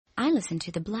I listen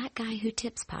to the Black Guy Who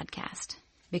Tips podcast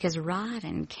because Rod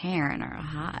and Karen are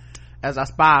hot. As I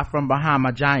spy from behind my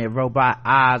giant robot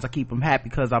eyes, I keep him happy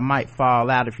cause I might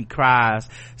fall out if he cries.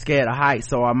 Scared of heights,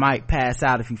 so I might pass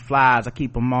out if he flies. I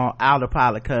keep him on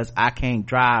autopilot cause I can't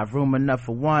drive. Room enough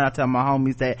for one. I tell my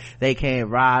homies that they can't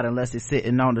ride unless it's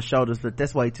sitting on the shoulders, but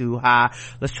that's way too high.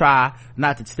 Let's try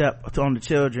not to step on the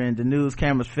children. The news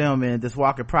cameras filming this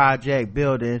walking project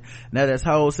building. Now there's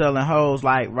hoes selling hoes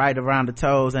like right around the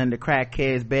toes, and the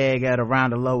crackheads beg at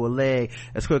around the lower leg.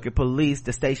 There's crooked police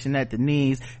that station at the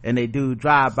knees, and they do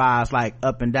drive-bys like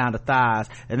up and down the thighs.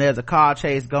 And there's a car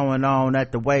chase going on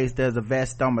at the waist. There's a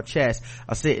vest on my chest.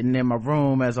 I'm sitting in my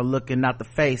room as I'm looking out the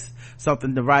face.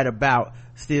 Something to write about.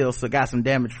 Still so got some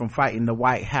damage from fighting the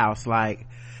White House. Like,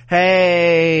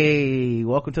 hey,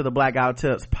 welcome to the Blackout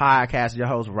Tips podcast. Your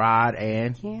host Rod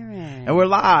and Karen, and we're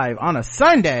live on a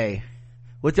Sunday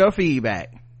with your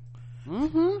feedback.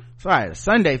 Sorry, a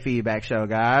Sunday feedback show,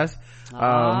 guys.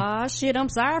 Shit, I'm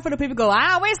sorry for the people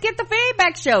I always get the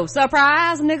feedback show.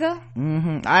 Surprise,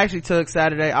 nigga. I actually took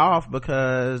Saturday off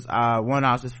because I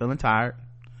was just feeling tired.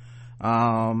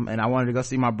 And I wanted to go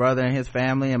see my brother and his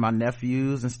family and my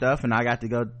nephews and stuff, and I got to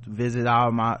go visit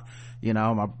all my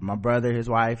brother, his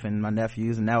wife, and my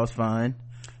nephews, and that was fun.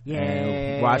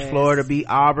 Yeah. Watch Florida beat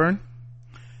Auburn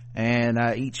and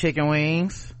eat chicken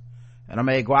wings, and I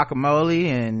made guacamole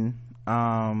and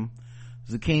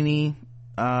zucchini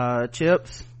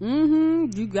chips.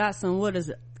 You got some, what is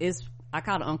it? I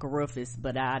call it Uncle Rufus,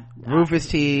 but Rufus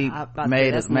T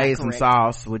made some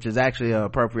sauce, which is actually an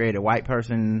appropriated white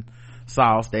person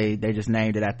sauce. They just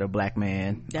named it after a black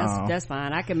man. That's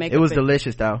fine. I can make it. Was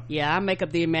delicious though. Yeah, I make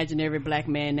up the imaginary black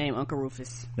man named Uncle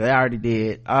Rufus. They already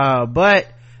did. But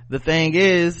the thing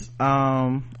is,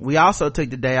 we also took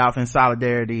the day off in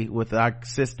solidarity with our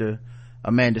sister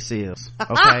Amanda Seales.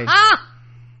 Okay.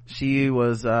 She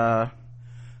was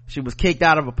kicked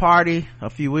out of a party a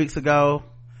few weeks ago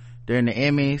during the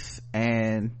Emmys,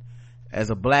 and as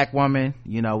a black woman,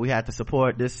 we had to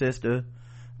support this sister.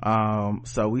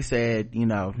 So we said,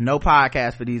 no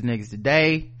podcast for these niggas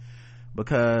today,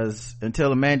 because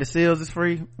until Amanda Seales is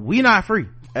free, we not free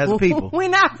as a people. We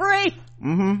not free.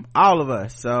 All of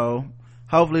us. So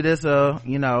hopefully hopefully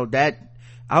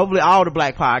all the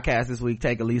black podcasts this week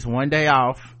take at least one day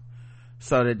off,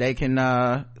 so that they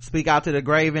can speak out to the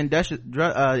grave injustice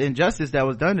that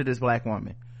was done to this black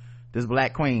woman, this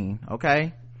black queen.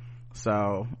 Okay,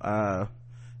 so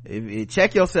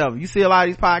check yourself. You see a lot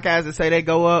of these podcasts that say they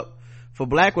go up for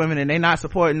black women and they not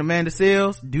supporting Amanda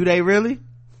Seales. Do they really?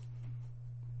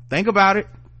 Think about it,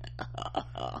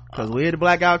 because we're the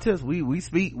Blackout Tips. We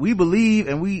speak, we believe,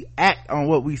 and we act on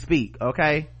what we speak.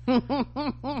 Okay.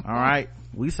 All right,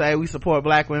 we say we support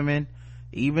black women,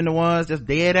 even the ones just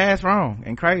dead ass wrong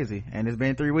and crazy, and it's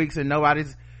been 3 weeks and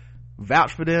nobody's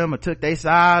vouched for them or took their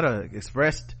side or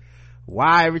expressed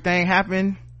why everything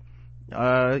happened.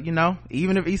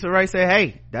 Even if Issa Rae said,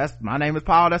 hey, my name is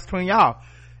Paul, that's between y'all,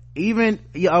 even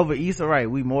over Issa Rae,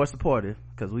 we more supportive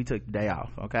because we took the day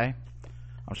off. Okay,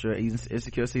 I'm sure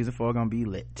Insecure season 4 gonna be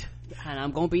lit, and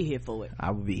I'm gonna be here for it.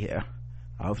 I will be here.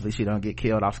 Hopefully she don't get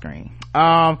killed off screen.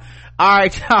 All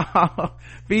right, y'all.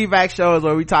 Feedback show is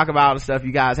where we talk about the stuff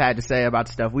you guys had to say about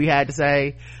the stuff we had to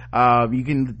say. You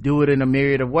can do it in a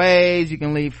myriad of ways. You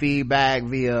can leave feedback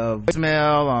via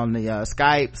voicemail on the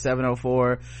Skype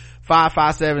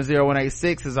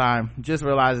 704-557-0186, as I'm just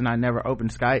realizing I never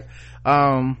opened Skype.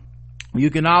 You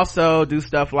can also do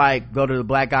stuff like go to the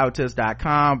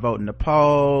blackouttips.com, vote in the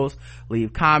polls,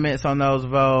 leave comments on those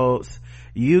votes.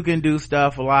 You can do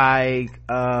stuff like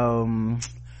email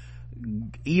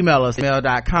us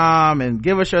email.com and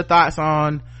give us your thoughts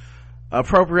on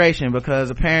appropriation, because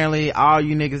apparently all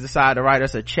you niggas decide to write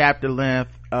us a chapter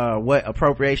length what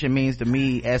appropriation means to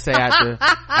me essay after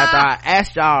I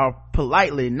asked y'all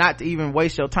politely not to even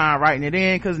waste your time writing it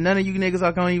in, because none of you niggas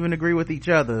are gonna even agree with each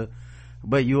other,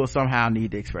 but you will somehow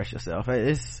need to express yourself.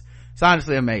 It's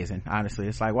honestly amazing. Honestly,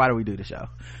 it's like, why do we do the show?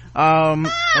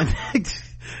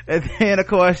 And then of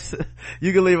course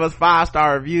you can leave us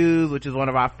 5-star reviews, which is one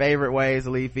of our favorite ways to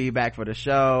leave feedback for the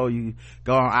show. You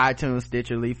go on iTunes,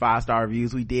 Stitcher, leave 5-star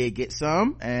reviews. We did get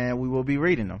some and we will be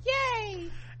reading them.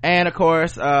 Yay! And of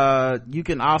course you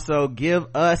can also give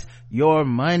us your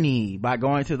money by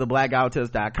going to the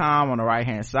blackouttips.com. On the right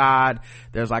hand side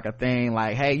there's like a thing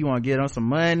like, hey, you want to get them some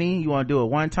money, you want to do it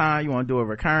one time, you want to do it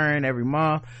recurring every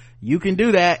month, you can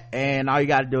do that, and all you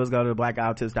got to do is go to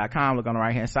blackouttips.com, look on the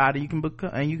right hand side, and you can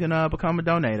become a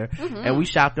donator. And we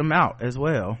shout them out as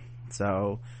well,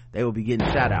 so they will be getting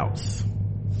shout outs.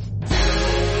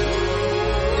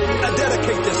 I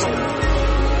dedicate this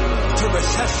to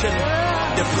recession,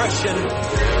 depression,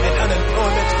 and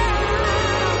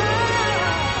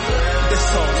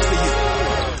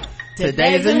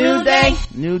Today's a new day.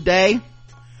 New day.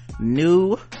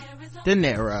 New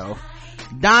dinero.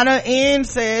 Donna N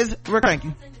says, thank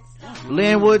you.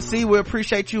 Linwood C, we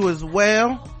appreciate you as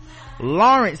well.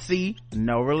 Lawrence C,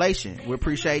 no relation. We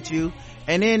appreciate you.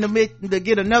 And then to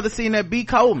get another C in there, B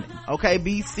Coleman. Okay,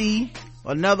 BC,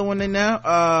 another one in there.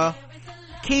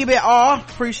 Kiba R,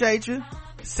 appreciate you.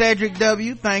 Cedric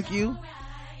W, thank you.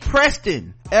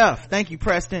 Preston F, thank you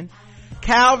Preston.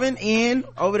 Calvin N,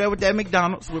 over there with that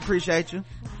McDonald's, we appreciate you.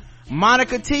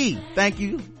 Monica T, thank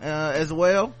you as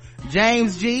well.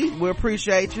 James G, we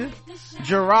appreciate you.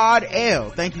 Gerard L,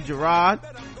 thank you Gerard.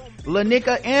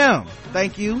 Lanika M,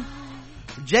 thank you.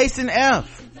 Jason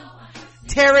F,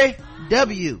 Terry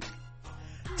W,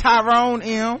 Tyrone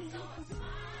M,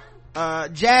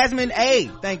 Jasmine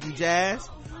A, thank you Jazz.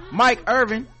 Mike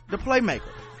Irvin, the playmaker.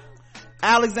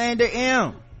 Alexander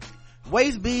M,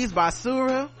 Waist Bees by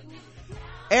Sura.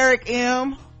 Eric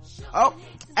M,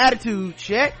 attitude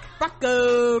check.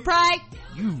 Rocco Pride.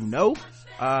 You know.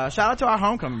 Shout out to our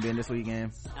homecoming band this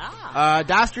weekend.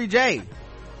 Dostry J,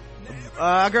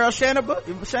 girl Shanna,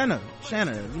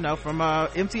 you know, from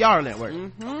MTR Network.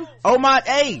 Omad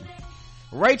A,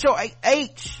 Rachel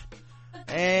H,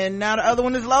 and now the other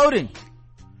one is loading.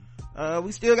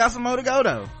 We still got some more to go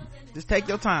though. Just take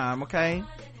your time, okay?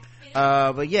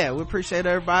 But yeah, we appreciate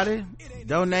everybody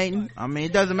donating. I mean,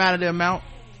 it doesn't matter the amount.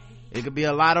 It could be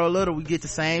a lot or a little. We get the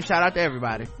same. Shout out to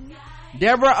everybody.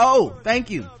 Deborah O, thank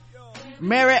you.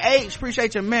 Mary H,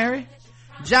 appreciate you Mary.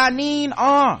 Janine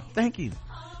R, thank you.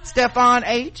 Stefan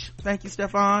H, thank you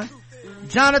Stefan.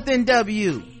 Jonathan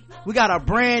W, we got a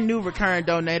brand new recurring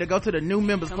donator. Go to the new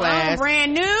members class.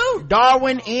 Brand new.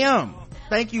 Darwin M,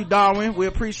 thank you Darwin, we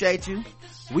appreciate you.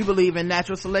 We believe in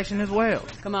natural selection as well.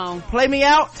 Come on, play me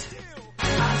out.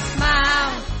 I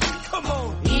smile. Come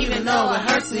on. Even though it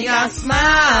hurts me, I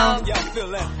smile. Y'all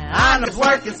feel that? I'm not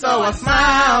working, so I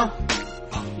smile.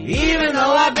 Even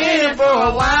though I've been here for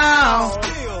a while,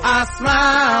 I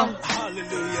smile.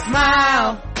 Hallelujah.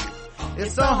 Smile.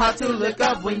 It's so hard to look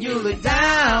up when you look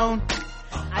down.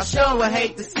 I sure would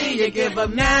hate to see you give up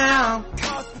now.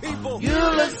 You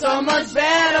look so much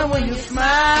better when you smile.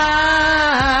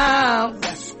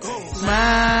 Smile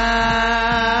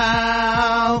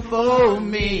for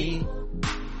me.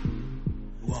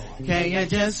 Can you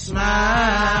just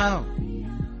smile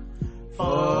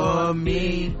for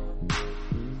me?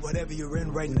 Whatever you're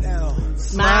in right now,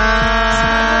 smile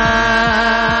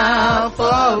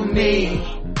for me.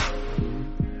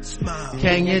 Smile.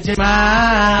 Can you just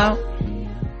smile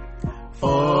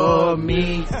for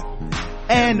me?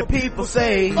 And the people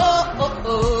say,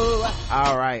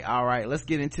 all right, let's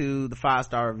get into the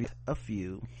 5-star review. A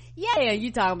few. Yeah,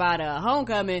 you talking about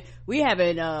homecoming. We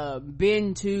haven't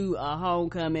been to a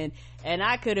homecoming, and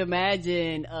I could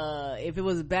imagine if it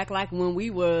was back like when we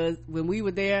were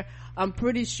there, I'm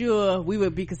pretty sure we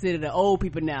would be considered the old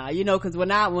people now, you know, because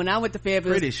when I went to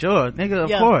Fairfield, pretty sure, nigga,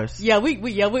 of course. Yeah,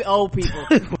 we old people.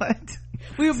 What?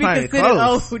 We would be considered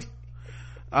old.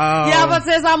 Yeah, but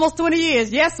it's almost 20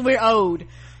 years. Yes, we're old.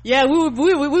 Yeah, we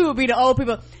would be the old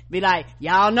people. Be like,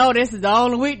 y'all know this is the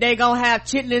only week they gonna have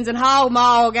chitlins and hog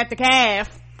maw at the calf.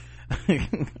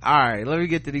 All right, let me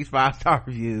get to these 5-star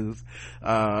reviews. You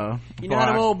know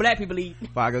how the old black people eat.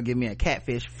 Before I go get me a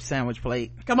catfish sandwich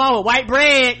plate. Come on, white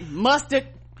bread, mustard.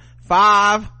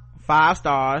 5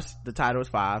 stars. The title is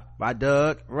 5 by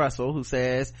Doug Russell, who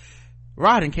says,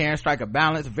 Rod and Karen strike a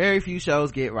balance very few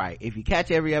shows get right. If you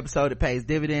catch every episode, it pays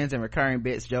dividends and recurring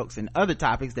bits, jokes, and other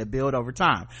topics that build over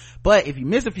time. But if you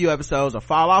miss a few episodes or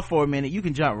fall off for a minute, you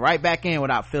can jump right back in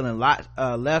without feeling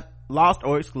lost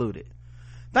or excluded.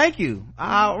 Thank you.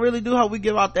 I really do hope we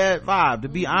give out that vibe. To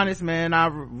be honest,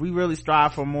 man, we really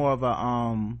strive for more of a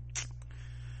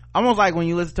almost like when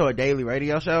you listen to a daily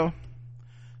radio show.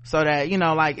 So that, you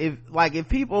know, like if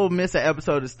people miss an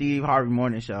episode of Steve Harvey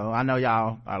Morning Show, I know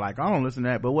y'all are like, I don't listen to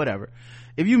that, but whatever.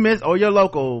 If you miss, or your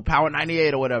local Power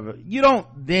 98 or whatever, you don't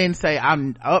then say, I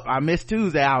missed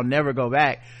Tuesday, I'll never go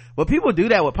back. But people do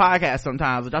that with podcasts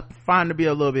sometimes, which I find to be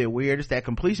a little bit weird. It's that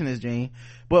completionist gene.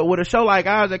 But with a show like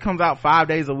ours that comes out 5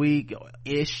 days a week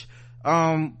ish,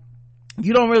 you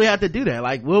don't really have to do that.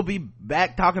 Like, we'll be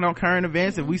back talking on current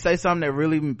events. If we say something that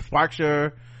really sparks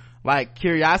your like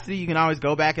curiosity, you can always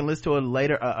go back and listen to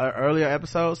a earlier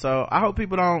episode. So I hope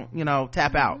people don't, you know,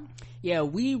 tap out. Yeah,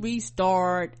 we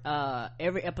restart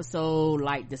every episode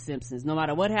like The Simpsons. No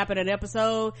matter what happened in an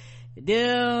episode,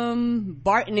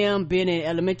 Bart and them been in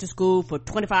elementary school for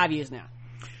 25 years now.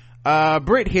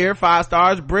 Britt here, 5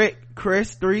 stars. Britt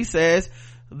Chris 3 says,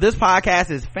 this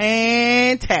podcast is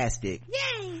fantastic.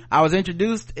 Yay! I was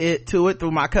introduced to it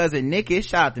through my cousin Nikki.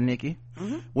 Shout out to Nikki.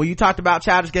 When you talked about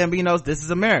Childish Gambino's This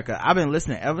Is America, I've been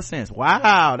listening ever since.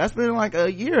 Wow, that's been like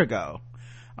a year ago.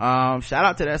 Shout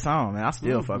out to that song, man. I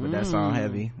still fuck with that song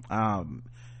heavy.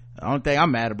 The only thing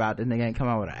I'm mad about, this nigga ain't come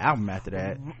out with an album after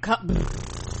that.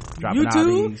 Dropping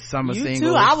all these summer singles.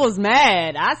 Too. I was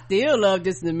mad. I still love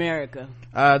This in America.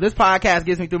 This podcast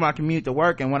gets me through my commute to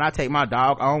work and when I take my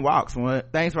dog on walks.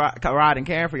 Thanks for Rod and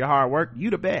Karen for your hard work. You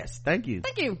the best. Thank you.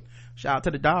 Shout out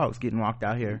to the dogs getting walked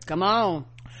out here. Come on.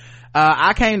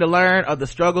 I came to learn of the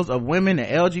struggles of women and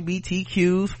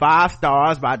LGBTQs. 5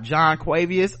 stars by John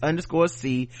Quavius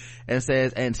 _C, and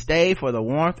says, and stay for the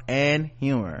warmth and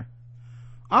humor.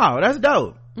 Oh, that's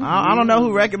dope. I don't know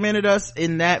who recommended us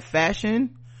in that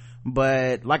fashion,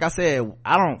 but like I said,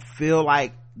 I don't feel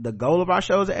like the goal of our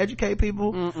show is to educate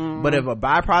people. But if a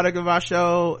byproduct of our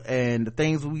show and the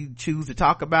things we choose to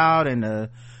talk about and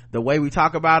the way we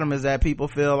talk about them is that people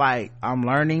feel like I'm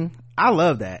learning, I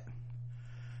love that.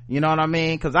 You know what I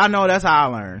mean? Because I know that's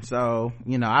how I learn. So,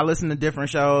 you know, I listen to different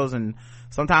shows and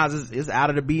sometimes it's out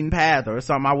of the beaten path or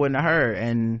something I wouldn't have heard.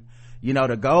 And you know,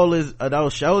 the goal is of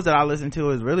those shows that I listen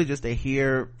to is really just to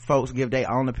hear folks give their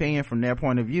own opinion from their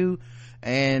point of view.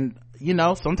 And you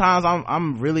know, sometimes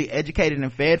I'm really educated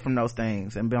and fed from those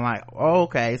things and been like, oh,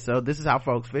 okay, so this is how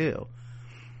folks feel.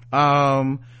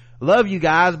 Love you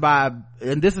guys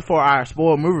and this is for our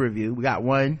spoiled movie review. We got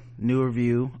one new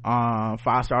review,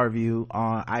 5-star review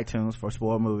on iTunes for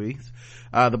spoiled movies.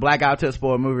 The Blackout to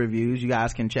spoiled movie reviews, you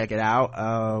guys can check it out.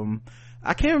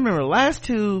 I can't remember the last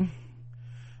two.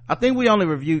 I think we only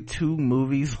reviewed 2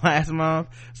 movies last month.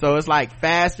 So it's like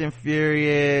Fast and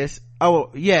Furious.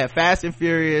 Oh yeah, Fast and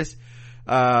Furious,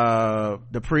 the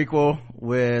prequel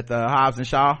with Hobbs and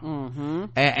Shaw, and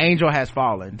Angel Has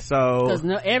Fallen. So because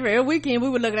every weekend we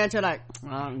were looking at you like,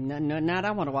 not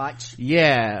I want to watch.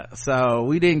 Yeah, so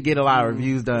we didn't get a lot of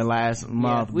reviews done last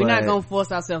month. We're not gonna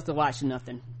force ourselves to watch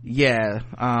nothing. Yeah,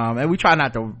 and we try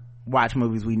not to watch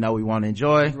movies we know we want to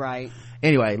enjoy. Right.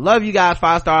 Anyway, love you guys.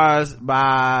 5 stars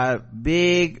by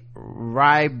Big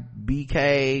Rai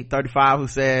BK35, who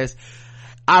says,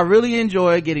 I really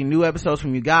enjoy getting new episodes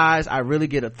from you guys. I really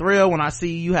get a thrill when I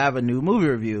see you have a new movie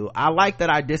review. I like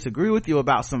that I disagree with you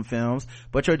about some films,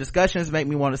 but your discussions make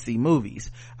me want to see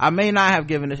movies. I may not have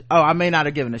given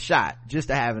a shot just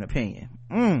to have an opinion.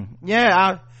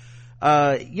 I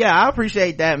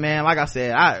appreciate that, man. Like I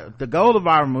said, the goal of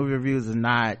our movie reviews is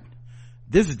not,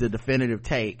 this is the definitive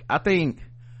take. I think,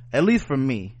 at least for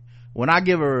me, when I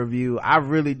give a review, I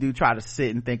really do try to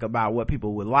sit and think about what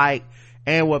people would like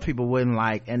and what people wouldn't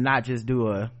like, and not just do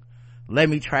a let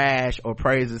me trash or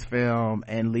praise this film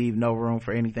and leave no room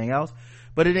for anything else.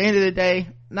 But at the end of the day,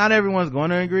 not everyone's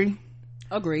going to agree.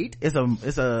 Agreed. It's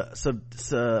a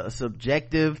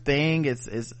subjective thing.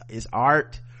 It's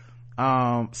art.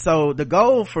 So the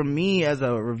goal for me as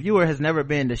a reviewer has never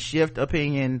been to shift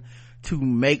opinion, to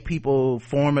make people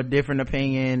form a different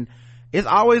opinion. It's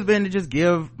always been to just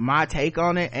give my take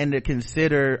on it and to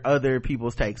consider other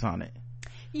people's takes on it.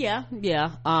 I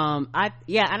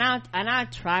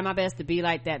try my best to be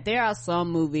like that. There are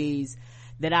some movies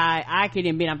that I can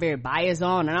admit I'm very biased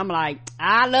on, and I'm like,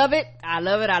 I love it.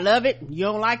 You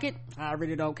don't like it, I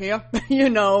really don't care. You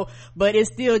know, but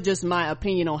it's still just my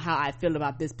opinion on how I feel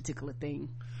about this particular thing.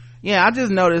 Yeah, I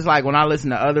just noticed, like, when I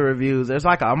listen to other reviews, there's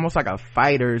like almost like a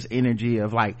fighter's energy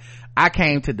of like, I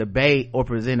came to debate or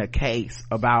present a case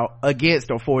against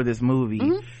or for this movie,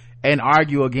 and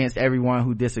argue against everyone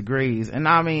who disagrees. And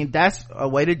I mean, that's a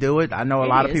way to do it. I know a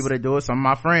lot of people that do it. Some of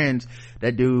my friends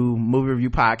that do movie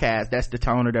review podcasts, that's the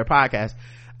tone of their podcast.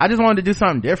 I just wanted to do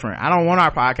something different. I don't want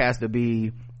our podcast to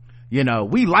be, you know,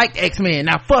 we liked X-Men,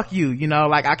 now fuck you, you know,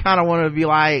 like I kind of want to be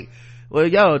like, well,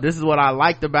 yo, this is what I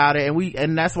liked about it.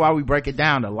 And that's why we break it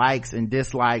down to likes and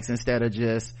dislikes instead of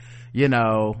just, you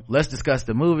know, let's discuss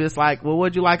the movie. It's like, well,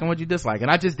 what'd you like and what'd you dislike?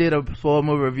 And I just did a spoiled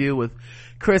movie review with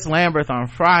Chris Lambert on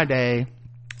Friday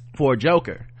for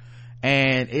Joker.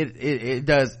 And it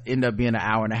does end up being an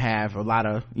hour and a half. A lot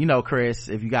of, you know, Chris,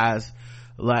 if you guys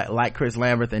like Chris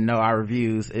Lambert and know our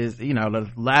reviews, is, you know,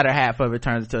 the latter half of it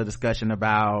turns into a discussion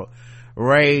about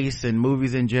race and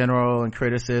movies in general and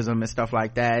criticism and stuff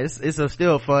like that. It's a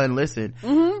still fun listen.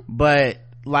 But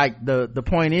like the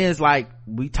point is, like,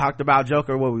 we talked about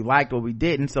Joker, what we liked, what we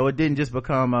didn't, so it didn't just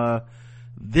become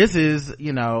this is,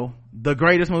 you know, the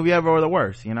greatest movie ever or the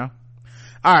worst, you know.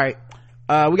 All right,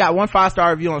 we got 1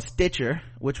 5-star review on Stitcher,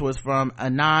 which was from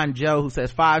Anon Joe, who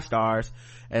says 5 stars,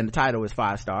 and the title is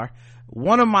 5-star.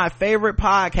 One of my favorite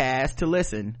podcasts to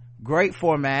listen. Great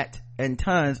format and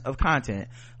tons of content.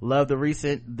 Love the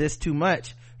recent This Too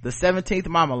Much, the 17th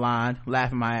Mama line,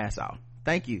 laughing my ass off.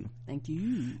 thank you.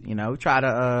 You know, we try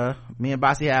to me and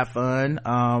Bossy have fun.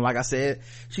 Like I said,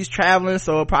 she's traveling,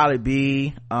 so it'll probably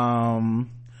be a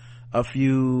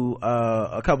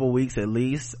couple weeks at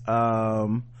least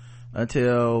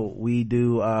until we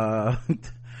do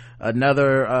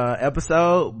another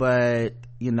episode. But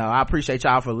you know, I appreciate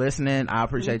y'all for listening. I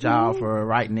appreciate y'all for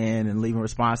writing in and leaving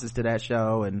responses to that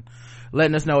show and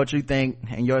letting us know what you think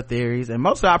and your theories. And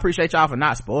mostly I appreciate y'all for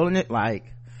not spoiling it.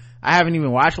 Like, I haven't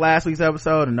even watched last week's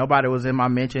episode and nobody was in my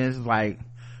mentions like,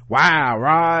 wow,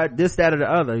 Rod, this, that, or the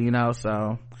other, you know.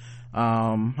 So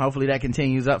hopefully that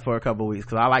continues up for a couple weeks,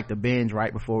 because I like to binge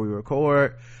right before we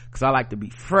record, because I like to be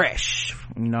fresh,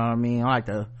 you know what I mean. I like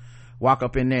to walk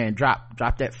up in there and drop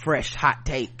that fresh hot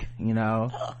take, you know.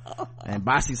 And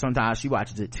Bossy, sometimes she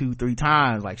watches it 2-3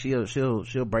 times, like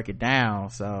she'll break it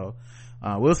down. So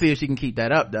we'll see if she can keep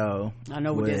that up though. I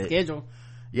know with this schedule.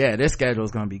 Yeah, this schedule is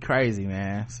gonna be crazy,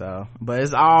 man. So, but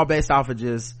it's all based off of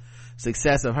just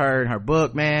success of her and her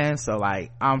book, man. So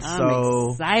like, I'm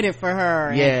so excited for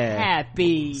her. Yeah, and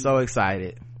happy, so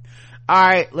excited. All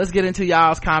right, let's get into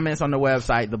y'all's comments on the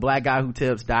website,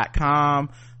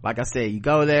 theblackguywhotips.com. Like I said, you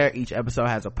go there, each episode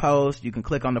has a post. You can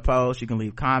click on the post, you can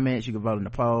leave comments, you can vote in the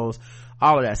polls,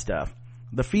 all of that stuff.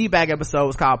 The feedback episode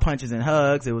was called Punches and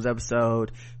Hugs. It was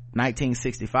episode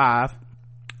 1965.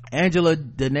 Angela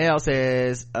Donnell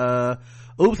says,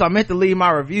 oops, I meant to leave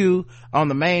my review on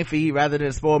the main feed rather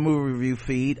than Spoiled Movie Review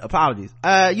feed. Apologies.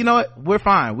 You know what, we're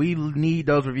fine. We need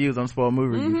those reviews on Spoiled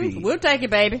Movie Review feed. We'll take it,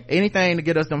 baby. Anything to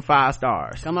get us them 5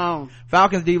 stars. Come on.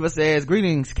 Falcons Diva says,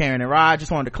 greetings Karen and Rod,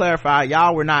 just wanted to clarify,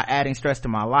 y'all were not adding stress to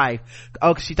my life.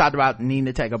 Oh, she talked about needing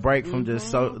to take a break from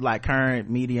just so like current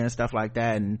media and stuff like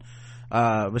that. And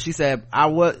but she said,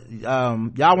 y'all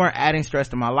weren't adding stress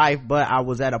to my life, but I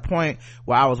was at a point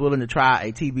where I was willing to try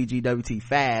a TBGWT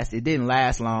fast. It didn't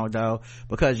last long though,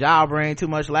 because y'all bring too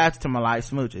much laughter to my life.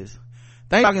 Smooches.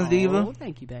 Thank you, Diva.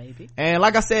 Thank you, baby. And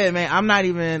like I said, man, I'm not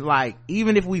even like,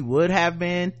 even if we would have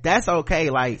been, that's okay.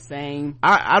 Like, same.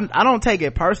 I don't take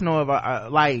it personal if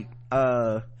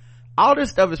all this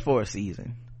stuff is for a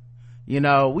season. You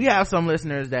know, we have some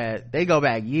listeners that they go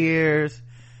back years,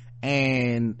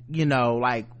 and you know,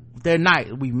 like, they're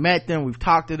nice, we met them, we've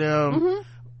talked to them,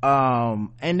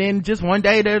 and then just one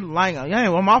day they're like,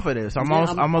 yeah, I'm off of this, I'm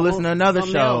gonna listen to another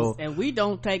show else. And we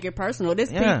don't take it personal.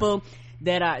 There's people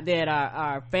that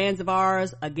are fans of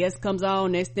ours. A guest comes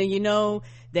on, next thing you know,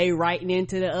 they writing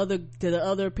into the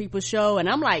other people's show, and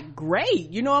I'm like, great,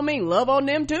 you know what I mean, love on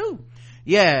them too.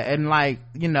 Yeah, and like,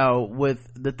 you know, with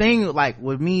the thing, like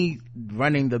with me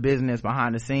running the business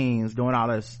behind the scenes, doing all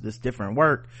this different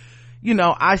work, you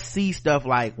know, I see stuff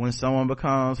like when someone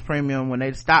becomes premium, when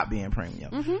they stop being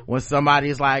premium, when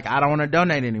somebody's like, I don't want to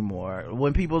donate anymore,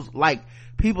 when people's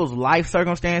life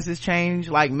circumstances change.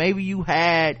 Like, maybe you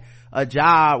had a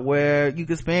job where you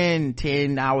could spend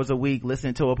 10 hours a week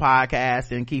listening to a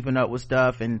podcast and keeping up with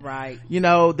stuff, and right, you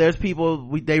know, there's people,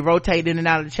 they rotate in and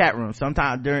out of the chat room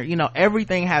sometimes during, you know,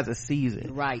 everything has a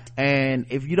season, right? And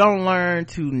if you don't learn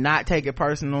to not take it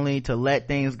personally, to let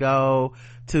things go,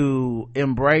 to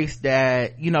embrace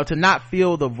that, you know, to not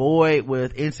feel the void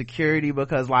with insecurity,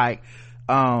 because like,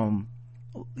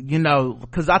 you know,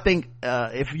 because I think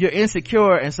if you're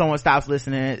insecure and someone stops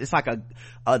listening, it's like a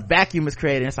vacuum is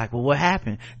created. It's like, well, what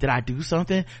happened? Did I do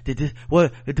something? Did this,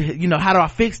 what, you know, how do I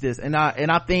fix this? And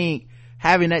I think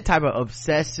having that type of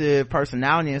obsessive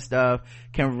personality and stuff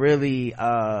can really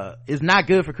is not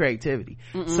good for creativity.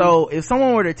 So if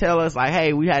someone were to tell us like,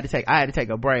 hey, I had to take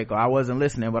a break, or I wasn't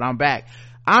listening but I'm back,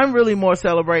 I'm really more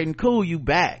celebrating, cool, you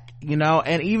back, you know.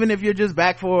 And even if you're just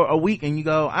back for a week and you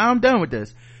go, I'm done with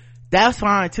this, that's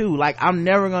fine too. Like, I'm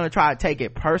never gonna try to take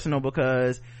it personal,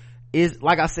 because it's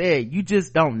like I said, you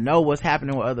just don't know what's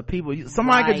happening with other people.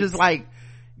 Somebody could just, like,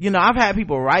 you know, I've had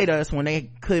people write us when they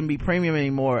couldn't be premium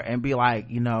anymore and be like,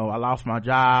 you know, I lost my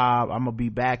job, I'm gonna be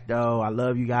back though, I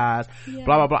love you guys, blah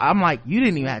blah blah. I'm like, you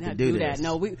didn't even have to do this.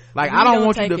 No, I don't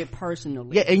want you to take it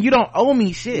personally. Yeah, and you don't owe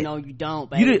me shit. No, you don't,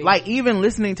 baby. You did, like, even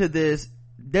listening to this,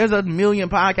 there's a million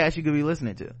podcasts you could be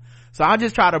listening to. So I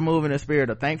just try to move in a spirit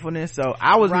of thankfulness. So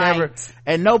I was never,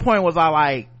 at no point was I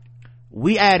like,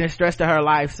 we adding stress to her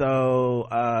life, so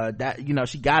that, you know,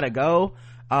 she gotta go,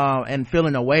 and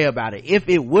feeling a way about it. If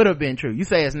it would have been true, you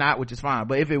say it's not, which is fine,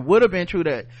 but if it would have been true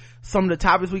that some of the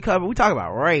topics we cover, we talk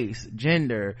about race,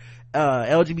 gender,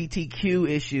 LGBTQ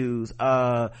issues,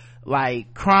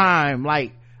 like crime,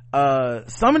 like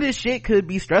some of this shit could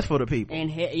be stressful to people, and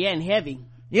and heavy.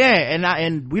 Yeah,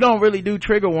 and we don't really do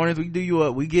trigger warnings. We give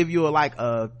you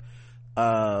a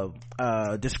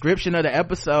description of the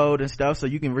episode and stuff, so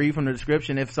you can read from the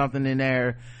description if something in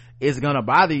there is gonna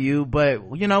bother you,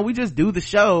 but you know, we just do the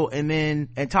show and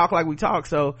talk like we talk.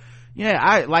 So yeah,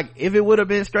 I like, if it would have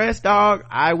been stress, dog,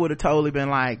 I would have totally been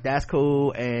like, that's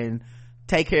cool, and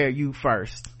take care of you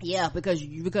first. Yeah, because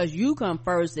you come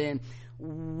first, and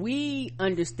we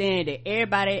understand that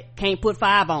everybody can't put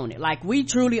 5 on it. Like, we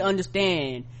truly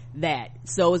understand that.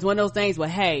 So it's one of those things where,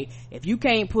 hey, if you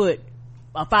can't put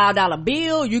a $5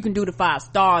 bill, you can do the 5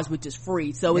 stars, which is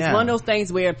free. So it's one of those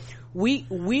things where we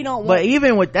don't want. But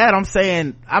even with that, I'm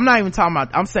saying, I'm not even talking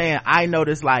about, I'm saying I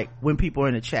notice, like, when people are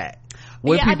in the chat,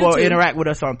 when people interact with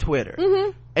us on Twitter,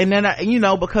 and then you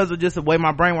know, because of just the way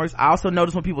my brain works, I also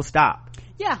notice when people stop.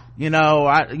 Yeah, you know,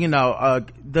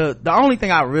 the only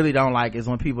thing I really don't like is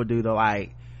when people do the,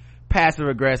 like, passive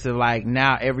aggressive, like,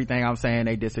 now everything I'm saying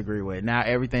they disagree with, now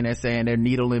everything they're saying they're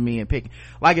needling me and picking.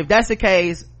 Like, if that's the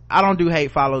case, I don't do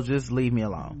hate follows, just leave me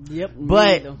alone. Yep.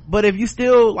 But if you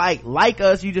still like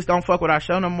us, you just don't fuck with our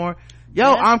show no more,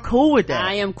 I'm cool with that.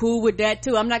 I am cool with that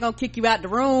too. I'm not gonna kick you out the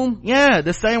room. Yeah,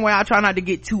 the same way I try not to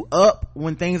get too up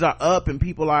when things are up and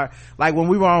people are, like, when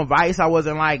we were on Vice, I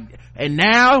wasn't like, and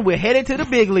now we're headed to the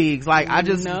big leagues. Like, I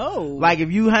just know, like,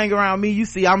 if you hang around me, you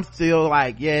see I'm still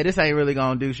like, yeah, this ain't really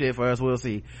gonna do shit for us, we'll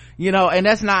see, you know. And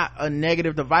that's not a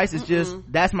negative device, it's just,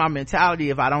 that's my mentality.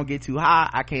 If I don't get too high,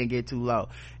 I can't get too low.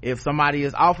 If somebody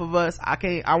is off of us,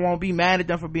 I won't be mad at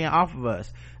them for being off of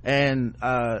us. And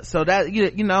so that,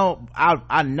 you know,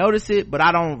 I notice it, but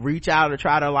I don't reach out to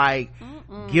try to, like,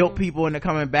 guilt people into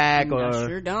coming back, or I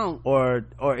sure don't, or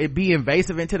it be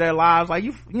invasive into their lives. Like,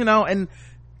 you know, and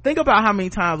think about how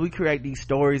many times we create these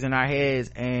stories in our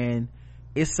heads and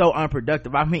it's so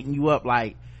unproductive. I'm hitting you up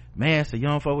like, man, so you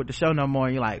don't fuck with the show no more,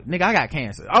 and you're like, nigga, I got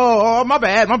cancer. Oh, my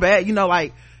bad, you know,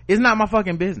 like, it's not my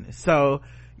fucking business. So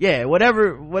yeah,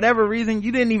 whatever reason,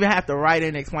 you didn't even have to write in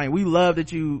and explain. We love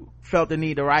that you felt the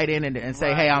need to write in and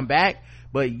say, hey, I'm back,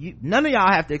 but none of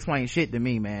y'all have to explain shit to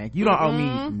me, man. You don't owe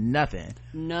me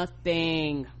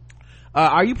nothing.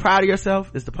 Are you proud of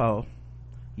yourself is the poll.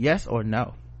 Yes or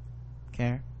no,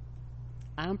 Karen?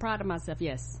 I'm proud of myself,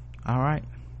 yes. All right,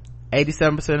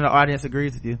 87% of the audience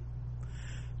agrees with you.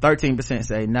 13%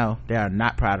 say no, they are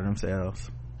not proud of themselves.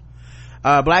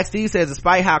 Black Steve says,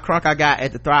 despite how crunk I got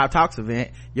at the Thrive Talks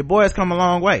event, your boy has come a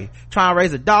long way. Trying to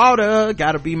raise a daughter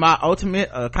gotta be my ultimate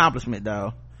accomplishment,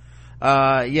 though.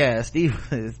 Yeah,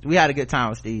 Steve, we had a good time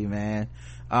with Steve, man.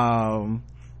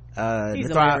 He's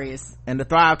hilarious. And the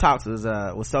Thrive Talks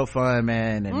was so fun,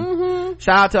 man. And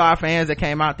shout out to our fans that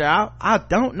came out there. I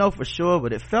don't know for sure,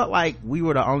 but it felt like we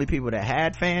were the only people that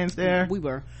had fans there. We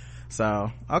were.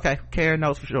 So okay, Karen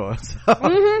knows for sure. So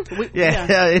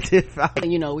it did.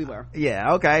 You know, we were.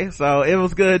 Yeah, okay, so it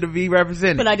was good to be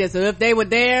represented. But I did. So if they were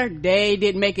there, they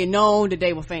didn't make it known that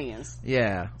they were fans.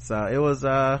 Yeah, so it was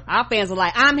our fans were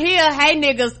like, I'm here, hey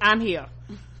niggas, I'm here.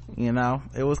 You know,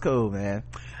 it was cool, man.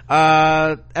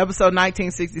 Episode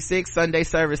 1966, Sunday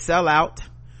Service Sellout,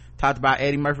 talked about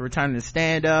Eddie Murphy returning to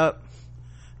stand up,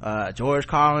 George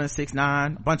Carlin,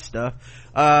 6ix9ine, a bunch of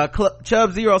stuff.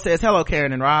 Chubb Zero says, hello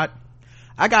Karen and Rod.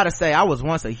 I gotta say, I was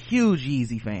once a huge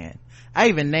Yeezy fan. I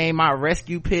even named my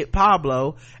rescue pit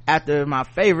Pablo after my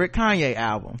favorite Kanye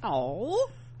album. Oh,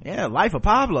 yeah, Life of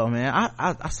Pablo, man.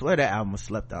 I swear that album was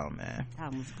slept on, man. That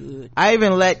album was good. I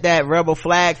even let that Rebel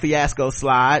Flag fiasco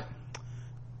slide.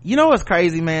 You know what's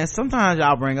crazy, man? Sometimes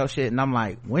y'all bring up shit and I'm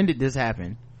like, when did this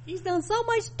happen? He's done so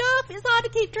much stuff, it's hard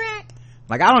to keep track.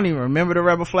 Like, I don't even remember the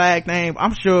Rebel Flag name.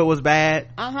 I'm sure it was bad.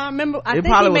 Remember, I think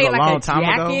he made like a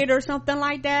jacket or something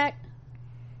like that.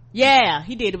 Yeah,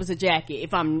 he did. It was a jacket,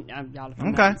 if I'm not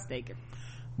mistaken.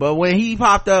 But when he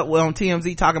popped up on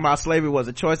TMZ talking about slavery was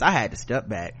a choice, I had to step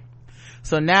back.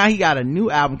 So now he got a new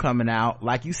album coming out.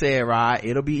 Like you said, Rod,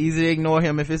 it'll be easy to ignore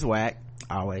him if it's whack,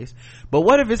 always. But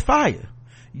what if it's fire?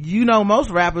 You know,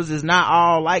 most rappers is not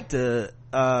all like to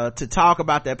talk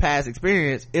about their past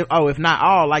experience. If not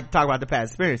all, like to talk about their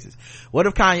past experiences. What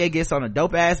if Kanye gets on a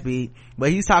dope ass beat,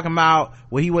 but he's talking about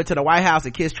when he went to the White House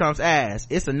and kissed Trump's ass?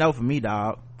 It's a no for me,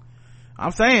 dog.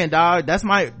 I'm saying, dog, that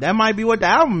might be what the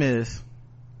album is.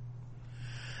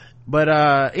 But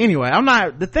anyway,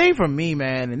 the thing for me,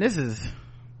 man, and this is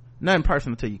nothing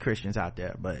personal to you Christians out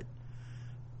there, but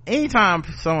anytime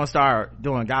someone start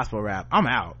doing gospel rap, I'm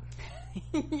out.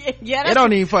 Yeah, it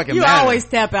don't even fucking you matter. You always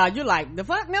tap out. You're like, the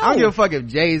fuck, no. I don't give a fuck if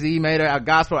Jay-Z made a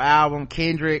gospel album,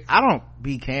 Kendrick. I don't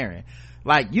be caring.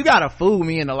 Like, you gotta fool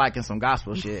me into liking some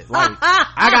gospel shit. Like,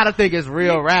 I gotta think it's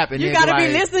real rap. And you gotta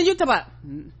be listening. You talk about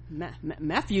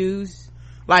Matthews,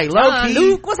 like low key.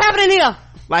 Luke, what's happening here?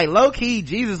 Like, low key,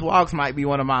 Jesus Walks might be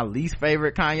one of my least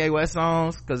favorite Kanye West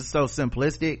songs because it's so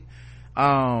simplistic.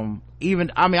 I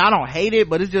don't hate it,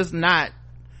 but it's just not.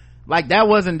 Like, that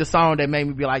wasn't the song that made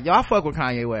me be like, yo, I fuck with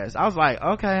Kanye West. I was like,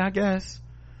 okay, I guess,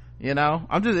 you know,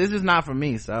 it's just not for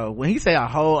me. So when he say a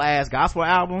whole ass gospel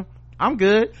album, I'm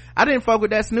good. I didn't fuck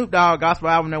with that Snoop Dogg gospel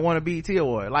album that won a BET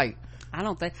award. Like, I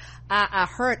don't think I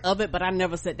heard of it, but I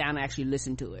never sat down and actually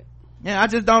listened to it. Yeah, I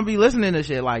just don't be listening to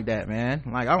shit like that, man.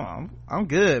 Like, I'm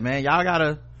good, man. Y'all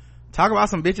gotta talk about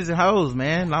some bitches and hoes,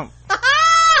 man. Like,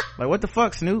 what the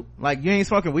fuck, Snoop? Like, you ain't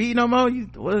smoking weed no more?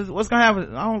 What's gonna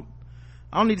happen? I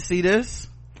don't need to see this.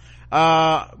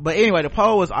 But anyway, the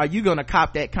poll was, are you gonna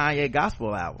cop that Kanye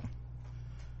gospel album?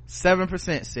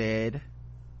 7% said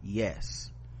yes.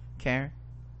 Karen?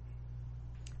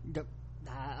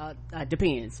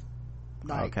 Depends.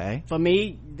 Like, okay. For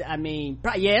me, I mean,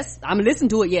 yes, I'm gonna listen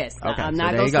to it, yes. Okay, I'm so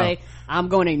not there gonna you go. say I'm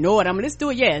gonna ignore it. I'm gonna listen to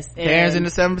it, yes. Karen's in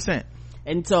the 7%.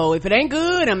 And so if it ain't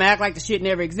good, I'm gonna act like the shit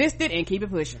never existed and keep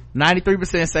it pushing.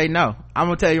 93% say no. I'm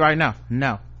gonna tell you right now,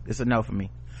 no. It's a no for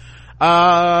me.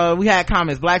 We had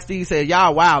comments. Black Steve said,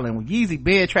 y'all wildin'. Yeezy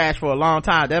been trash for a long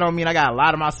time. That don't mean I got a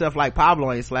lot of myself like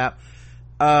Pablo ain't slap.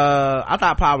 I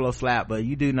thought Pablo slapped, but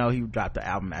you do know he dropped the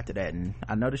album after that, and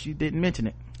I noticed you didn't mention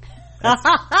it.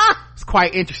 It's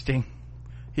quite interesting.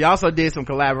 He also did some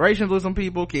collaborations with some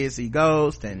people, Kids See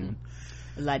Ghost, and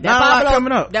like not a lot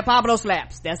coming up. That Pablo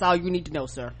slaps. That's all you need to know,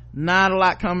 sir. Not a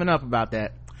lot coming up about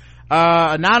that.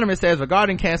 Anonymous says,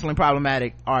 regarding canceling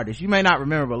problematic artists, you may not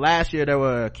remember, but last year there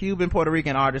were a Cuban Puerto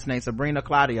Rican artist named Sabrina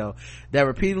Claudio that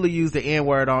repeatedly used the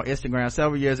N-word on Instagram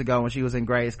several years ago when she was in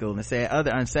grade school and said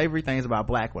other unsavory things about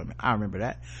black women. I remember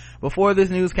that. Before this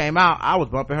news came out, I was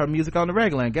bumping her music on the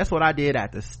regular, and guess what I did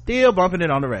after? Still bumping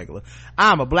it on the regular.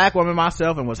 I'm a black woman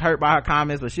myself and was hurt by her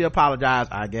comments, but she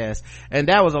apologized, I guess, and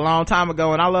that was a long time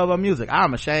ago, and I love her music.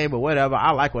 I'm ashamed, but whatever.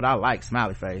 I like what I like.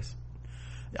 Smiley face.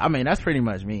 I mean, that's pretty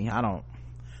much me.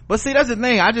 But see, that's the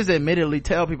thing. I just admittedly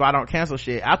tell people I don't cancel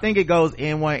shit. I think it goes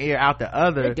in one ear, out the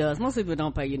other. It does. Most people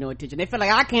don't pay you no attention. They feel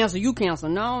like I cancel, you cancel.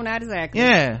 No, not exactly.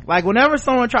 Yeah. Like, whenever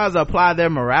someone tries to apply their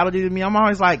morality to me, I'm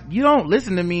always like, you don't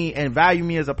listen to me and value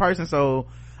me as a person, so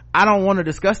I don't want to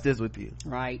discuss this with you.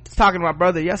 Right. I was talking to my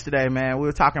brother yesterday, man. We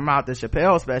were talking about the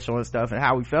Chappelle special and stuff and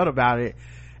how we felt about it.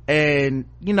 And,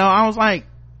 you know, I was like,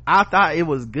 I thought it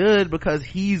was good because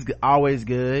he's always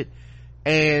good.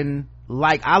 And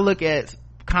like, I look at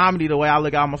comedy the way I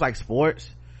look at almost like sports,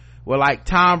 where like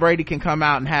Tom Brady can come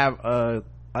out and have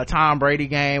a Tom Brady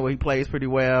game where he plays pretty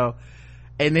well,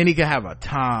 and then he can have a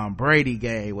Tom Brady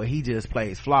game where he just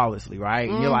plays flawlessly, right?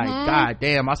 And you're like, God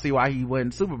damn, I see why he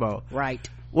won Super Bowl. Right.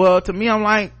 Well, to me, I'm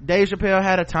like, Dave Chappelle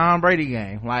had a Tom Brady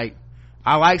game. Like,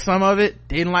 I like some of it,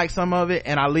 didn't like some of it,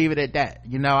 and I leave it at that.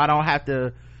 You know, I don't have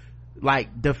to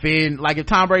like defend. Like, if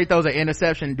Tom Brady throws an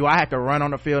interception, do I have to run on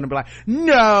the field and be like,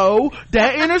 no,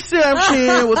 that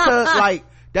interception was like,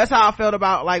 that's how I felt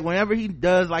about like whenever he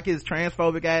does like his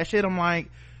transphobic ass shit. I'm like,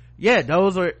 yeah,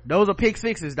 those are pick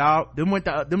sixes, dog.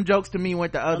 Them jokes to me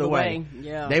went the other way.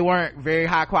 Yeah, they weren't very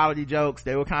high quality jokes.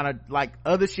 They were kind of like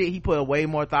other shit he put way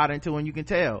more thought into, and you can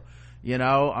tell, you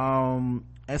know.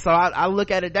 And so I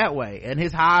look at it that way, and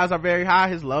his highs are very high,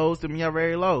 his lows to me are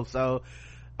very low. So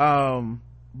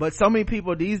but so many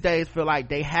people these days feel like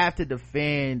they have to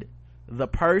defend the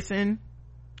person,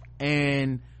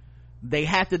 and they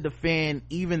have to defend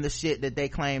even the shit that they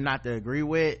claim not to agree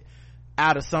with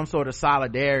out of some sort of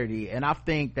solidarity. And I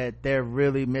think that they're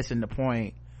really missing the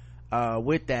point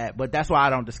with that. But that's why I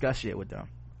don't discuss shit with them.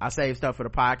 I save stuff for the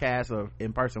podcast or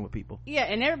in person with people. Yeah,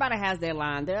 and everybody has their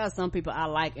line. There are some people I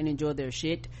like and enjoy their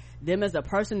shit. Them as a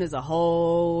person is a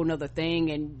whole nother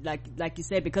thing. And like you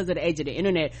said, because of the age of the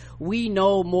internet, we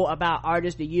know more about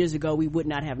artists that years ago we would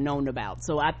not have known about.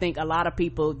 So I think a lot of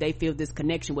people, they feel this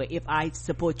connection where if I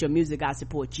support your music, I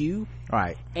support you.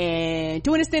 Right. And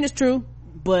to an extent it's true,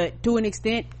 but to an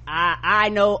extent I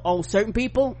know on certain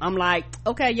people I'm like,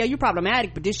 okay, yeah, you're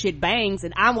problematic, but this shit bangs,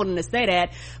 and I'm willing to say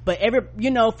that. But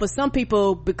for some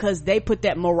people, because they put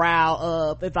that morale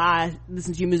of, if I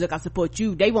listen to your music, I support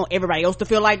you, they want everybody else to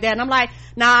feel like that. And I'm like,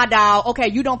 nah, dawg,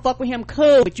 okay, you don't fuck with him,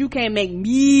 cool, but you can't make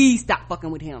me stop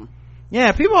fucking with him.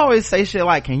 Yeah, people always say shit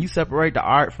like, can you separate the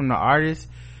art from the artist?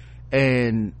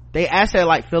 And they ask that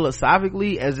like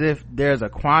philosophically, as if there's a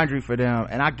quandary for them.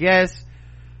 And I guess,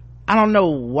 I don't know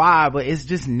why, but it's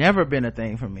just never been a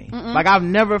thing for me. Like, I've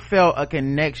never felt a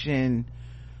connection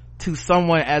to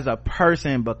someone as a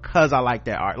person because I like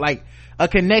their art. Like, a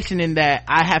connection in that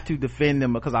I have to defend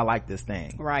them because I like this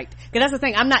thing. Right. Because that's the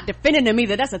thing. I'm not defending them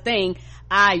either. That's the thing.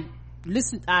 I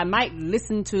might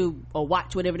listen to or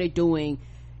watch whatever they're doing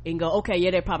and go, okay,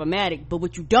 yeah, they're problematic, but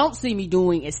what you don't see me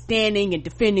doing is standing and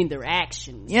defending their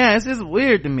actions. Yeah, it's just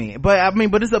weird to me. But I mean,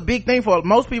 but it's a big thing for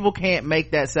most people. Can't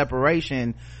make that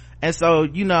separation. And so,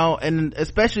 you know, and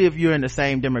especially if you're in the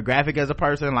same demographic as a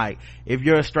person, like if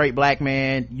you're a straight black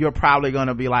man, you're probably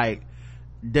gonna be like,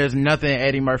 there's nothing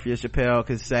Eddie Murphy or Chappelle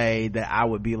could say that I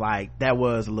would be like, that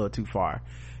was a little too far.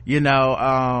 You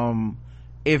know,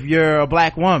 if you're a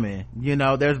black woman, you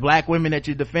know, there's black women that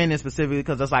you're defending specifically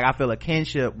because it's like, I feel a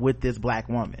kinship with this black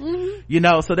woman. You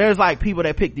know, so there's like people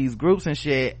that pick these groups and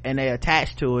shit and they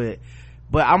attach to it.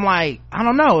 But I'm like, I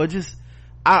don't know, it just,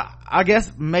 I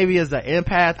guess maybe as an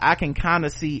empath, I can kind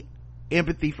of see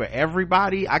empathy for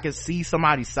everybody. I can see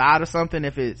somebody's side of something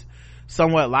if it's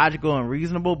somewhat logical and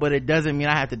reasonable, but it doesn't mean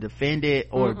I have to defend it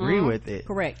or agree with it.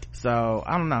 Correct. So,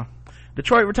 I don't know.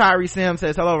 Detroit retiree Sim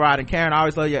says, hello Rod and Karen, I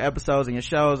always love your episodes and your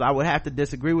shows. I would have to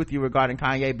disagree with you regarding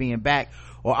Kanye being back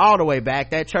or all the way back.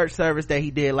 That church service that he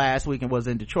did last weekend was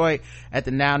in Detroit at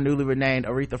the now newly renamed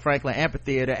Aretha Franklin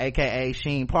Amphitheater, aka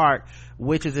Sheen Park,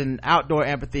 which is an outdoor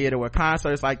amphitheater where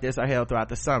concerts like this are held throughout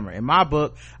the summer. In my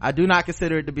book, I do not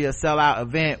consider it to be a sellout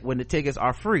event when the tickets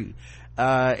are free.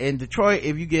 In Detroit,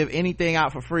 if you give anything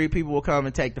out for free, people will come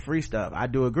and take the free stuff. I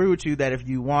do agree with you that if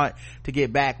you want to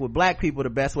get back with black people,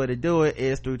 the best way to do it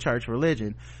is through church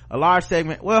religion. A large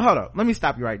segment, well, hold up, let me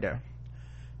stop you right there.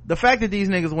 The fact that these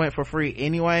niggas went for free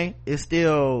anyway is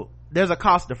still, there's a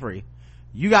cost to free.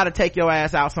 You gotta take your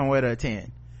ass out somewhere to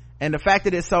attend. And the fact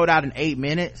that it sold out in 8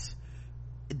 minutes,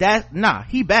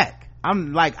 he back.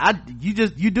 I'm like, you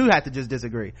do have to just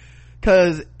disagree.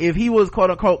 Cause if he was quote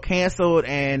unquote canceled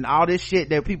and all this shit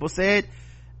that people said,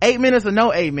 8 minutes or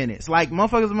no 8 minutes, like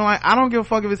motherfuckers have been like, I don't give a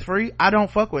fuck if it's free, I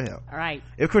don't fuck with him. All right.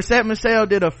 If Chrisette Michele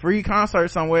did a free concert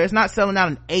somewhere, it's not selling out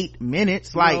in 8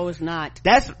 minutes. Like, no, it's not.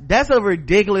 That's a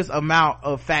ridiculous amount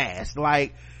of fast.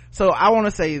 Like, so I want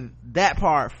to say that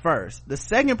part first. The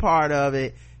second part of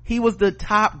it, he was the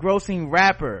top grossing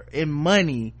rapper in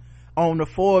money on the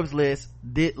Forbes list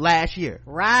last year.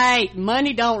 Right.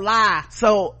 Money don't lie.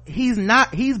 So he's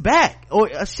back. Or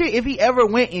shit, if he ever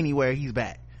went anywhere, he's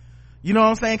back. You know what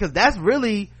I'm saying? Cause that's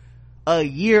really a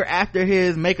year after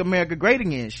his Make America Great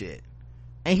Again shit.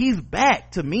 And he's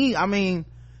back. To me, I mean,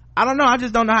 I don't know. I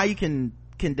just don't know how you can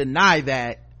deny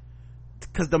that.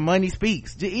 Cause the money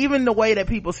speaks. Even the way that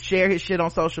people share his shit on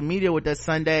social media with that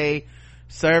Sunday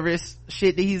service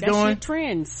shit that he's doing. Shit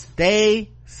trends. They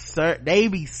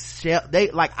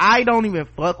like, I don't even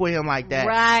fuck with him like that.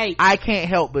 Right. I can't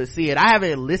help but see it. I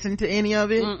haven't listened to any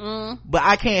of it, but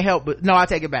I can't help but, no, I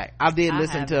take it back. I did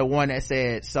listen to one that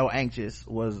said So Anxious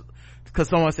was, cause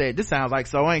someone said, this sounds like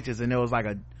So Anxious, and it was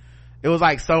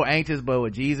like So Anxious but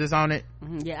with Jesus on it.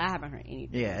 Yeah, I haven't heard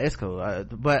anything. Yeah, it's cool.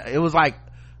 But it was like,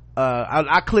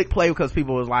 I clicked play because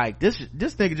people was like, this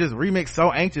nigga just remixed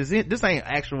So Anxious. This ain't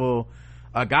actual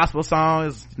a gospel song.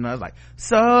 It's like,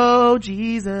 so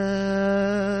Jesus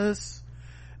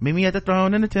meet me at the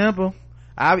throne in the temple.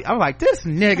 I was like, this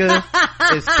nigga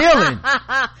is stealing.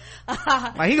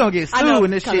 Like, he gonna get sued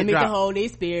when this shit meet drop. The Holy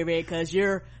Spirit, cause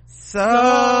you're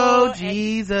so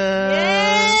Jesus.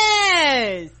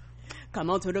 Yes.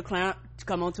 Come on to the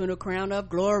crown of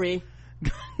glory.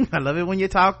 I love it when you're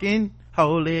talking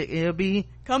holy, it'll be,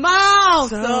 come on,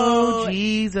 so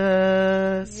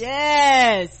Jesus.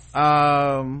 Yes.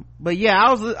 But yeah,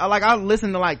 I was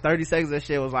listening to like 30 seconds of that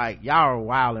shit, was like, y'all are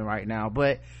wilding right now.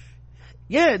 But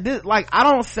yeah, like, I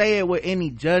don't say it with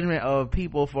any judgment of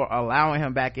people for allowing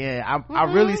him back in.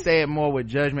 I really say it more with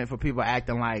judgment for people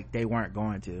acting like they weren't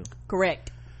going to.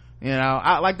 Correct. You know,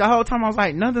 like the whole time I was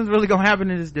like, nothing's really gonna happen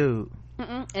to this dude.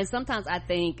 And sometimes I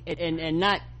think, and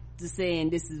not saying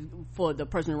this is for the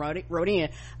person who wrote in,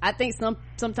 I think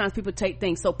sometimes people take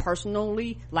things so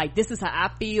personally, like, this is how I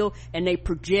feel, and they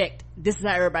project this is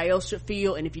how everybody else should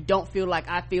feel, and if you don't feel like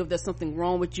I feel, there's something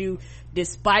wrong with you,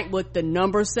 despite what the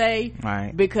numbers say.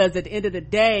 Right. Because at the end of the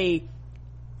day,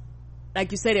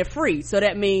 like you say, they're free, so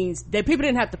that means that people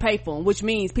didn't have to pay for them, which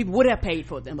means people would have paid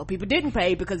for them, but people didn't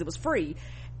pay because it was free.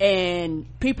 And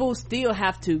people still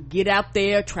have to get out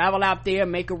there, travel out there,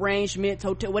 make arrangements,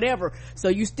 hotel, whatever. So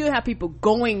you still have people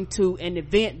going to an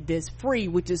event that's free,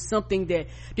 which is something that,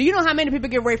 do you know how many people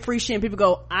get away free shit and people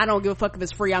go, I don't give a fuck if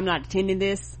it's free, I'm not attending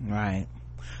this? Right.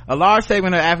 A large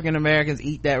segment of African Americans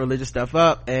eat that religious stuff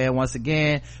up, and once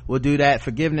again, we'll do that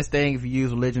forgiveness thing if you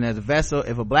use religion as a vessel.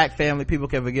 If a black family, people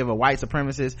can forgive a white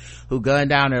supremacist who gunned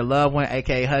down their loved one,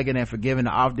 aka hugging and forgiving the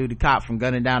off-duty cop from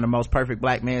gunning down the most perfect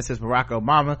black man since Barack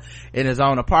Obama in his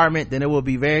own apartment, then it will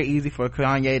be very easy for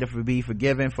Kanye to be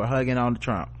forgiven for hugging on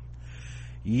Trump.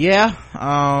 Yeah,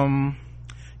 I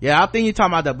think you're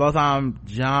talking about the both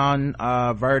John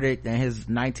Verdict and his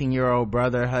 19-year-old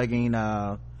brother hugging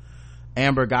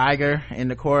Amber Geiger in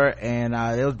the court, and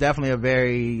it was definitely a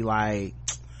very, like,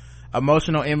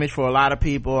 emotional image for a lot of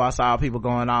people. I saw people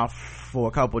going off for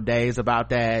a couple days about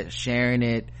that, sharing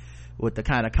it with the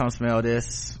kind of come smell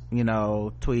this,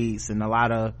 tweets, and a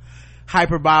lot of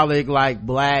hyperbolic, like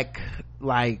black,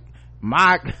 like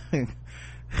mock.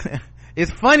 It's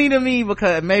funny to me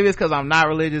because maybe it's because I'm not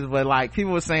religious, but like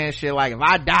people were saying shit like, if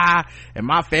I die and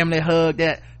my family hug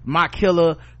that my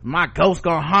killer, my ghost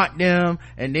gonna haunt them.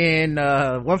 And then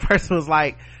one person was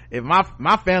like, if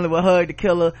my family would hug the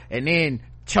killer and then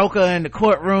choke her in the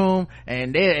courtroom,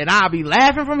 and I'll be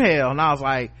laughing from hell. And I was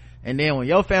like, and then when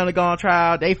your family go on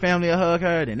trial, they family will hug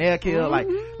her, then they'll kill. Like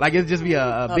it'd just be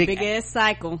a big ass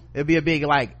cycle. It'd be a big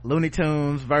like Looney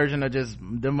Tunes version of just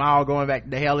them all going back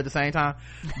to hell at the same time.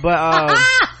 But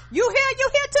you here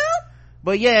too?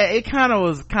 But yeah, it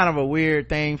was kind of a weird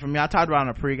thing for me. I talked about it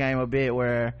in a pregame a bit,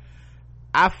 where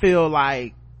I feel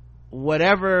like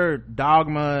whatever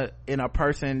dogma in a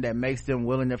person that makes them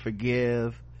willing to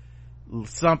forgive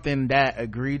something that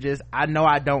egregious, I know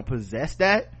I don't possess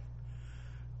that.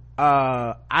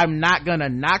 I'm not gonna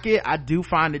knock it. I do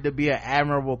find it to be an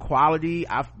admirable quality.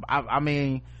 I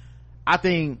mean, I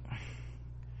think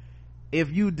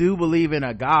if you do believe in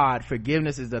a God,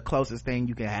 forgiveness is the closest thing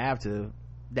you can have to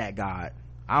that God.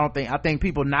 I think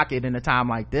people knock it in a time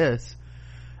like this,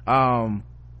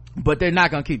 but they're not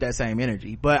gonna keep that same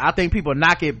energy. But I think people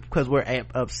knock it because we're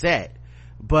upset.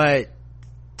 But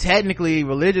technically,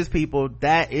 religious people,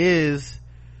 that is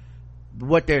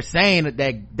what they're saying,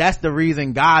 that's the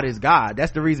reason God is God.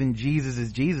 That's the reason Jesus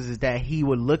is Jesus, is that he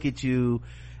would look at you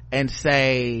and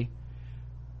say,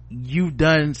 you've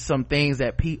done some things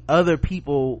that other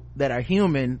people that are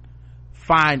human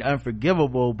find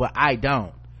unforgivable, but I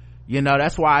don't.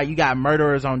 That's why you got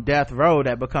murderers on death row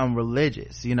that become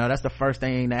religious. That's the first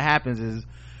thing that happens, is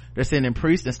they're sending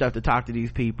priests and stuff to talk to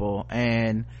these people.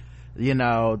 And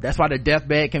that's why the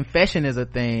deathbed confession is a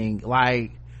thing.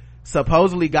 Like,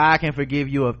 supposedly God can forgive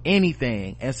you of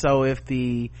anything. And so if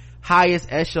the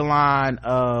highest echelon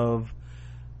of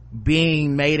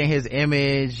being made in his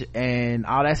image and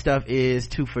all that stuff is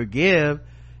to forgive,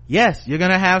 yes, you're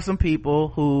gonna have some people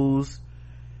whose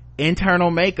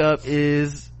internal makeup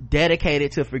is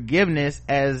dedicated to forgiveness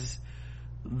as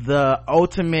the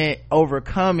ultimate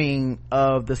overcoming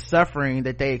of the suffering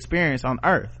that they experience on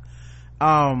earth.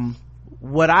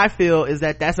 What I feel is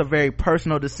that that's a very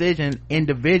personal decision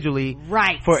individually,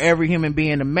 right, for every human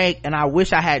being to make. And I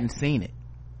wish I hadn't seen it.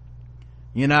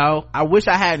 I wish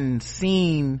I hadn't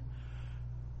seen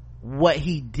what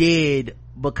he did,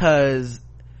 because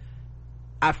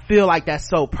I feel like that's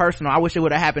so personal. I wish it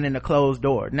would have happened in the closed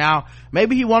door. Now,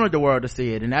 maybe he wanted the world to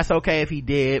see it, and that's okay if he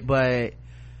did, but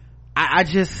I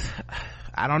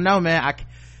don't know, man.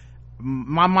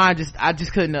 My mind I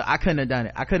couldn't have done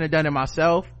it. I couldn't have done it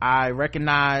myself. I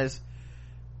recognize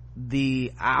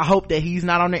I hope that he's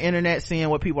not on the internet seeing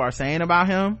what people are saying about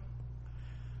him.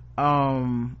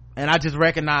 And I just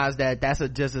recognize that that's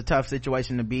just a tough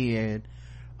situation to be in.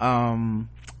 And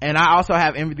I also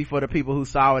have empathy for the people who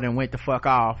saw it and went the fuck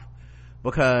off,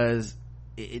 because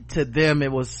to them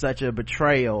it was such a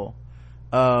betrayal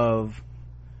of,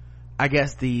 I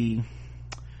guess, the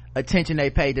attention they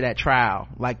paid to that trial.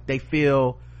 Like, they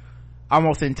feel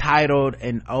almost entitled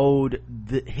and owed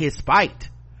his spite.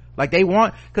 Like, they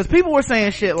want, because people were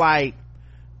saying shit like,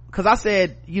 because I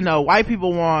said, white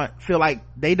people feel like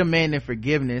they demanding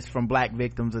forgiveness from black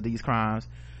victims of these crimes,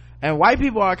 and white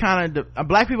people are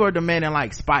black people are demanding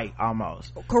like spite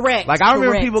almost. Correct. Like, I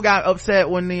remember people got upset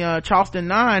when the Charleston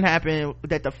 9 happened,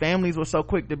 that the families were so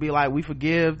quick to be like, we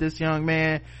forgive this young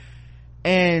man.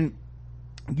 And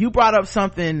you brought up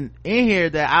something in here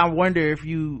that I wonder if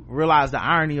you realize the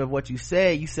irony of what you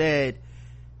said. You said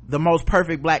the most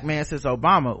perfect black man since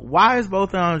Obama. Why is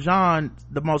Botham Jean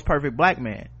the most perfect black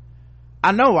man?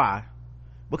 I know why.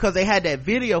 Because they had that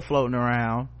video floating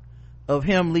around of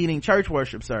him leading church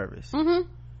worship service. Mm-hmm.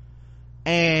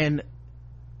 And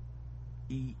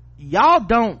y'all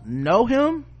don't know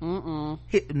him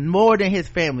more than his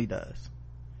family does.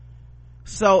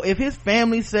 So if his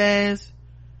family says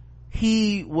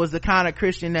he was the kind of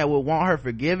Christian that would want her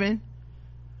forgiven,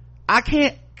 I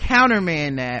can't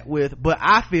countermand that with, but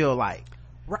I feel like,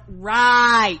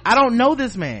 right, I don't know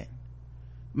this man.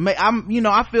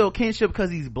 I feel kinship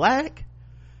because he's black,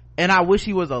 and I wish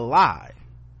he was alive,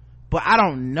 but I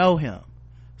don't know him.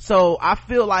 So I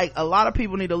feel like a lot of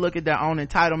people need to look at their own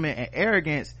entitlement and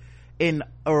arrogance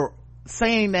or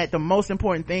saying that the most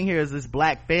important thing here is this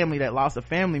black family that lost a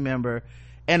family member,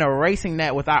 and erasing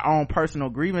that with our own personal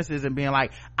grievances and being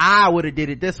like, I would have did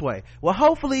it this way. Well,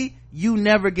 hopefully you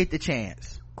never get the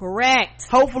chance. Correct.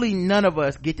 Hopefully none of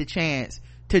us get the chance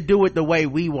to do it the way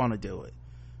we want to do it.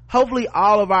 hopefully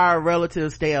all of our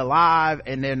relatives stay alive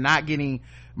and they're not getting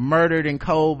murdered in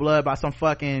cold blood by some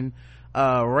fucking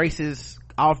racist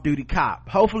off-duty cop.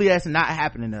 Hopefully that's not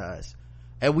happening to us,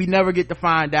 and we never get to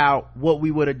find out what we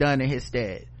would have done in his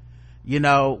stead. You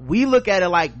know, we look at it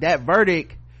like that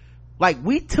verdict, like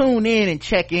we tune in and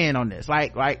check in on this,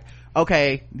 like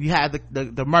okay, you have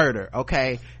the murder,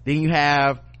 okay, then you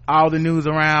have all the news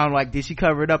around, like did she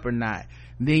cover it up or not,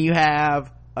 then you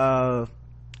have the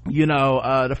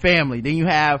family, then you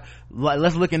have,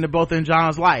 let's look into both in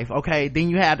John's life, okay, then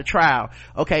you had the trial,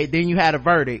 okay, then you had a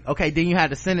verdict, okay, then you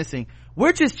had the sentencing.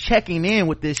 We're just checking in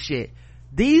with this shit.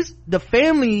 The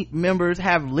family members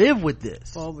have lived with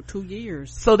this for over 2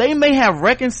 years, so they may have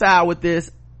reconciled with this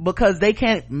because they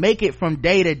can't make it from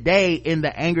day to day in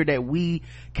the anger that we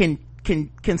can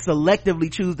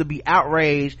selectively choose to be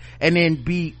outraged and then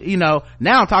be, now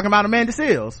I'm talking about Amanda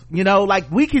Seales,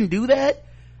 like we can do that.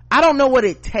 I don't know what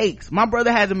it takes. My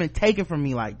brother hasn't been taken from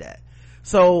me like that,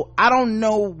 so I don't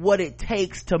know what it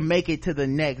takes to make it to the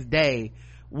next day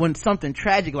when something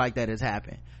tragic like that has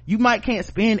happened. You can't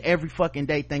spend every fucking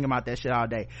day thinking about that shit all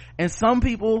day, and some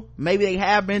people maybe they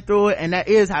have been through it and that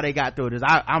is how they got through it.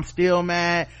 I'm still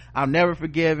mad, I'm never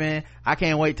forgiven, I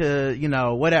can't wait to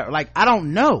whatever, like I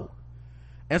don't know.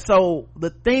 And so the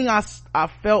thing I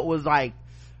felt was like,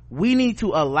 we need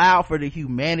to allow for the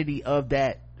humanity of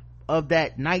that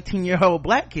 19-year-old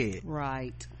black kid,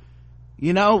 right?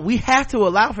 We have to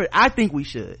allow for it. I think we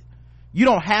should. You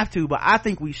don't have to, but I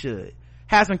think we should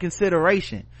have some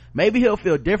consideration. Maybe he'll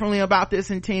feel differently about this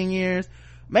in 10 years.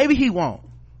 Maybe he won't.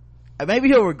 Maybe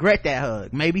he'll regret that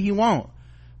hug. Maybe he won't.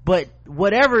 But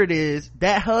whatever it is,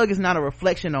 that hug is not a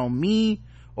reflection on me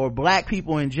or black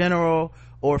people in general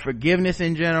or forgiveness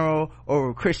in general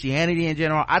or Christianity in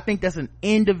general. I think that's an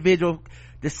individual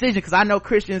decision, because I know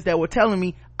Christians that were telling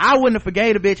me I wouldn't have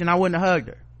forgave the bitch and I wouldn't have hugged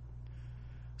her.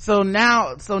 So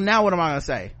now what am I gonna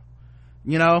say?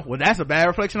 Well, that's a bad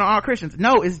reflection on all Christians.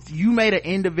 No, it's you made an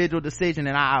individual decision,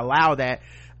 and I allow that.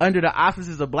 Under the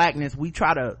auspices of blackness, we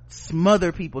try to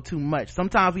smother people too much.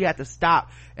 Sometimes we have to stop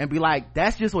and be like,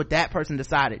 that's just what that person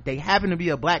decided. They happen to be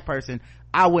a black person.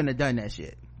 I wouldn't have done that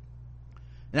shit.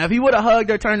 Now, if he would have hugged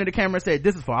her, turned to the camera and said,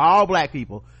 this is for all black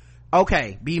people,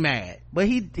 okay, be mad. But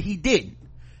he didn't.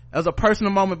 It was a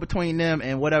personal moment between them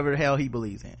and whatever the hell he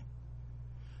believes in.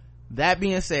 That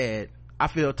being said, I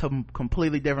feel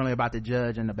completely differently about the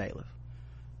judge and the bailiff.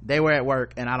 They were at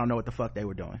work and I don't know what the fuck they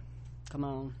were doing. Come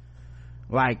on.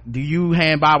 Like, do you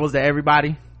hand Bibles to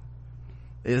everybody?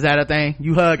 Is that a thing?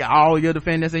 You hug all your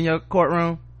defendants in your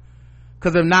courtroom?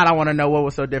 Because if not, I want to know what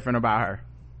was so different about her.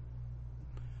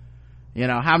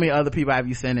 How many other people have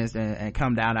you sentenced and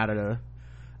come down out of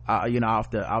the off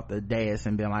the dais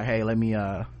and been like, hey, let me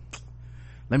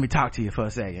talk to you for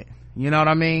a second. You know what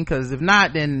I mean? Because if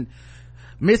not, then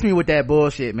miss me with that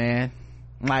bullshit, man.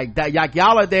 Like that, like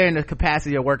y'all are there in the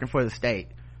capacity of working for the state.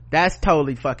 That's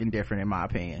totally fucking different in my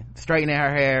opinion. Straightening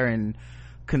her hair and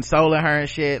consoling her and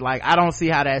shit, like I don't see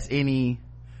how that's any,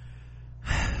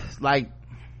 like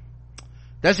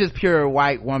that's just pure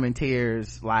white woman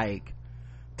tears, like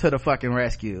to the fucking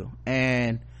rescue.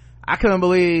 And I couldn't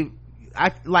believe,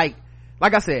 like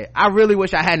I said, I really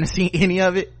wish I hadn't seen any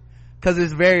of it, because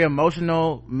it's very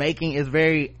emotional making. It's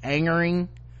very angering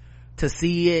to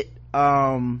see it,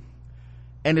 and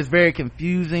it's very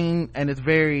confusing, and it's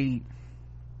very,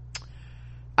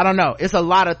 I don't know, it's a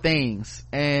lot of things.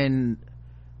 And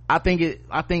I think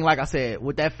like I said,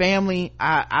 with that family,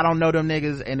 I don't know them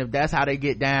niggas, and if that's how they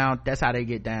get down, that's how they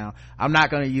get down. I'm not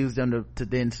gonna use them to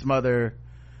then smother,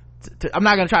 I'm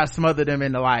not gonna try to smother them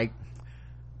into like,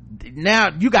 now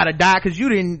you gotta die because you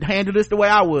didn't handle this the way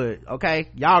I would. Okay,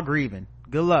 y'all grieving,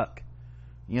 good luck.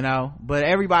 But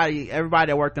everybody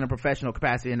that worked in a professional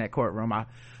capacity in that courtroom,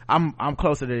 I'm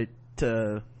closer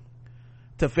to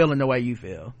feeling the way you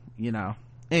feel.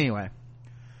 Anyway,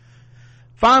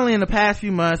 finally, in the past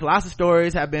few months, lots of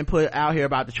stories have been put out here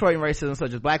about Detroit racism,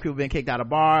 such as black people being kicked out of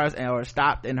bars or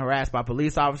stopped and harassed by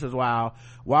police officers while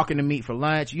walking to meet for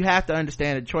lunch. You have to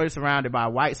understand that Detroit is surrounded by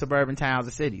white suburban towns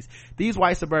and cities. These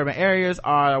white suburban areas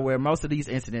are where most of these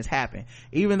incidents happen.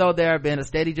 Even though there have been a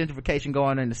steady gentrification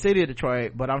going on in the city of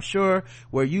Detroit, but I'm sure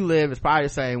where you live is probably the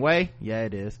same way. Yeah,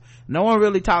 it is. No one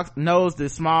really knows the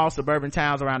small suburban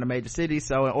towns around the major cities,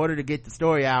 so in order to get the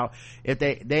story out, if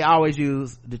they always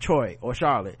use Detroit or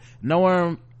Charlotte. No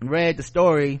one read the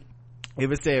story if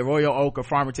it said Royal Oak or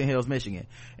Farmington Hills, Michigan.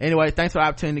 Anyway, thanks for the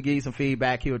opportunity to give you some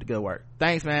feedback. Keep up the good work.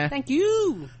 Thanks, man. Thank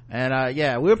you. And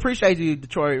yeah, we appreciate you,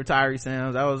 Detroit retiree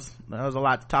Sims. That was a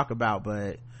lot to talk about,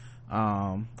 but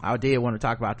I did want to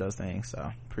talk about those things,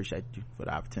 so appreciate you for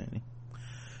the opportunity.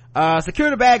 Secure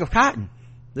the bag of cotton.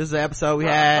 This is the episode we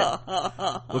had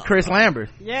with Chris Lambert.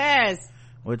 Yes.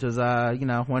 Which was,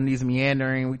 one of these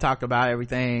meandering, we talked about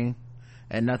everything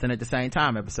and nothing at the same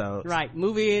time episodes. Right.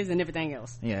 Movies and everything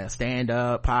else. Yeah. Stand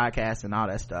up, podcast, and all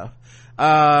that stuff.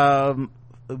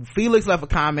 Felix left a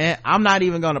comment. I'm not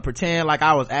even going to pretend like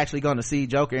I was actually going to see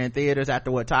Joker in theaters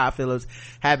after what Todd Phillips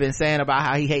had been saying about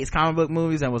how he hates comic book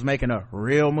movies and was making a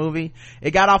real movie.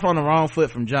 It got off on the wrong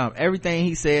foot from jump. Everything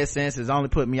he said since has only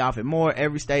put me off it more.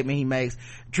 Every statement he makes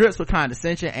drips with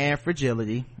condescension and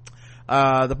fragility.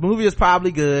 The movie is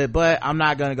probably good, but I'm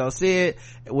not going to go see it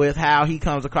with how he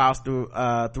comes across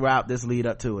throughout this lead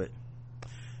up to it.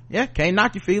 Yeah, can't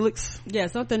knock you, Felix. Yeah,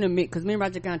 something to me, because me and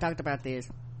Roger kind of talked about this.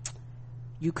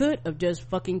 You could have just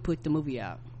fucking put the movie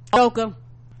out. Joker,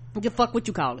 just fuck what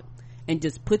you call it, and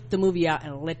just put the movie out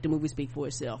and let the movie speak for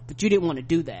itself. But you didn't want to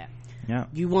do that. Yeah.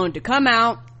 You wanted to come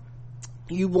out.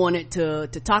 You wanted to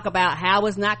talk about how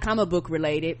it's not comic book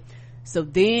related. So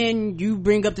then you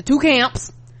bring up the two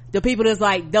camps. The people that's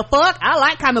like, the fuck? I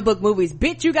like comic book movies.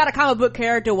 Bitch, you got a comic book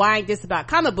character. Why ain't this about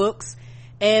comic books?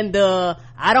 And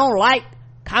I don't like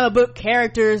comic book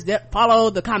characters that follow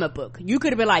the comic book. You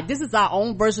could have been like, this is our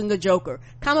own version of the Joker.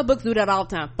 Comic books do that all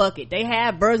the time. Fuck it. They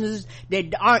have versions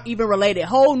that aren't even related.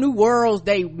 Whole new worlds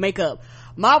they make up.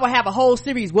 Marvel have a whole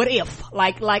series, what if?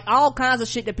 Like all kinds of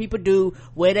shit that people do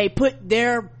where they put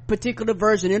their particular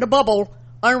version in a bubble,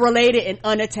 unrelated and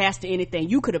unattached to anything.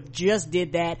 You could have just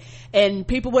did that and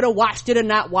people would have watched it or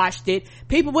not watched it.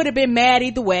 People would have been mad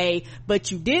either way,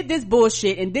 but you did this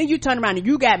bullshit and then you turned around and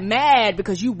you got mad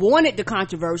because you wanted the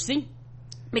controversy,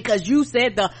 because you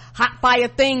said the hot fire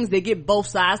things that get both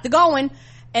sides to going,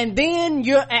 and then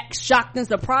you're shocked and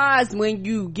surprised when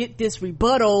you get this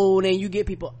rebuttal and you get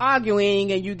people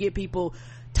arguing and you get people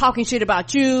talking shit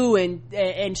about you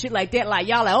and shit like that. Like,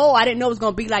 y'all like, oh, I didn't know it was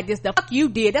gonna be like this. The fuck you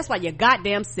did. That's why you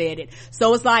goddamn said it.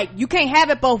 So it's like, you can't have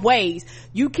it both ways.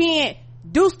 You can't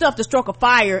do stuff to stroke a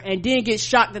fire and then get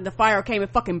shocked that the fire came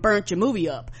and fucking burnt your movie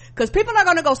up. Cause people are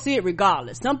gonna go see it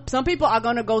regardless. Some people are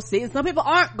gonna go see it. Some people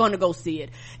aren't gonna go see it.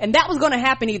 And that was gonna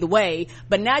happen either way.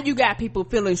 But now you got people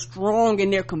feeling strong in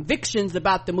their convictions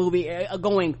about the movie,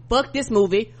 going, fuck this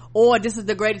movie, or this is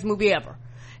the greatest movie ever.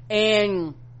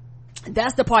 And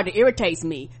that's the part that irritates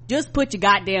me. Just put your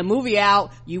goddamn movie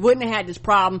out. You wouldn't have had this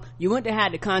problem. You wouldn't have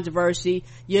had the controversy.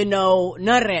 None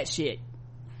of that shit.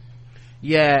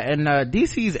 Yeah, and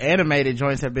DC's animated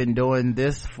joints have been doing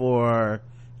this for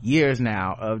years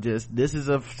now, of just, this is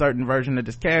a certain version of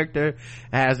this character, it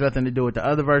has nothing to do with the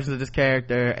other versions of this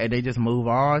character, and they just move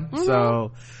on.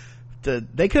 So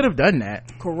they could have done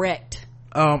that. Correct.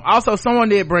 Also someone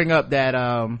did bring up that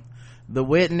the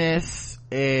witness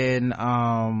in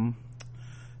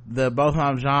the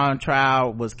Botham Jean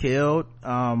trial was killed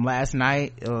last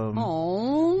night.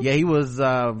 Yeah, he was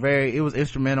it was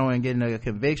instrumental in getting a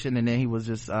conviction, and then he was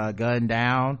just gunned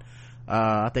down,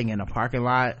 I think in a parking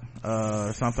lot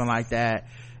or something like that.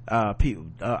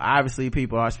 Obviously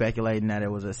people are speculating that it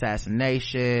was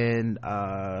assassination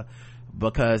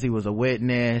because he was a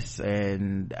witness,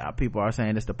 and people are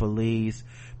saying it's the police.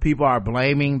 People are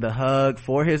blaming the hug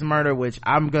for his murder, which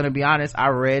I'm gonna be honest, I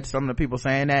read some of the people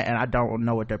saying that and I don't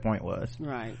know what their point was.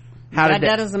 Right. That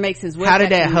doesn't make sense. How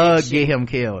did that hug get him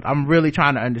killed? I'm really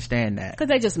trying to understand that. Cause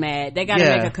they're just mad. They gotta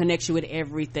make a connection with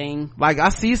everything. Like, I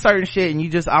see certain shit and you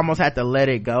just almost have to let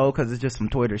it go cause it's just some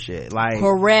Twitter shit. Like,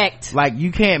 correct. Like,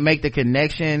 you can't make the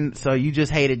connection, so you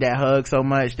just hated that hug so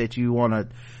much that you want to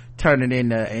turn it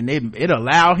into, and it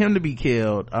allowed him to be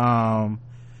killed.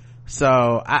 So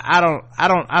I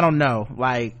don't know.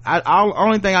 Like,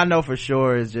 only thing I know for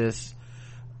sure is just,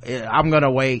 I'm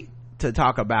gonna wait to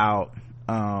talk about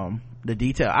the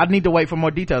detail. I need to wait for more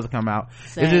details to come out.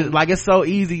 Same. It's just like, it's so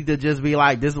easy to just be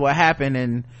like, this is what happened,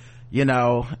 and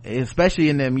especially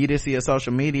in the immediacy of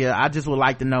social media, I just would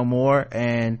like to know more,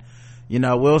 and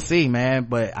we'll see, man.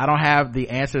 But I don't have the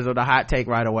answers or the hot take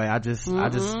right away. I just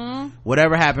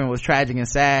whatever happened was tragic and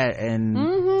sad, and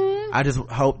I just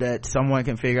hope that someone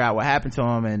can figure out what happened to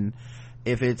him, and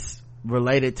if it's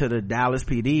related to the Dallas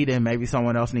PD, then maybe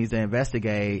someone else needs to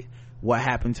investigate what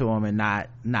happened to him and not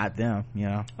them.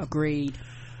 Agreed.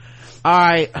 All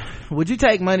right, would you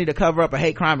take money to cover up a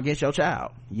hate crime against your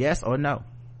child? Yes or no?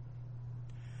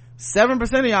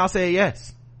 7% of y'all said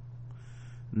yes.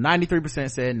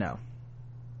 93% said no.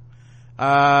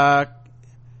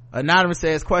 Anonymous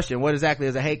says, question, what exactly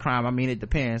is a hate crime? I mean, it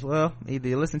depends. Well, either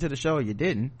you listened to the show or you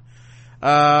didn't.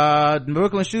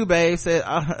 Brooklyn Shoe Babe said,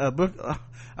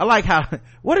 I like how,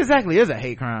 what exactly is a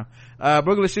hate crime?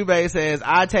 Brooklyn Shoe Babe says,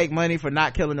 I take money for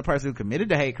not killing the person who committed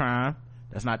the hate crime.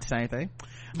 That's not the same thing.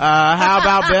 How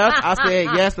about Beth? I said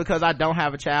yes because I don't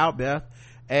have a child, Beth.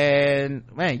 And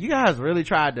man, you guys really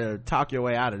tried to talk your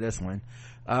way out of this one.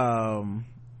 I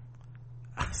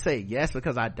say yes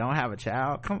because I don't have a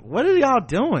child. What are y'all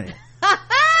doing?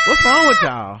 What's wrong with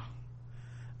y'all?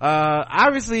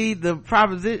 Obviously the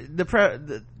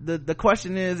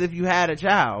question is, if you had a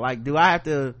child, like, do I have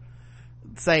to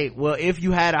say, well, if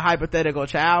you had a hypothetical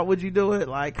child, would you do it?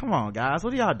 Like, come on guys,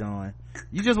 what are y'all doing?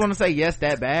 You just want to say yes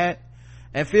that bad?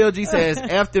 And Phil G says,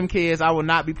 F them kids, I will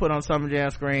not be put on Summer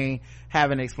Jam screen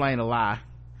having to explain a lie.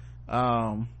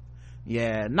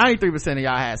 Yeah, 93% of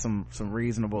y'all had some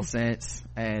reasonable sense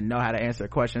and know how to answer a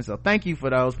question, so thank you for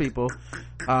those people,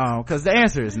 because the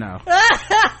answer is no.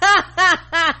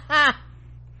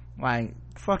 Like,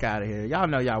 fuck out of here. Y'all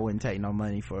know y'all wouldn't take no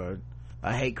money for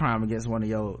a hate crime against one of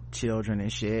your children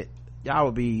and shit. Y'all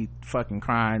would be fucking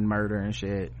crying murder and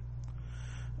shit.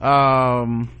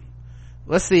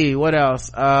 Let's see what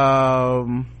else.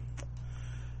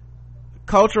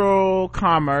 Cultural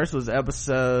Commerce was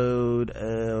episode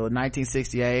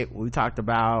 1968. We talked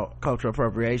about cultural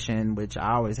appropriation, which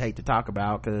I always hate to talk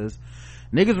about because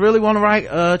niggas really want to write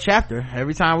a chapter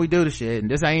every time we do the shit,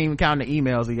 and this ain't even counting the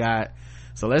emails we got.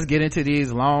 So let's get into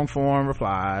these long form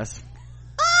replies.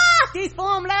 These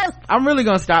formless. I'm really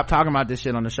gonna stop talking about this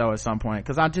shit on the show at some point,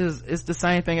 because it's the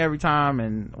same thing every time,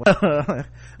 and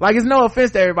like, it's no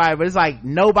offense to everybody, but it's like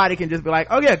nobody can just be like,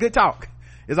 oh yeah, good talk.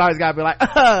 It's always gotta be like,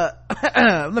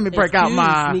 let me break out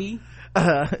my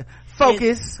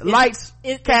focus, lights,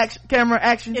 camera,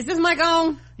 action. Is this mic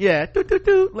on? Yeah,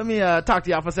 let me talk to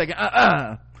y'all for a second.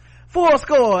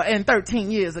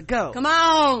 13 years ago. Come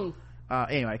on.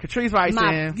 Anyway, Catrice writes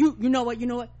in, you know what,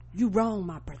 you wrong,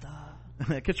 my brother.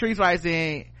 Catrice writes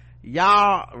in,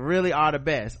 y'all really are the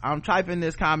best. I'm typing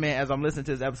this comment as I'm listening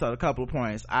to this episode. A couple of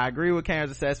points. I agree with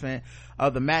Karen's assessment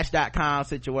of the Match.com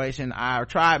situation. I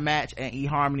tried Match and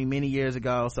eHarmony many years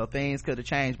ago, so things could have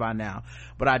changed by now,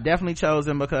 but I definitely chose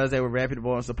them because they were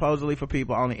reputable and supposedly for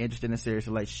people only interested in serious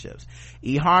relationships.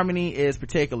 eHarmony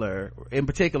in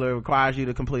particular requires you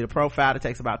to complete a profile that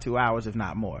takes about 2 hours, if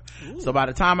not more. Ooh. So by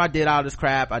the time I did all this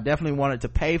crap, I definitely wanted to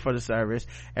pay for the service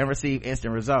and receive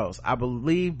instant results. I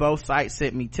believe both sites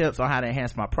sent me tips on how to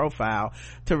enhance my profile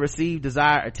to receive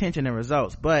desired attention and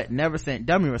results, but never sent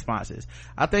dummy responses.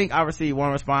 I think I received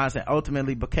one response and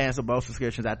ultimately canceled both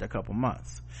subscriptions after a couple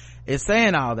months. In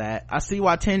saying all that, I see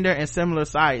why Tinder and similar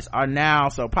sites are now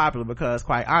so popular, because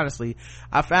quite honestly,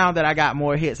 I found that I got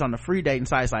more hits on the free dating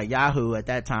sites like Yahoo at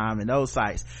that time, and those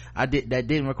sites that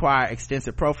didn't require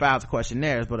extensive profiles or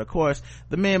questionnaires. But of course,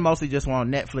 the men mostly just want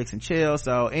Netflix and chill,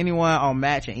 so anyone on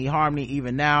Match and eHarmony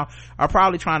even now are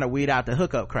probably trying to weed out the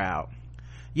hookup crowd.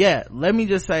 Yeah, let me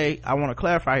just say, I want to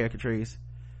clarify here, Catrice,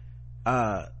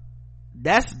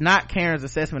 that's not Karen's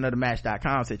assessment of the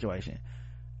Match.com situation.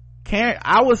 Karen,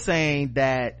 I was saying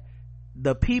that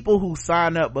the people who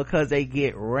sign up because they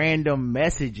get random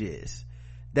messages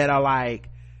that are like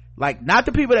not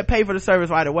the people that pay for the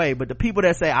service right away, but the people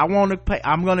that say, I want to pay,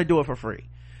 I'm gonna do it for free,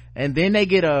 and then they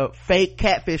get a fake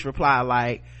catfish reply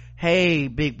like, hey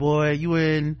big boy, you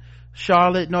in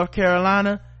Charlotte, North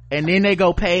Carolina, and then they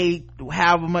go pay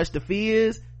however much the fee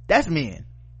is. That's men.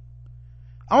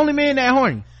 Only men that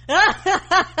horny.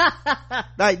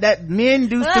 Like that, men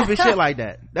do stupid shit like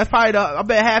that. That's probably I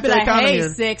bet half the economy hey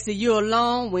is, sexy, you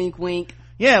alone, wink wink.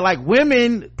 Yeah, like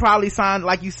women probably signed,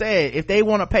 like you said, if they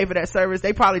want to pay for that service,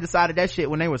 they probably decided that shit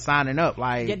when they were signing up.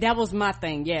 Like, yeah, that was my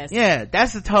thing. Yes. Yeah,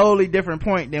 that's a totally different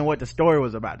point than what the story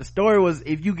was about. The story was,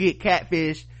 if you get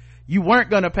catfish, you weren't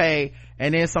gonna pay,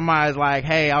 and then somebody's like,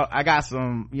 hey, I got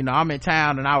some, I'm in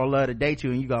town and I would love to date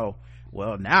you, and you go,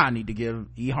 well, now I need to give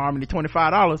eHarmony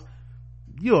 $25.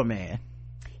 You a man.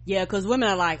 Yeah, because women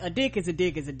are like, a dick is a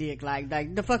dick is a dick. Like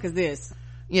the fuck is this?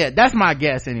 Yeah, that's my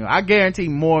guess anyway. I guarantee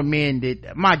more men did.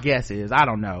 My guess is, I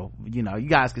don't know, you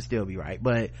guys could still be right,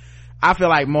 but I feel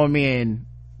like more men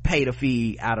paid a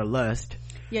fee out of lust,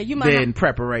 you might than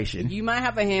preparation. You might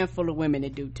have a handful of women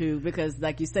that do too, because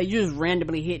like you say, you're just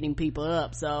randomly hitting people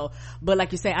up. So, but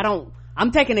like you say,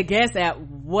 I'm taking a guess at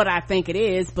what I think it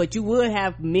is, but you would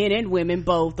have men and women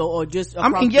both, or just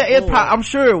across the board. I'm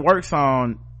sure it works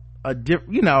on a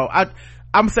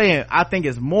I'm saying I think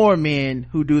it's more men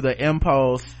who do the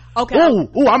impulse. Okay.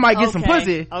 Ooh, I might get some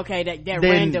pussy. Okay, that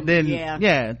random.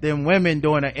 Then women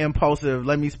doing an impulsive,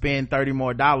 let me spend $30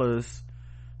 more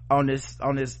on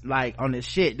this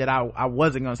shit that I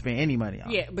wasn't gonna spend any money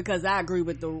on. Yeah, because I agree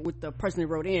with the person that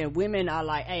wrote in. Women are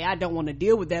like, hey, I don't want to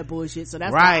deal with that bullshit, so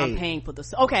that's why I'm paying for the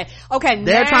okay.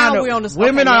 They're now trying to, we're on the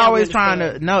women okay, are now always we trying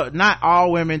understand. to, no, not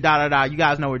all women, you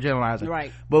guys know we're generalizing,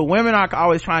 right? But women are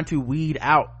always trying to weed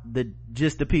out the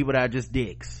people that are just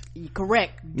dicks.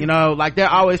 Correct. You know, like they're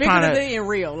always trying to, in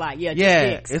real, like, just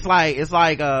dicks. it's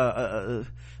like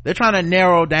they're trying to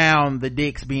narrow down the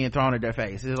dicks being thrown at their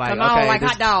face. It's like, Come on, okay, like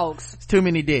hot dogs. It's too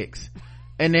many dicks.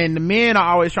 And then the men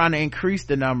are always trying to increase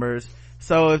the numbers.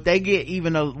 So if they get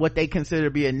even what they consider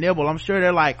to be a nibble, I'm sure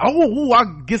they're like,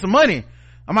 I'll get some money.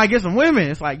 I might get some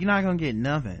women. It's like, you're not gonna get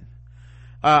nothing.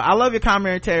 I love your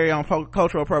commentary on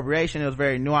cultural appropriation. It was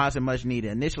very nuanced and much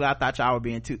needed. Initially, I thought y'all were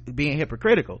being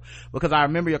hypocritical because I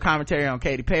remember your commentary on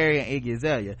Katy Perry and Iggy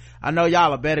Azalea. I know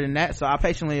y'all are better than that, so I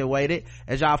patiently awaited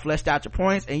as y'all fleshed out your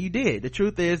points, and you did. The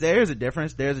truth is, there is a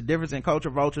difference. There's a difference in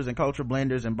culture vultures and culture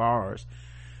blenders and borrowers.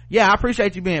 Yeah, I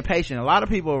appreciate you being patient. A lot of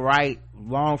people write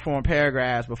long form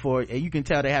paragraphs before, and you can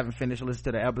tell they haven't finished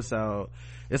listening to the episode.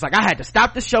 It's like, I had to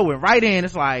stop the show and write in.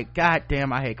 It's like, God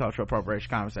damn, I hate cultural appropriation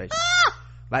conversations.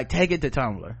 Like, take it to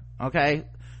Tumblr, okay?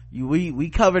 We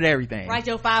covered everything. Write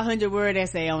your 500 word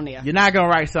essay on there. You're not gonna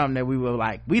write something that we were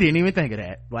like, we didn't even think of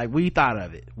that. Like, we thought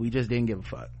of it. We just didn't give a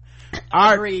fuck.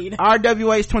 Agreed.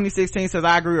 RWH 2016 says,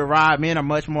 I agree with Rod. Men are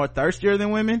much more thirstier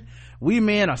than women. We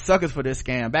men are suckers for this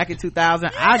scam. Back in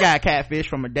 2000, I got catfish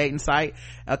from a dating site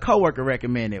a coworker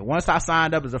recommended. Once I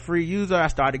signed up as a free user, I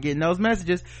started getting those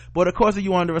messages. But of course, if you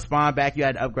wanted to respond back, you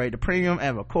had to upgrade to premium.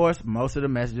 And of course, most of the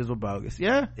messages were bogus.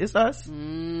 Yeah, it's us.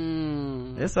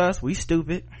 It's us. We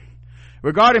stupid.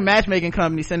 Regarding matchmaking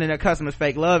companies sending their customers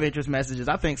fake love interest messages,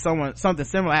 I think something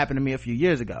similar happened to me a few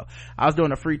years ago. I was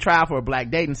doing a free trial for a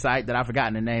black dating site that I've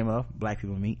forgotten the name of. Black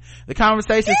People Meet. The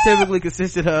conversations typically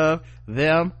consisted of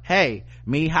them, hey,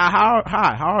 me, hi,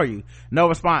 how are you? No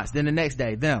response. Then the next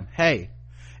day, them, hey.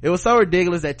 It was so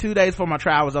ridiculous that 2 days before my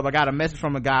trial was up, I got a message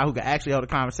from a guy who could actually hold a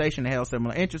conversation that held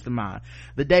similar interest in mine.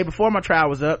 The day before my trial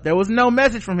was up, there was no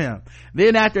message from him.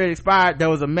 Then after it expired, there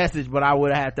was a message, but I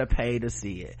would have had to pay to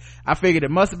see it. I figured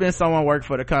it must have been someone worked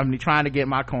for the company trying to get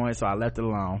my coin, so I left it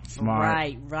alone.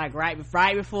 Smart. Right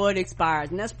before it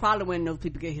expires. And that's probably when those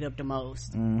people get hit up the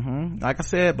most. Like I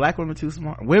said, black women too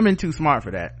smart. Women too smart for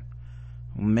that.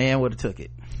 Man would have took it.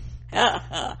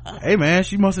 Hey man,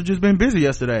 she must have just been busy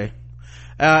yesterday.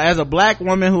 As a black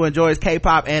woman who enjoys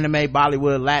K-pop, anime,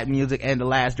 Bollywood, Latin music, and The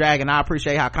Last Dragon, I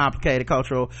appreciate how complicated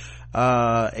cultural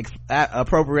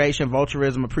appropriation,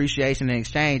 vulturism, appreciation, and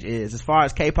exchange is. As far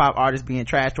as K-pop artists being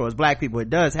trash towards black people, it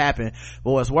does happen,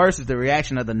 but what's worse is the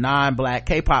reaction of the non-black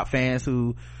K-pop fans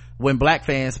when black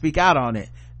fans speak out on it.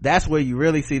 That's where you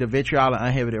really see the vitriol and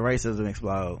uninhibited racism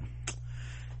explode.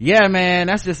 Yeah, man,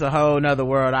 that's just a whole nother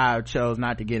world I chose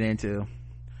not to get into,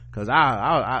 because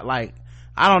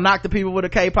I don't knock the people with the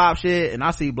K-pop shit, and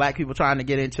I see black people trying to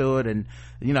get into it, and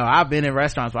you know, I've been in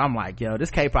restaurants where I'm like, yo,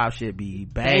 this K-pop shit be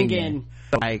banging.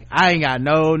 Like, I ain't got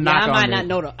no knock on it. I might not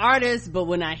know the artist, but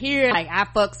when I hear it, like, I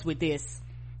fucks with this.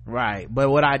 Right. But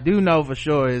what I do know for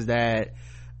sure is that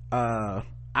I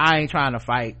ain't trying to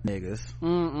fight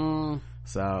niggas.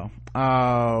 So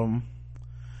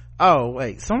oh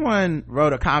wait, someone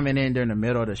wrote a comment in during the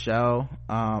middle of the show.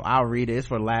 I'll read it. It's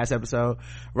for the last episode.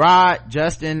 Rod,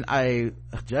 Justin, I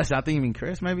think you mean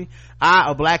Chris, maybe.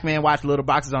 A black man, watch Little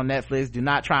Boxes on Netflix. Do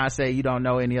not try and say you don't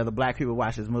know any other black people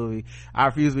watch this movie. I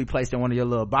refuse to be placed in one of your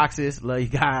little boxes. Love you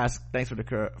guys. Thanks for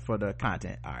the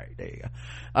content. All right, there you go.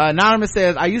 Anonymous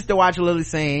says, I used to watch Lily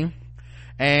sing,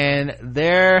 and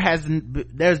there's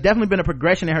definitely been a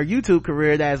progression in her YouTube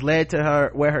career that has led to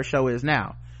her where her show is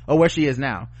now, or where she is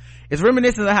now. It's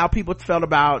reminiscent of how people felt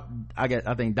about, I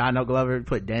think Donald Glover,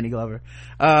 put Danny Glover,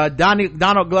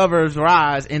 Donald Glover's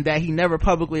rise, in that he never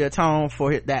publicly atoned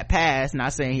for that past.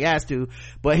 Not saying he has to,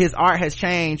 but his art has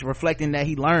changed, reflecting that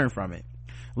he learned from it.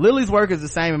 Lily's work is the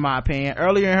same in my opinion.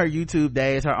 Earlier in her YouTube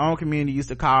days, her own community used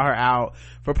to call her out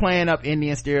for playing up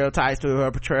Indian stereotypes to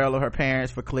her portrayal of her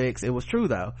parents for clicks. It was true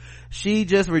though. She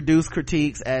just reduced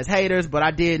critiques as haters, but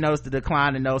I did notice the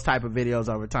decline in those type of videos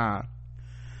over time.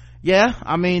 Yeah,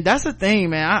 I mean, that's the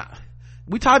thing, man.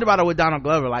 We talked about it with Donald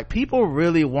Glover. Like, people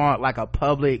really want like a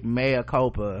public mea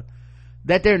culpa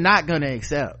that they're not gonna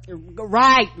accept.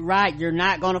 Right. You're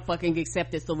not gonna fucking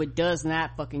accept it, so it does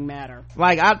not fucking matter.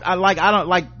 Like,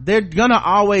 they're gonna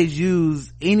always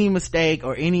use any mistake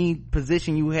or any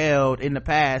position you held in the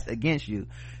past against you.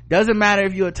 Doesn't matter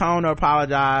if you atone or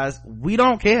apologize. We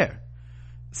don't care.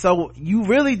 So you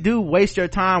really do waste your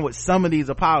time with some of these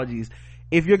apologies.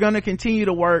 If you're going to continue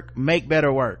to work, make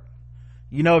better work.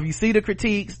 You know, if you see the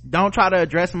critiques, don't try to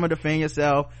address them or defend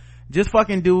yourself. Just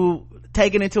fucking do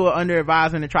take it into an under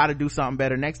advisement and try to do something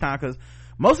better next time, because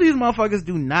most of these motherfuckers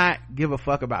do not give a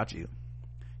fuck about you.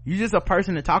 You're just a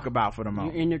person to talk about for the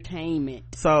moment. Your entertainment.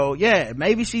 So yeah,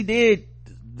 maybe she did,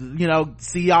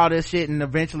 see all this shit and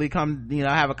eventually come,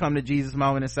 have a come to Jesus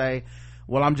moment and say,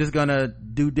 well, I'm just gonna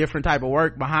do different type of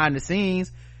work behind the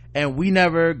scenes. And we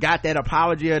never got that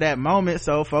apology or that moment.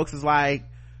 So folks is like,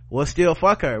 well, still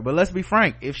fuck her. But let's be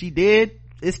frank. If she did,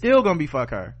 it's still gonna be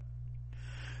fuck her.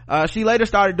 She later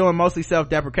started doing mostly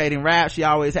self-deprecating rap. She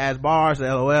always has bars,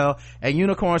 LOL, and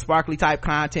unicorn sparkly type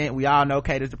content we all know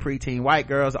caters to preteen white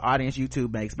girls, the audience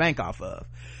YouTube makes bank off of.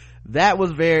 That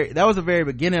was the very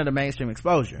beginning of the mainstream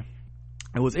exposure.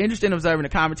 It was interesting observing the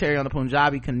commentary on the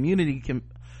Punjabi community,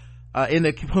 in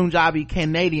the Punjabi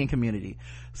Canadian community.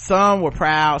 Some were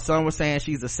proud, some were saying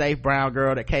she's a safe brown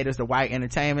girl that caters to white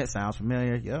entertainment. Sounds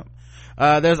familiar. Yep.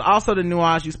 There's also the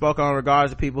nuance you spoke on in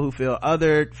regards to people who feel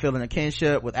othered, feeling a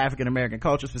kinship with African American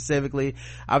culture specifically.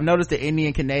 I've noticed the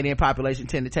Indian Canadian population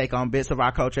tend to take on bits of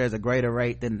our culture at a greater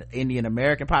rate than the Indian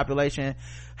American population.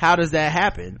 How does that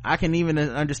happen? I can even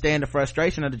understand the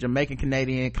frustration of the Jamaican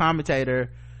Canadian commenter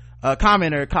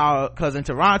called, cause in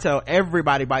Toronto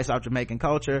everybody bites off Jamaican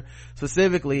culture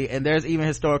specifically, and there's even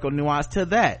historical nuance to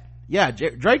that. Yeah,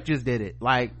 Drake just did it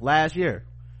like last year,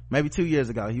 maybe 2 years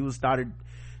ago. He started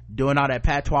doing all that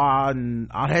patois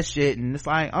and all that shit, and it's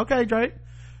like, okay, Drake,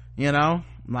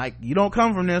 like, you don't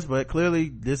come from this, but clearly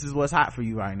this is what's hot for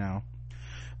you right now.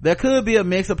 There could be a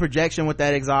mix of projection with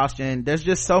that exhaustion. There's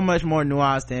just so much more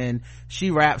nuance than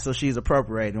she raps, so she's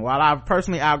appropriating. While I've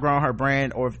personally outgrown her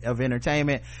brand of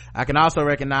entertainment, I can also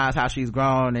recognize how she's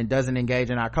grown and doesn't engage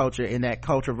in our culture in that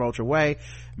culture vulture way.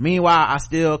 Meanwhile, I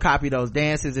still copy those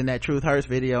dances in that Truth Hurts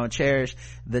video and cherish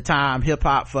the time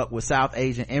hip-hop fucked with South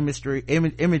Asian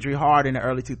imagery hard in the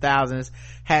early 2000s.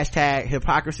 Hashtag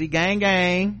hypocrisy gang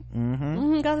gang.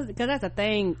 Because that's the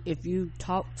thing. If you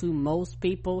talk to most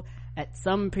people, at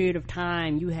some period of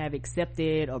time you have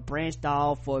accepted or branched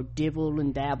off or dibble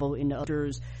and dabble in the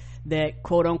others that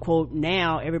quote unquote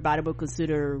now everybody would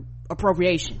consider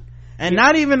appropriation, and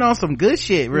not even on some good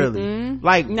shit, really.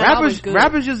 Like, no,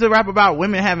 rappers used to rap about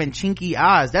women having chinky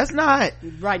eyes. That's not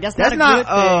right. That's not a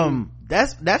good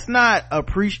thing. That's not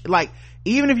like,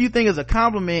 even if you think it's a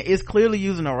compliment, it's clearly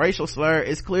using a racial slur.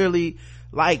 It's clearly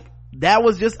like, that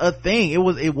was just a thing.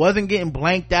 It wasn't getting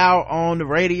blanked out on the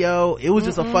radio. It was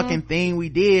just a fucking thing we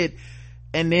did.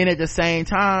 And then at the same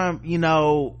time,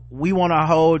 we want to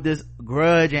hold this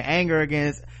grudge and anger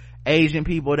against Asian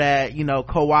people that,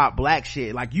 co-opt black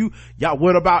shit. Like, y'all,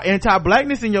 what about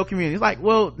anti-blackness in your community? It's like,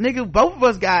 well, nigga, both of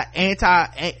us got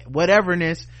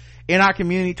anti-whateverness in our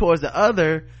community towards the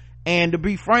other. And to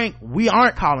be frank, we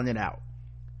aren't calling it out.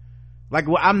 Like,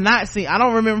 well, I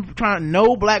don't remember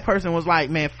no black person was like,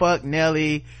 man, fuck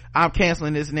Nelly, I'm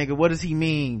canceling this nigga, what does he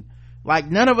mean?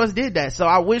 Like, none of us did that. So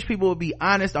I wish people would be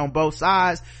honest on both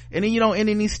sides, and then you don't end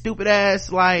in these stupid ass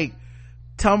like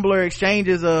Tumblr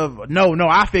exchanges of no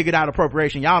I figured out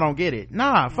appropriation, y'all don't get it.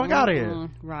 Nah, fuck out of here.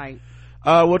 Right.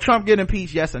 Will Trump get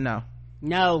impeached, yes or no?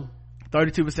 No.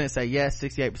 32% say yes,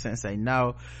 68% say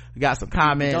no. We got some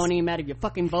comments. It don't even matter if you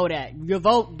fucking vote your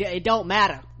vote, it don't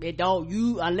matter.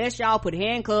 Unless y'all put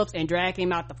handcuffs and drag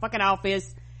him out the fucking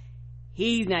office,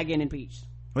 he's not getting impeached.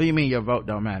 What do you mean your vote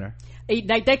don't matter?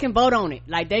 Like, they can vote on it.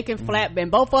 Like, they can flap, and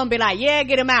both of them be like, yeah,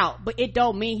 get him out. But it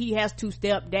don't mean he has to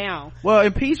step down. Well,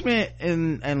 impeachment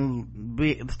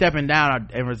and stepping down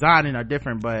and resigning are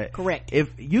different, but correct. If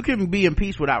you can be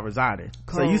impeached without resigning.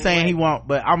 Correct. So you saying he won't,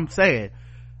 but I'm saying,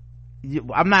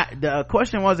 the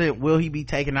question wasn't will he be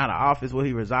taken out of office, will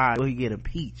he resign, will he get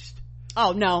impeached?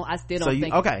 Oh no, I still don't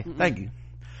think okay. Thank you.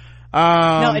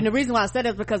 No, and the reason why I said it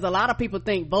is because a lot of people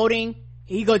think voting,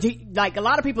 like, a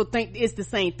lot of people think it's the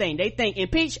same thing. They think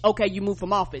impeach, okay, you move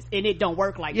from office, and it don't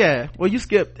work like that. Yeah, well, you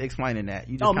skipped explaining that.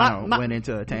 You just kind of went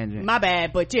into a tangent. My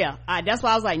bad, but yeah, that's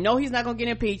why I was like, no, he's not gonna get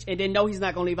impeached, and then no, he's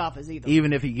not gonna leave office either.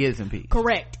 Even if he gets impeached.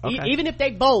 Correct. Okay. Even if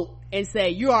they vote and say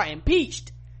you are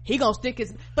impeached, he's gonna stick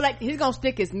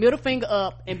his middle finger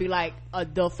up and be like,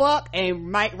 the fuck,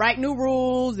 and write new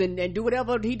rules and do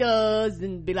whatever he does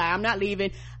and be like, I'm not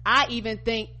leaving. I even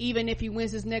think, even if he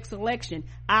wins his next election,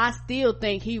 I still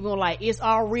think he will, like, it's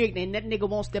all rigged and that nigga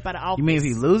won't step out of office. You mean if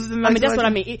he loses the next election? That's what I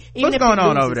mean. What's going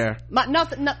on over there?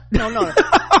 No.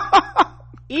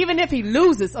 Even if he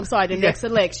loses, the next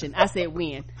election. I said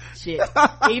win. Shit.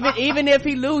 Even if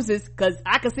he loses, cause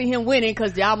I can see him winning,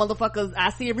 cause y'all motherfuckers, I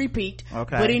see a repeat.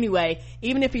 Okay. But anyway,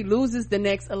 even if he loses the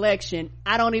next election,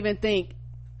 I don't even think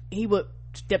he would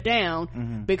step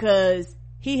down, because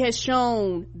he has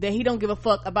shown that he don't give a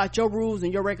fuck about your rules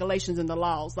and your regulations and the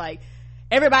laws. Like,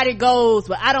 everybody goes,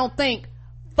 but I don't think,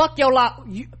 fuck your law.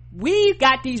 we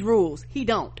got these rules, he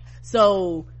don't.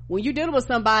 So when you're dealing with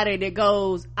somebody that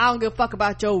goes, I don't give a fuck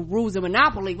about your rules and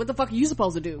monopoly, what the fuck are you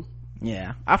supposed to do?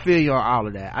 Yeah, I feel you on all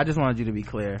of that. I just wanted you to be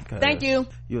clear. Thank you.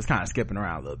 You was kind of skipping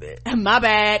around a little bit. My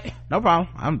bad. No problem.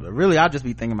 I'll just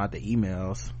be thinking about the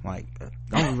emails. Like,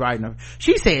 don't be writing them.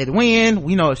 She said when,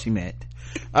 we know what she meant.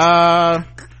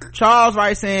 Charles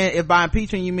writes saying, if by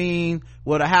impeachment you mean,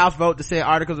 will the House vote to send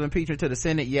articles of impeachment to the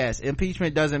Senate? Yes.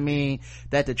 Impeachment doesn't mean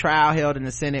that the trial held in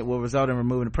the Senate will result in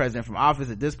removing the president from office.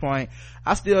 At this point,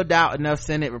 I still doubt enough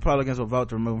Senate Republicans will vote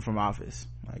to remove him from office.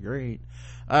 Agreed.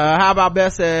 How about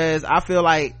Beth says, I feel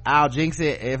like I'll jinx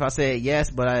it if I say yes,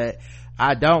 but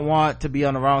I don't want to be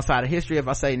on the wrong side of history if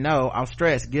I say no. I'm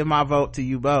stressed. Give my vote to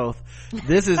you both.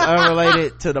 This is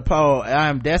unrelated to the poll. I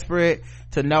am desperate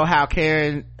to know how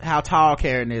tall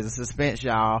Karen is. A suspense,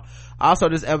 y'all. Also,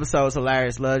 this episode is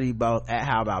hilarious. Love you both. At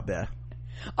How About Beth?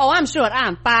 Oh, I'm short.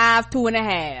 I'm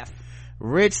 5'2.5".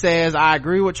 Rich says, I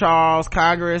agree with Charles.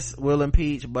 Congress will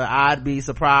impeach, but I'd be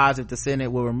surprised if the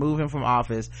Senate will remove him from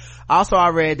office. Also, I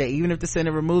read that even if the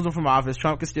Senate removes him from office,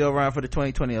 Trump can still run for the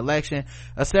 2020 election.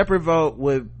 A separate vote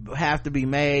would have to be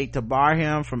made to bar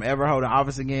him from ever holding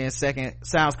office again. Second,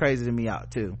 sounds crazy to me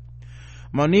out too.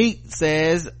 Monique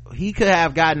says he could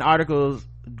have gotten articles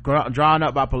drawn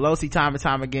up by Pelosi time and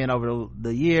time again over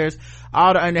the years.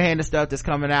 All the underhanded stuff that's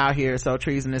coming out here is so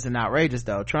treasonous and outrageous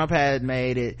though. Trump had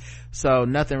made it so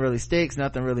nothing really sticks,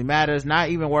 nothing really matters, not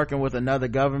even working with another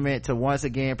government to once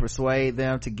again persuade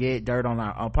them to get dirt on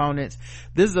our opponents.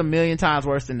 This is a million times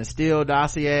worse than the Steele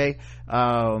dossier.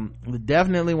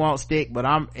 Definitely won't stick, but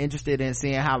I'm interested in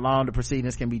seeing how long the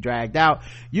proceedings can be dragged out.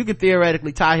 You can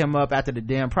theoretically tie him up after the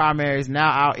damn primaries.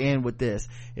 Now I'll end with this.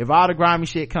 If all the grimy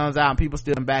shit comes out and people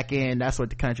still back in, that's what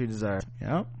the country deserves.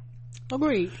 Yep.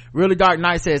 Agreed. Really Dark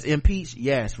Knight says, impeached,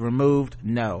 yes. Removed,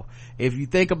 no. If you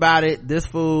think about it, this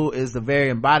fool is the very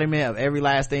embodiment of every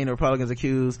last thing the Republicans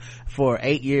accused for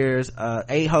 8 years,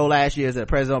 8 whole last years that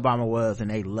President Obama was, and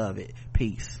they love it.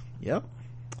 Peace. Yep.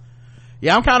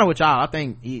 Yeah, I'm kind of with y'all. I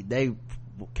think they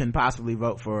can possibly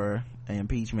vote for an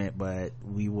impeachment, but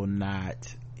we will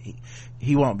not,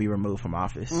 he won't be removed from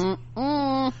office.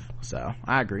 So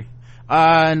I agree.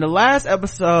 And the last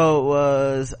episode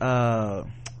was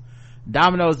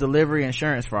Domino's delivery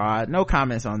insurance fraud. No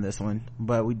comments on this one,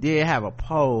 but we did have a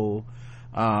poll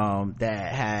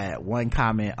that had one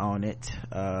comment on it.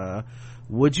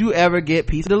 Would you ever get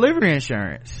pizza delivery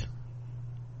insurance,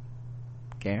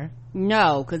 Karen?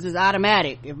 No, because it's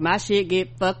automatic. If my shit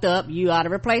get fucked up, you ought to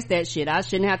replace that shit. I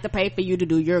shouldn't have to pay for you to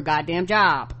do your goddamn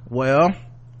job. Well,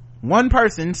 one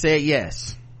person said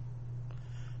yes.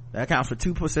 That counts for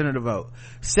 2% of the vote.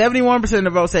 71% of the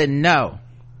vote said no.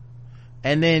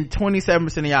 And then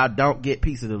 27% of y'all don't get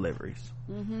pizza deliveries.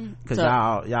 Because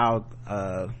y'all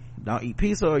don't eat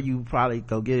pizza, or you probably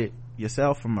go get it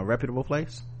yourself from a reputable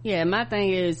place. Yeah, my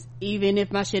thing is, even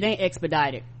if my shit ain't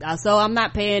expedited, so I'm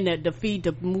not paying the fee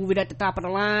to move it at the top of the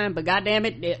line, but goddamn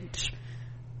it,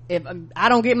 if I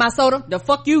don't get my soda, the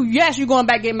fuck you, yes, you going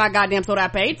back getting my goddamn soda. I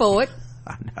paid for it.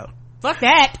 I know. Fuck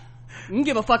that. You can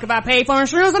give a fuck if I paid for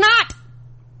insurance or not.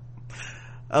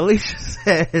 Alicia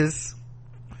says,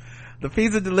 the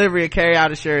pizza delivery and carry out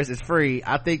insurance is free.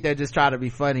 I think they're just trying to be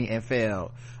funny and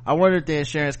failed. I wonder if the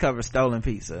insurance covers stolen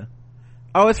pizza.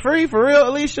 Oh, it's free for real,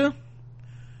 Alicia?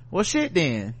 Well, shit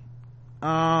then.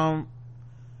 That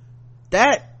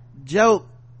joke,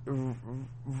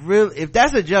 really, if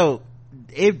that's a joke,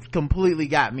 it completely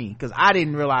got me, because I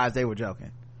didn't realize they were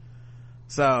joking.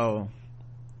 So,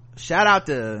 shout out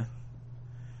to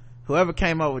whoever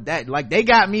came up with that. Like, they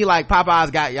got me like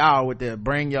Popeyes got y'all with the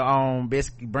bring your own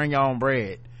biscuit, bring your own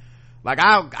bread. Like,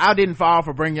 I didn't fall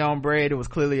for bring your own bread. It was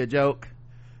clearly a joke.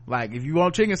 Like, if you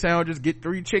want chicken sandwiches, get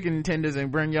 3 chicken tenders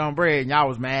and bring your own bread. And y'all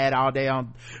was mad all day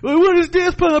on, what is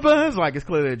this, Popeyes? Like, it's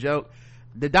clearly a joke.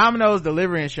 The Domino's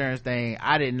delivery insurance thing,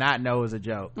 I did not know was a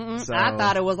joke. So, I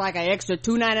thought it was like an extra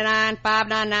 $2.99,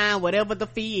 $5.99, whatever the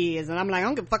fee is. And I'm like, I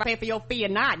don't give a fuck pay for your fee or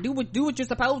not. Do what you're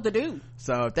supposed to do.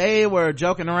 So if they were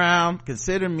joking around,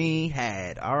 consider me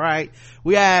had. All right.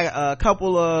 We had a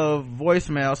couple of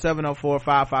voicemails,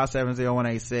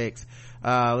 704-557-0186.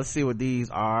 Let's see what these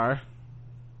are.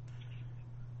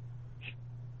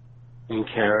 And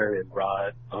Karen and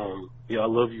Rod. Yeah, I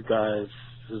love you guys.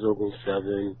 This is Ogun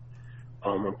 7.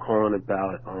 I'm calling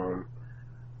about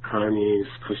Kanye's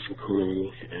Christian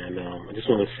Cooney, and I just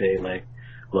want to say, like,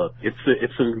 look, it's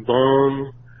a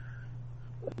long,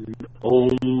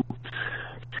 old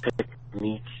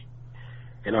technique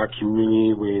in our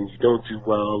community when you don't do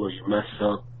well or you mess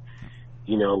up,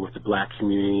 you know, with the black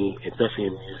community, especially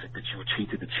in music, that you retreat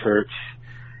to the church.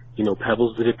 You know,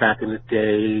 Pebbles did it back in the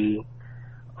day.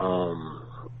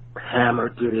 Hammer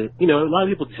did it. You know, a lot of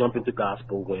people jump into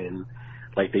gospel when,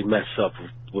 like, they mess up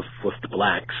with the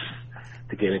blacks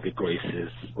to get in good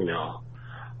graces, you know.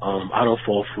 I don't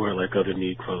fall for it like other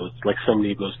Negroes, like some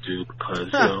Negroes do,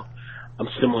 because, you know, I'm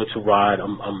similar to Rod.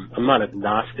 I'm not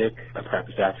agnostic. I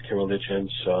practice African religion,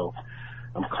 so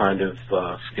I'm kind of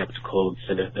skeptical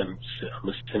and I'm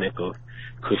a cynic of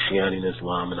Christianity and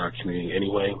Islam in our community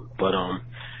anyway. But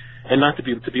and not to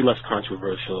be less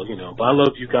controversial, you know. But I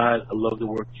love you guys. I love the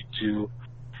work you do.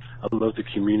 I love the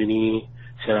community.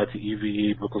 Shout out to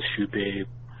EVE, Brooklyn Shoe Babe,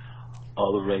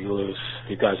 all the regulars.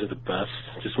 You guys are the best.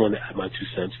 Just wanted to add my 2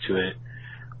 cents to it.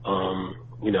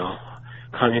 You know,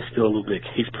 Kanye's still a little bit,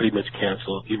 he's pretty much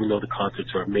canceled, even though the concerts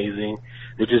are amazing.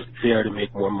 They're just there to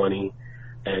make more money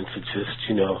and to just,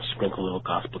 you know, sprinkle a little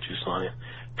gospel juice on it.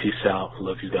 Peace out.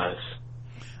 Love you guys.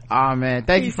 Oh man,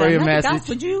 thank you for your message.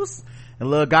 Gospel juice. A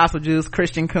little gospel juice.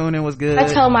 Christian Coonan was good.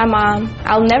 I told my mom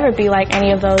I'll never be like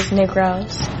any of those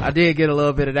Negroes. I did get a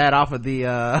little bit of that off of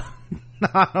the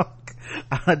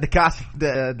the gospel,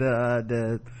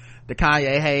 the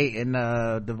Kanye hate and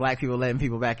the black people letting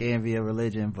people back in via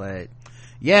religion. But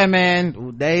yeah,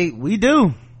 man, we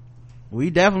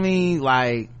definitely,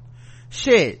 like,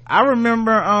 shit. I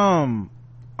remember on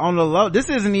the low, this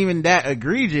isn't even that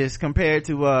egregious compared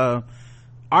to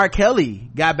R. Kelly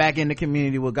got back in the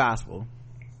community with gospel.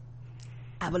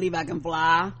 I Believe I Can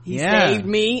Fly. He saved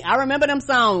me. I remember them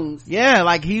songs. Yeah,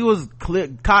 like he was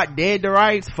caught dead to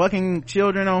rights, fucking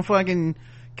children on fucking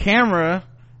camera.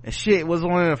 And shit was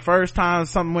one of the first times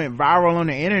something went viral on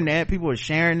the internet. People were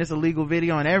sharing this illegal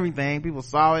video and everything. People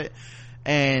saw it.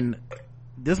 And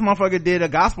this motherfucker did a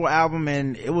gospel album,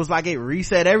 and it was like it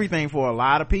reset everything for a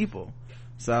lot of people.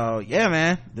 So yeah,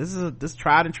 man, this is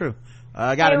tried and true.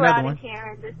 I got another Rod one. And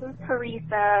Karen, this is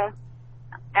Teresa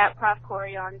at Prof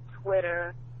Corey on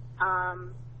Twitter.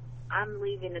 I'm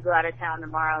leaving to go out of town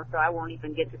tomorrow, so I won't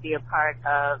even get to be a part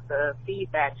of the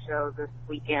feedback show this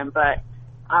weekend. But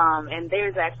and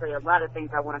there's actually a lot of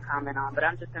things I want to comment on, but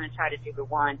I'm just going to try to do the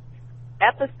one.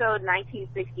 Episode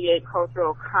 1968,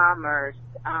 Cultural Commerce.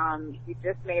 You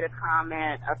just made a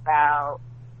comment about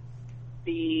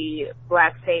the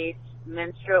blackface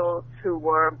minstrels who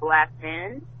were black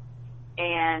men,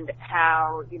 and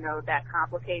how, you know, that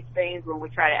complicates things when we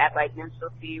try to act like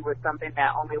minstrelsy was something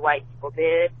that only white people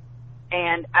did.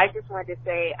 And I just wanted to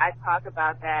say, I talk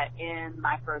about that in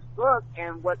my first book,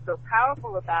 and what's so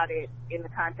powerful about it in the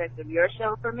context of your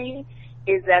show for me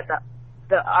is that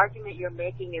the argument you're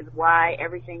making is why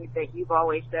everything that you've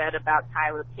always said about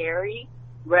Tyler Perry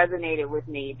resonated with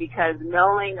me, because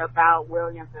knowing about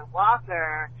Williams and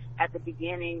Walker at the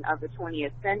beginning of the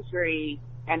 20th century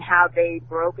and how they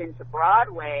broke into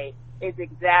Broadway is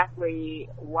exactly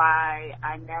why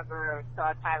I never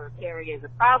saw Tyler Perry as a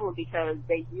problem, because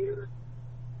they used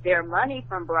their money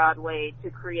from Broadway to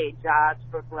create jobs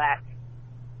for black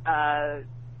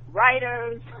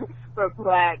writers, for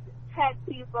black tech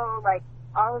people, like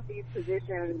all of these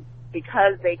positions,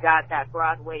 because they got that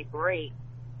Broadway break,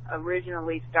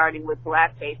 originally starting with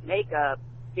blackface makeup,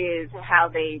 is how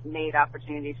they made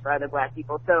opportunities for other black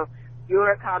people. So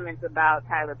your comments about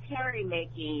Tyler Perry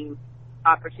making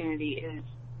opportunity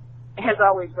has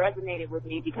always resonated with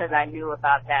me because I knew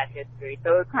about that history.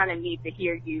 So it's kind of neat to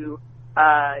hear you,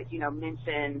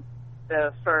 mention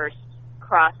the first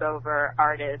crossover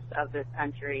artists of this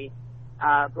country,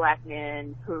 black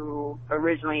men who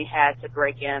originally had to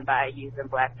break in by using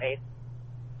blackface.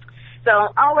 So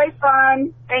always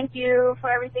fun. Thank you for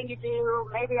everything you do.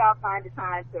 Maybe I'll find the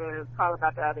time to call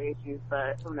about the other issues,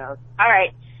 but who knows. All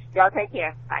right. Y'all take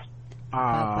care. Bye.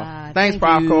 Bye-bye. Thanks,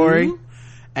 Prof Corey.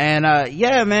 And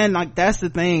yeah, man, like that's the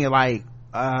thing, like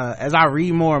as I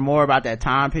read more and more about that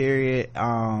time period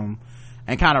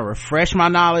and kind of refresh my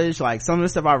knowledge, like some of the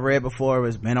stuff I've read before,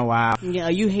 it's been a while. Yeah,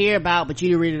 you hear about, but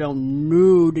you really don't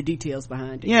know the details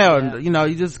behind it. Yeah. You know,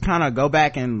 you just kind of go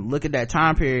back and look at that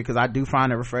time period, because I do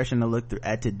find it refreshing to look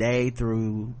at today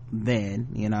through then,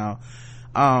 you know.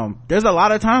 There's a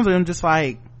lot of times where I'm just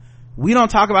like, we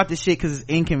don't talk about this shit because it's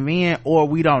inconvenient, or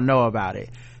we don't know about it,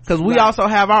 because we also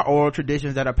have our oral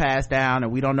traditions that are passed down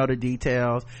and we don't know the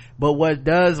details. But what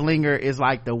does linger is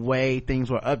like the way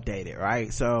things were updated,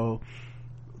 right? So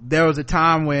there was a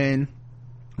time when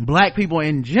black people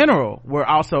in general were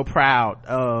also proud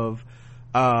of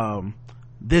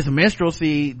this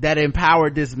minstrelsy that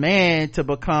empowered this man to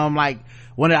become like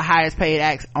one of the highest paid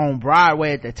acts on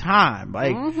Broadway at the time.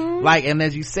 Like, and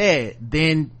as you said,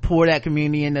 then pour that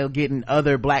community into getting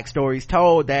other black stories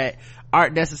told that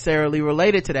aren't necessarily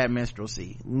related to that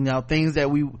minstrelsy, you know, things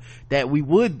that we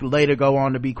would later go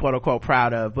on to be quote unquote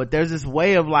proud of. But there's this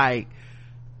way of like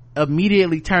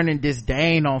immediately turning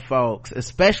disdain on folks,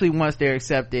 especially once they're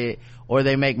accepted or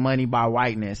they make money by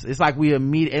whiteness. It's like we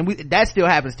immediately, and that still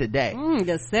happens today.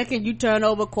 The second you turn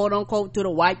over, quote unquote, to the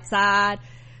white side,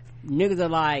 niggas are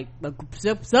like, a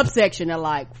subsection are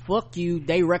like, fuck you,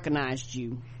 they recognized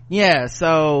you. Yeah,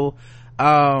 so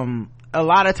a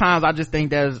lot of times I just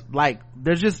think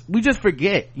we just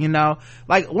forget, you know.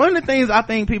 Like, one of the things I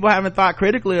think people haven't thought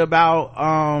critically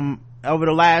about over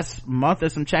the last month or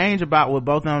some change about with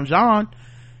both of them, John,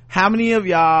 how many of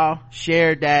y'all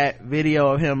shared that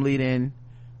video of him leading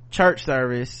church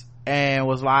service and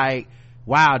was like,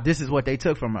 wow, this is what they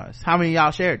took from us? How many of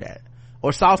y'all shared that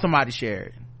or saw somebody share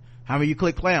it? How many of you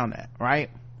click play on that?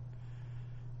 Right?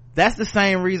 That's the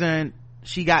same reason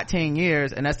she got 10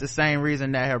 years, and that's the same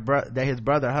reason that his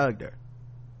brother hugged her.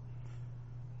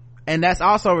 And that's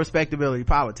also respectability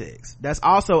politics. That's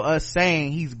also us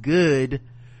saying he's good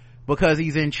because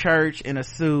he's in church in a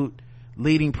suit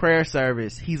leading prayer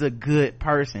service. He's a good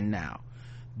person now.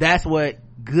 That's what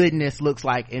goodness looks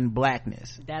like in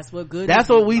blackness. That's what good. That's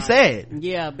what we said.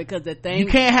 Yeah, because the thing, you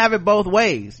can't have it both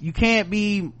ways. You can't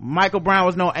be Michael Brown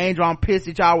was no angel. I'm pissed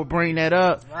that y'all would bring that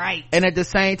up, right? And at the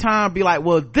same time be like,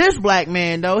 well, this black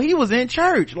man though, he was in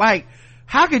church. Like,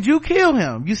 how could you kill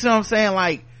him? You see what I'm saying?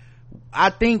 Like, I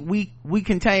think we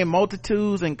contain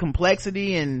multitudes and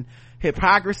complexity and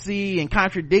hypocrisy and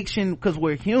contradiction because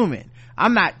we're human.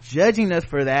 I'm not judging us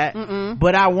for that.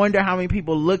 But I wonder how many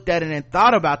people looked at it and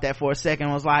thought about that for a second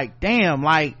and was like, damn,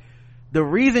 like, the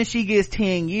reason she gets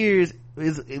 10 years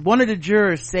is, one of the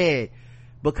jurors said,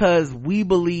 because we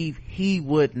believe he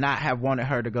would not have wanted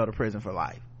her to go to prison for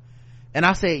life. And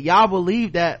I said, y'all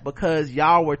believe that because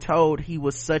y'all were told he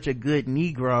was such a good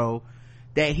Negro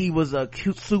that he was a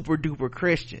super duper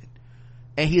Christian.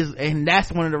 And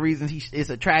that's one of the reasons it's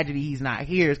a tragedy he's not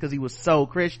here, is because he was so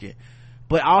Christian.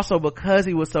 But also because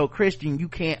he was so Christian, you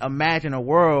can't imagine a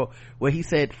world where he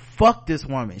said, fuck this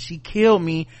woman, she killed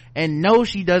me, and no,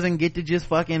 she doesn't get to just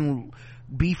fucking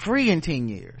be free in 10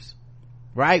 years.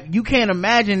 Right? You can't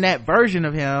imagine that version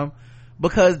of him,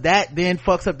 because that then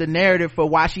fucks up the narrative for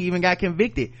why she even got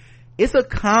convicted. It's a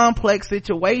complex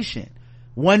situation,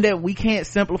 one that we can't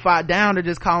simplify down to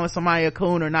just calling somebody a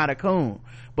coon or not a coon.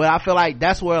 But I feel like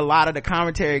that's where a lot of the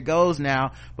commentary goes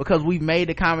now, because we've made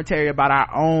the commentary about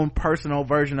our own personal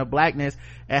version of blackness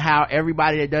and how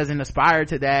everybody that doesn't aspire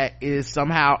to that is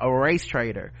somehow a race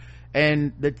traitor.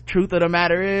 And the truth of the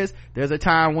matter is, there's a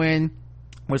time when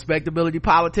respectability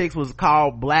politics was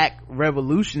called black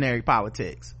revolutionary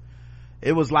politics.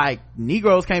 It was like,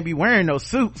 Negroes can't be wearing those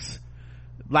suits.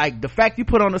 Like, the fact you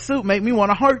put on a suit make me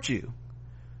want to hurt you.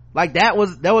 Like, there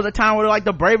was a time where, like,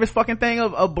 the bravest fucking thing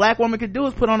a black woman could do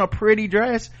is put on a pretty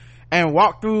dress and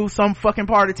walk through some fucking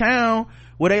part of town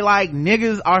where they like,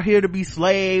 niggas are here to be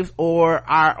slaves or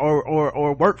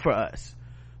work for us.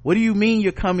 What do you mean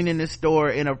you're coming in this store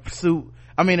in a suit,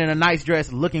 in a nice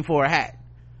dress looking for a hat?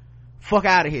 Fuck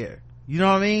out of here. You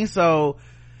know what I mean? So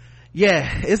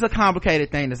yeah, it's a complicated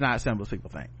thing that's not as simple as people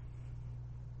think.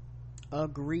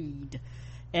 Agreed.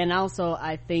 And also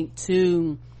I think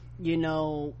too, you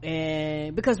know,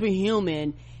 and because we're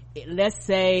human, let's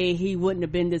say he wouldn't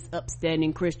have been this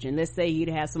upstanding Christian, let's say he'd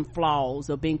have some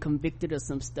flaws or been convicted of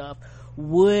some stuff,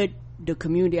 would the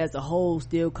community as a whole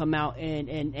still come out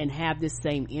and have this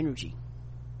same energy?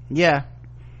 I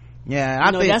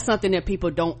think that's something that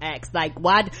people don't ask, like,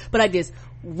 why? But like this,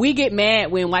 we get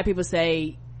mad when white people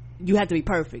say you have to be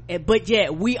perfect, but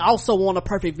yet we also want a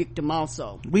perfect victim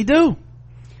also. We do.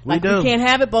 We can't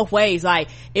have it both ways. Like,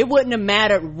 it wouldn't have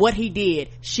mattered what he did.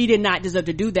 She did not deserve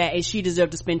to do that, and she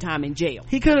deserved to spend time in jail.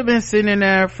 He could have been sitting in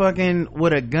there fucking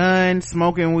with a gun,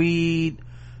 smoking weed,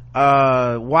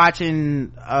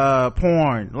 watching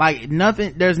porn. Like,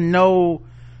 nothing,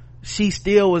 she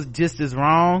still was just as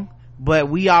wrong,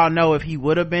 but we all know if he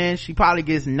would have been, she probably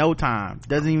gets no time,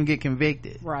 doesn't even get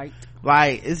convicted. Right.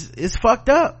 Like, it's fucked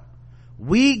up.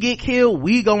 We get killed,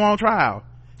 we go on trial.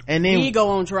 And then we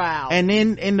go on trial, and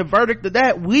then in the verdict of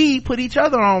that, we put each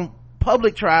other on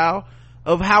public trial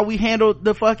of how we handled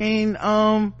the fucking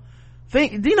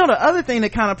thing. Do you know the other thing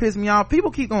that kind of pissed me off?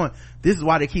 People keep going, this is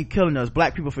why they keep killing us,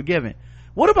 black people forgiving.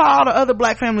 What about all the other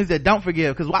black families that don't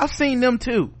forgive? Because I've seen them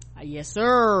too. Yes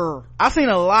sir, I've seen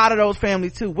a lot of those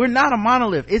families too. We're not a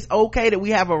monolith. It's okay that we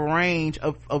have a range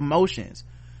of emotions.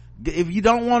 If you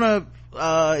don't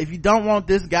want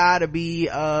this guy to be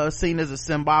seen as a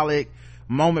symbolic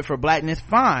moment for blackness,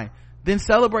 fine, then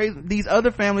celebrate these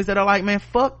other families that are like, man,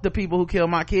 fuck the people who killed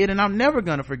my kid and I'm never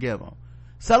gonna forgive them.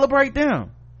 Celebrate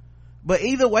them. But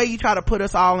either way you try to put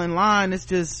us all in line, it's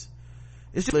just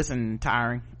listen,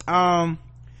 tiring. All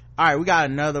right, we got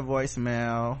another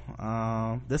voicemail.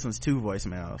 This one's 2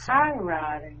 voicemails. Hi,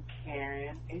 Rod and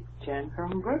Karen. It's Jen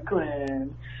from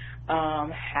Brooklyn.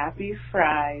 Happy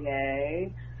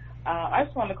Friday. I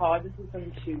just wanted to call. I just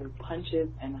listened to Punches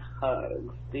and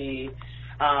Hugs, the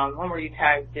one where you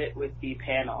tagged it with the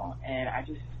panel, and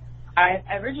I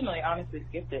originally honestly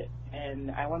skipped it,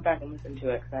 and I went back and listened to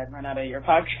it because I'd run out of your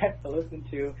podcast to listen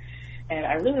to, and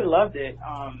I really loved it.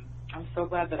 I'm so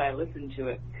glad that I listened to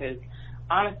it because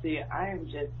honestly, I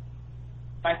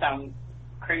sound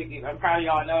crazy. I'm proud of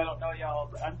y'all. I know I don't know y'all,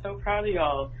 but I'm so proud of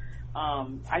y'all.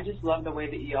 I just love the way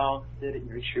that y'all stood in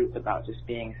your truth about just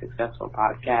being a successful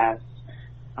podcast.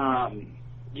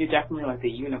 You're definitely like the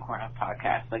unicorn of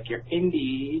podcasts. Like you're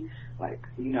indie, like,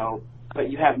 you know, but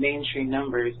you have mainstream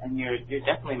numbers, and you're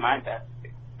definitely my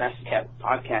best kept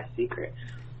podcast secret.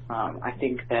 I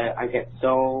think that I get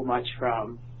so much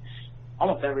from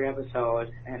almost every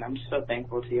episode, and I'm just so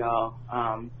thankful to y'all.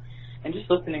 And just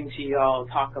listening to y'all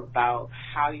talk about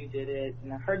how you did it,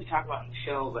 and I've heard you talk about it in the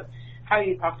show, but how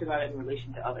you talked about it in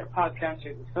relation to other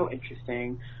podcasters is so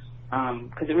interesting,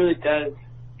 because it really does.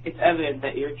 It's evident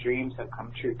that your dreams have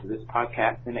come true to this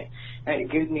podcast, and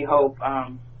it gives me hope.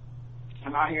 I'm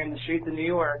out here in the streets of New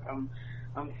York. I'm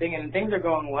singing, and things are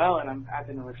going well, and I've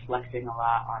been reflecting a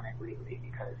lot on it lately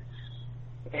because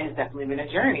it has definitely been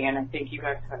a journey, and I think you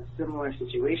guys have a similar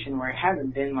situation where it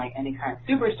hasn't been like any kind of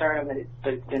superstardom,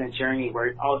 but it's been a journey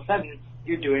where all of a sudden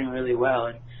you're doing really well,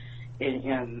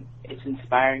 and it's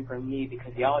inspiring for me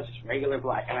because y'all are just regular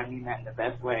black, and I mean that in the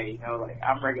best way. You know, like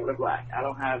I'm regular black. I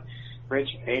don't have rich,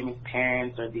 famous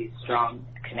parents or these strong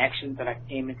connections that I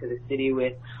came into the city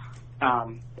with.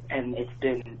 And it's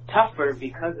been tougher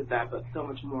because of that, but so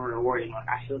much more rewarding. Like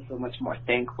I feel so much more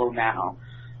thankful now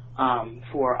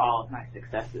for all of my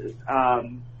successes.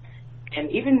 And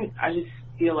even I just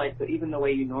feel like even the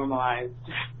way you normalized,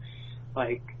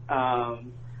 like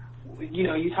you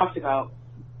know, you talked about.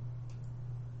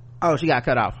 Oh, she got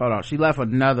cut off. Hold on. She left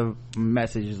another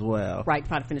message as well. Right,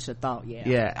 trying to finish the thought. Yeah.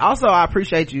 Yeah. Also, I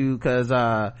appreciate you because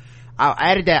I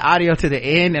added that audio to the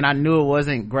end, and I knew it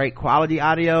wasn't great quality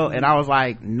audio, and I was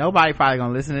like, nobody probably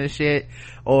gonna listen to this shit,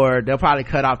 or they'll probably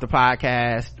cut off the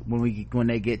podcast when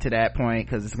they get to that point,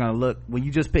 because it's gonna look, when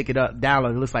you just pick it up,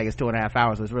 download, it looks like it's 2.5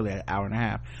 hours, so it's really an hour and a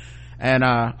half. And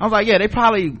I was like, yeah, they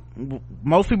probably,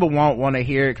 most people won't want to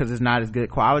hear it because it's not as good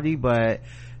quality, but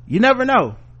you never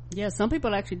know. Yeah, some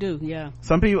people actually do. Yeah,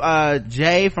 some people.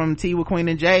 Jay from Tea with Queen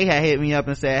and Jay had hit me up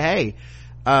and said, hey,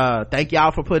 thank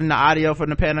y'all for putting the audio from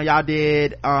the panel y'all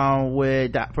did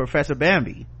with Professor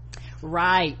Bambi.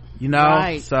 Right. You know,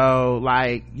 right. So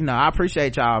like, you know, I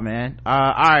appreciate y'all, man. All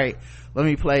right, let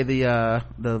me play the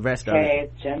rest of it. Hey,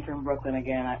 it's Jen from Brooklyn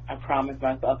again. I promised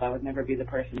myself I would never be the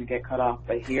person to get cut off,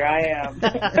 but here I am.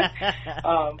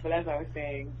 But as I was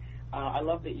saying, I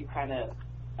love that you kind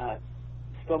of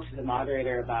spoke to the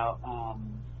moderator about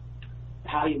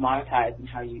how you monetize and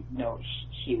how you know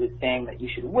he was saying that you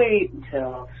should wait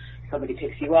until somebody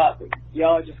picks you up.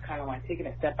 Y'all are just kind of like taking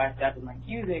it step by step and like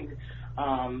using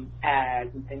ads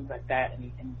and things like that,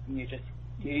 and you're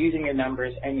using your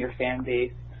numbers and your fan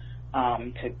base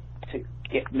to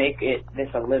make this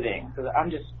a living. So I'm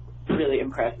just really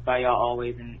impressed by y'all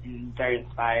always and very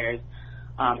inspired.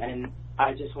 And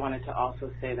I just wanted to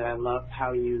also say that I love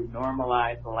how you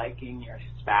normalize liking your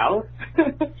spouse.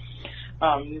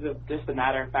 Just a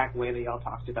matter of fact way that y'all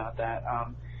talked about that.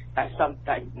 That's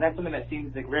something that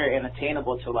seems like very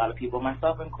unattainable to a lot of people,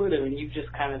 myself included. And you've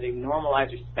just kind of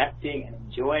normalized respecting and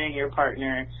enjoying your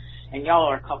partner, and y'all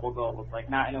are couple goals, like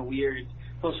not in a weird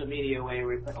social media way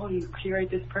where it's like, oh, you curate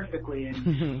this perfectly, and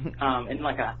in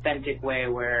like an authentic way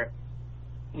where,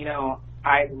 you know,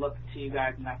 I look to you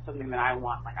guys and that's something that I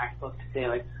want. Like I'm supposed to say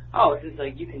like, oh, this is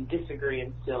like you can disagree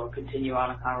and still continue on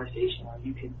a conversation, or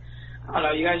you can, I don't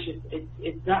know, you guys just,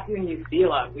 it's not something you see a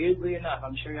lot. Weirdly enough,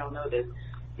 I'm sure y'all know this,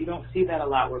 you don't see that a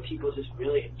lot where people just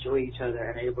really enjoy each other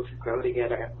and are able to grow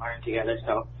together and learn together.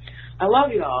 So I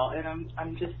love y'all, and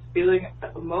I'm just feeling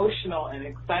emotional and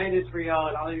excited for y'all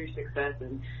and all of your success,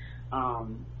 and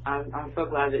I'm so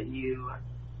glad that you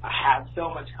have so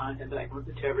much content that I can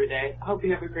listen to every day. I hope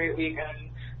you have a great week, and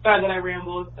sorry that I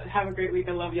rambled, but have a great week.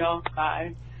 I love y'all.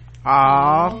 Bye.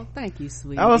 Aww. Oh, thank you,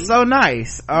 sweetie. That was so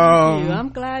nice. Thank you. I'm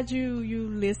glad you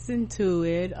listened to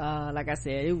it. Like I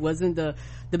said, it wasn't the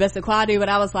best of quality, but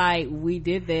I was like, we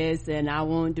did this, and I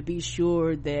wanted to be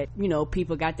sure that, you know,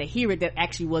 people got to hear it that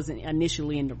actually wasn't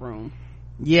initially in the room.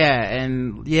 Yeah,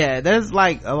 and yeah, there's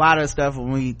like a lot of stuff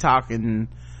when we talk, and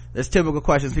there's typical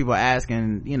questions people ask,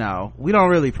 and you know, we don't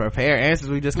really prepare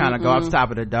answers. We just kind of go off the top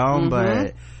of the dome,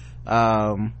 but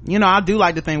You know, I do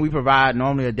like to think we provide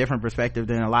normally a different perspective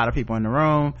than a lot of people in the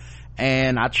room,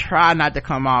 and I try not to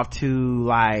come off too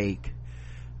like,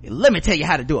 let me tell you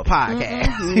how to do a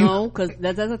podcast. No, because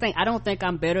that's the thing. I don't think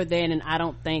I'm better than, and I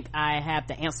don't think I have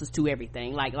the answers to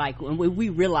everything. Like when we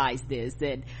realize this,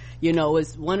 that, you know,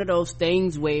 it's one of those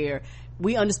things where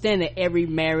we understand that every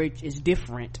marriage is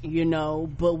different, you know,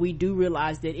 but we do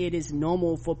realize that it is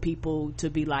normal for people to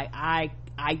be like, I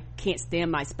can't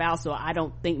stand my spouse, or I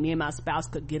don't think me and my spouse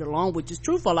could get along, which is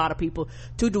true for a lot of people,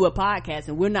 to do a podcast.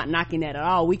 And we're not knocking that at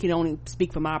all. We can only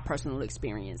speak from our personal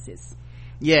experiences.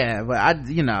 Yeah, but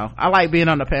I like being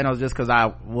on the panels just because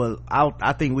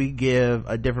I think we give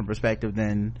a different perspective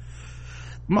than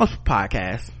most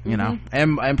podcasts, you know,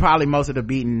 and probably most of the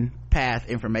beaten path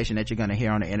information that you're going to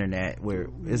hear on the internet, where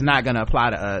it's not going to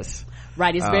apply to us.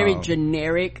 Right, it's very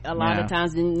generic a lot of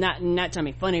times, and not trying to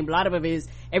be funny, but a lot of it is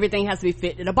everything has to be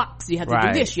fit in a box. You have to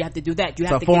do this, you have to do that, you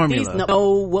have to get these.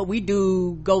 No, what we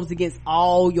do goes against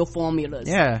all your formulas.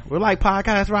 Yeah, we're like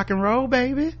podcast rock and roll,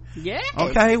 baby. Yeah.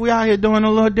 Okay, we out here doing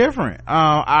a little different.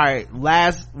 All right,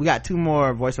 we got two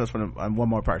more voicemails from one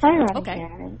more person. Hi,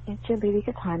 Karen. It's your baby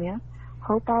Katanya.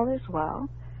 Hope all is well.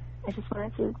 I just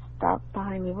wanted to stop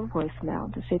by and leave a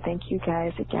voicemail to say thank you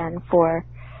guys again for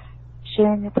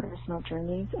sharing your personal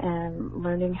journeys and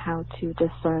learning how to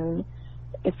discern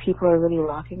if people are really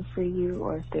rocking for you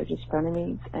or if they're just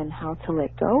frenemies, and how to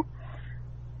let go.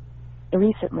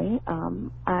 Recently,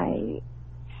 I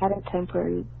had a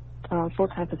temporary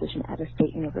full-time position at a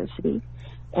state university,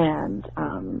 and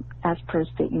as per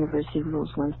state university rules,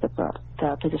 once the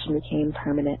position became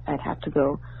permanent, I'd have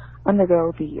to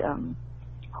undergo the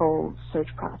whole search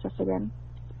process again.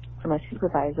 So my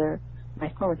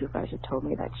former supervisor told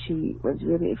me that she was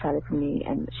really excited for me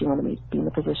and she wanted me to be in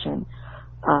the position,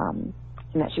 and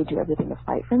that she would do everything to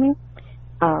fight for me.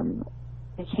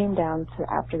 It came down to,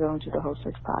 after going through the whole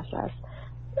search process,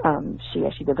 she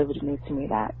actually delivered the news to me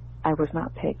that I was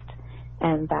not picked,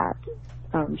 and that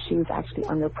she was actually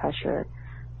under pressure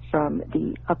from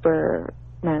the upper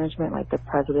management, like the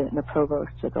president and the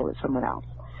provost, to go with someone else.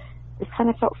 It kind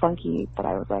of felt funky, but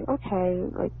I was like, okay,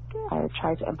 like, I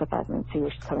tried to empathize and see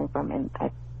where she's coming from, and I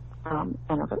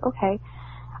was like, okay.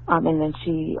 And then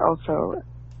she also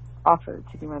offered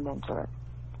to be my mentor.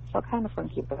 Felt kind of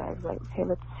funky, but I was like, okay,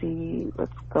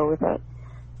 let's go with it.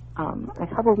 A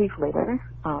couple of weeks later,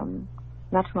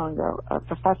 not too long ago, a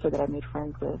professor that I made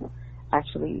friends with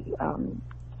actually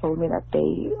told me that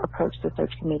they approached the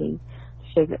search committee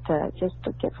to get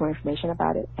some information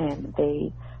about it, and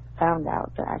they found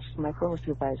out that actually my former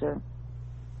supervisor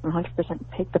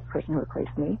 100% picked the person who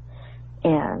replaced me,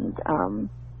 and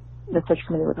the search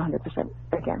committee was 100%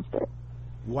 against it.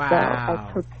 Wow. So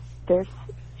I took this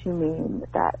to mean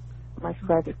that my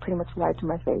supervisor pretty much lied to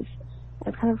my face.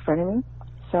 It's kind of frightening me.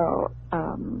 So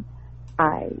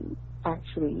I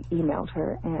actually emailed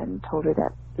her and told her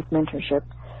that this mentorship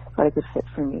was a good fit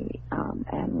for me,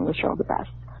 and wish her all the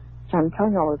best. So I'm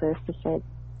telling all of this to say,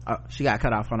 oh, she got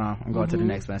cut off. Hold on, I'm going to the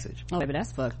next message. Oh, baby,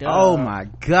 that's fucked up. Oh my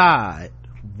god,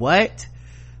 what?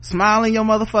 Smile in your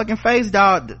motherfucking face,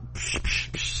 dog.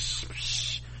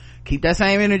 Keep that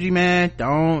same energy, man.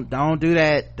 Don't do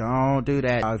that. Don't do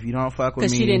that. If you don't fuck with me,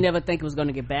 because she didn't ever think it was going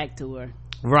to get back to her.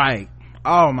 Right.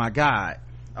 Oh my god.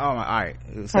 Oh my. All right,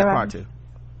 it's that part two.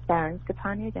 Darren, it's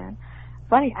Katanya again.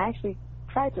 Funny, I actually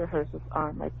tried to rehearse this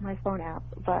on like my phone app,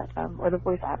 but or the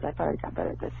voice app. I thought I got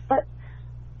better at this, but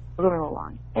we're going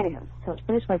along. Anyhow, so to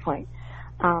finish my point,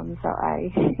 so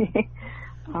I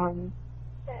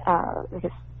I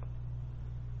guess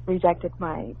rejected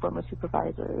my former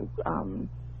supervisor's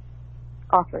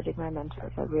offer to be my mentor,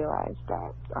 because I realized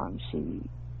that she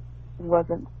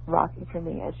wasn't rocking for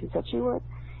me as she said she would,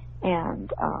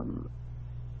 and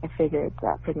I figured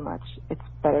that pretty much it's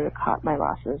better to cut my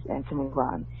losses and to move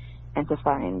on, and to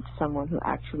find someone who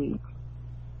actually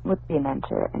would be a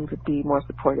mentor and would be more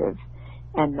supportive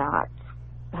and not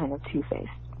kind of two-faced.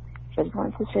 So I just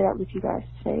wanted to share that with you guys,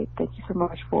 to say thank you so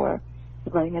much for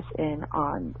letting us in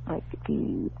on like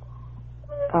the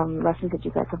lessons that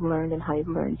you guys have learned, and how you've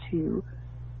learned to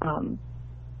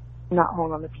not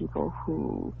hold on to people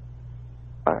who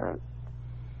are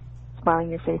smiling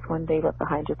in your face one day, but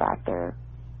behind your back they're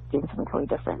doing something totally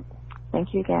different.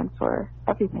 Thank you again for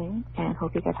everything, and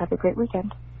hope you guys have a great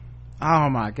weekend. Oh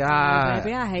my god, oh,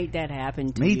 baby, I hate that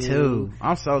happened to me you. too.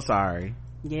 I'm so sorry.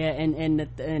 Yeah, and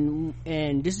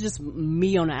this is just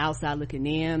me on the outside looking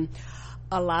in.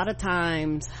 A lot of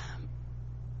times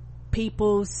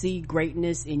people see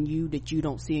greatness in you that you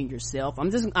don't see in yourself.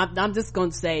 I'm just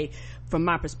gonna say, from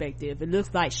my perspective, it looks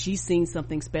like she's seen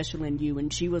something special in you,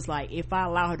 and she was like, if I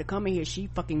allow her to come in here, she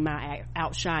fucking might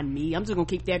outshine me. I'm just gonna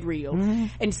keep that real.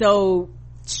 And so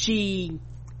she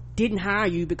didn't hire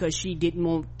you because she didn't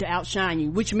want to outshine you,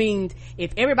 which means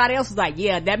if everybody else was like,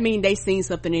 yeah, that means they seen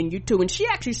something in you too, and she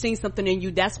actually seen something in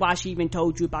you. That's why she even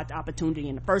told you about the opportunity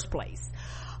in the first place.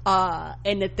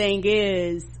 And the thing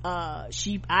is,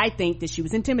 I think that she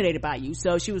was intimidated by you.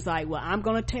 So she was like, well, I'm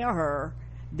gonna tell her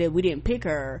that we didn't pick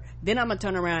her, then I'm gonna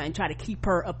turn around and try to keep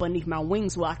her up underneath my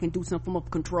wings so I can do some form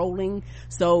of controlling,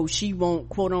 so she won't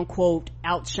quote unquote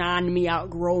outshine me,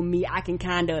 outgrow me. I can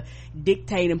kind of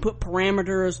dictate and put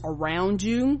parameters around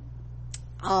you,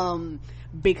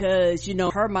 because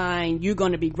her mind, you're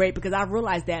gonna be great, because I've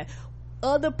realized that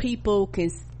other people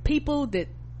that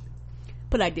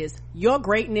put like this, your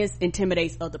greatness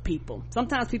intimidates other people.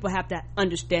 Sometimes people have to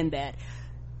understand that.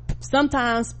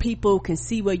 Sometimes people can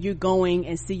see where you're going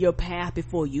and see your path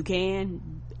before you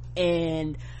can,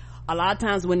 and a lot of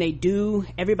times when they do,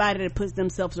 everybody that puts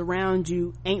themselves around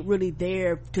you ain't really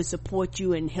there to support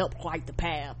you and help light the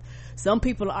path. Some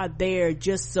people are there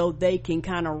just so they can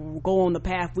kind of go on the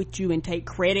path with you and take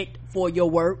credit for your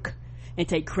work and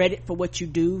take credit for what you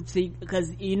do. See,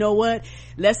 because you know what,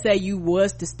 let's say you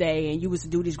was to stay and you was to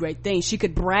do these great things, she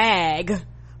could brag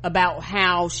about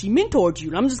how she mentored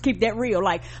you. I'm just keep that real.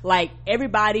 Like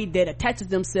everybody that attaches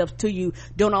themselves to you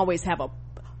don't always have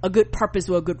a good purpose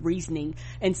or a good reasoning.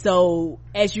 And so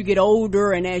as you get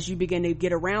older and as you begin to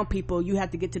get around people, you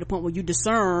have to get to the point where you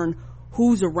discern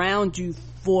who's around you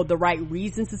for the right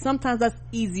reasons. And sometimes that's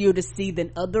easier to see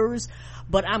than others,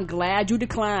 but I'm glad you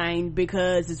declined,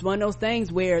 because it's one of those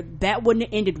things where that wouldn't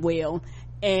have ended well.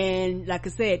 And like I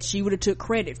said, she would have took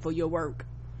credit for your work.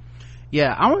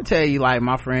 Yeah, I'm gonna tell you, like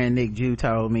my friend Nick Jew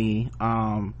told me,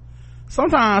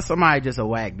 sometimes somebody just a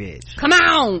whack bitch. Come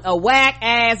on, a whack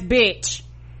ass bitch.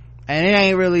 And it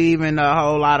ain't really even a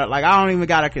whole lot of, like, I don't even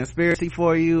got a conspiracy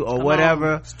for you or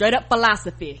whatever. Straight up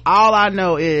philosophy. All I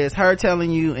know is her telling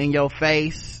you in your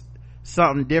face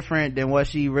something different than what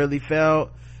she really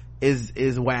felt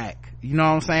is whack. You know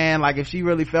what I'm saying? Like, if she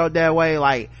really felt that way,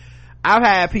 like, I've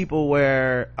had people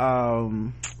where,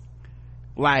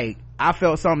 like, I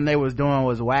felt something they was doing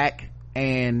was whack,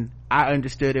 and I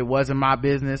understood it wasn't my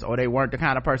business, or they weren't the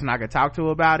kind of person I could talk to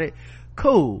about it.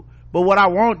 Cool. But what I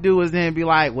won't do is then be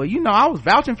like, well, I was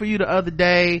vouching for you the other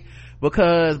day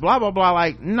because blah blah blah.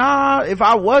 Like, nah, if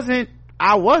I wasn't,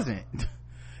 I wasn't.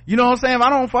 You know what I'm saying? If I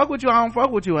don't fuck with you, I don't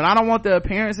fuck with you, and I don't want the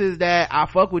appearances that I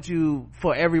fuck with you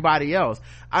for everybody else.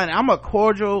 I'm a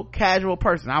cordial, casual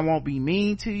person. I won't be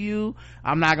mean to you.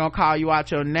 I'm not gonna call you out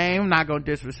your name. I'm not gonna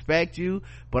disrespect you,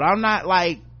 but I'm not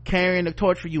like carrying the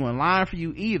torch for you and lying for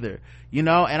you either, and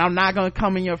I'm not gonna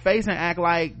come in your face and act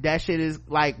like that shit is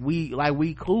like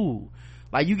we cool.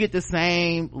 Like, you get the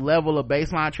same level of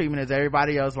baseline treatment as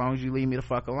everybody else as long as you leave me the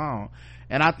fuck alone.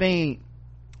 And I think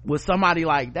with somebody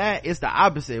like that, it's the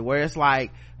opposite, where it's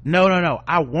like, no,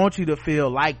 I want you to feel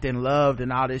liked and loved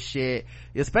and all this shit,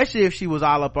 especially if she was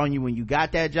all up on you when you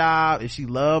got that job, if she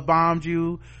love bombed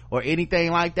you or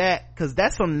anything like that, because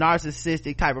that's some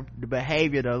narcissistic type of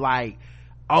behavior to like,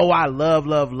 oh, I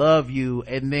love you,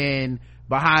 and then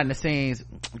behind the scenes,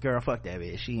 girl, fuck that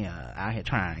bitch, she out here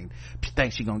trying,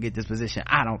 think she gonna get this position.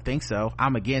 I don't think so,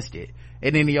 I'm against it.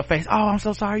 And then in your face, oh, I'm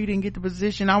so sorry you didn't get the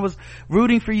position, I was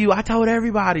rooting for you, I told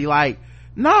everybody. Like,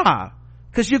 nah,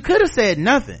 because you could have said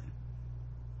nothing,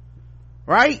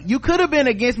 right? You could have been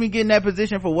against me getting that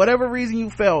position for whatever reason you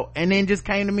felt, and then just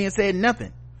came to me and said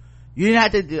nothing. You didn't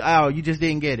have to, you just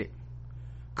didn't get it.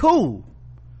 Cool.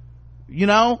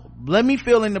 Let me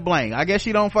fill in the blank. I guess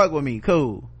you don't fuck with me.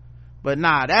 Cool. But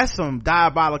nah, that's some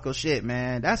diabolical shit,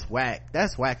 man. That's whack.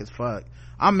 That's whack as fuck.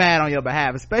 I'm mad on your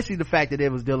behalf, especially the fact that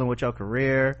it was dealing with your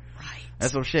career. Right.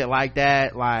 And some shit like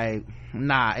that. Like,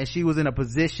 nah. And she was in a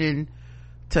position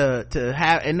to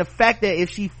have, and the fact that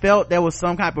if she felt there was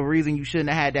some type of reason you shouldn't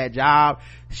have had that job,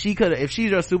 she could have, if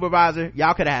she's your supervisor,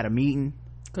 y'all could have had a meeting.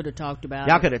 Could have talked about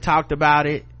y'all could have talked about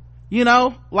it.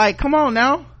 Like, come on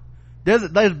now.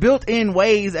 There's built-in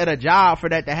ways at a job for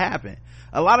that to happen.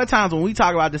 A lot of times when we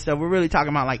talk about this stuff, we're really talking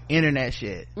about like internet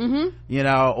shit,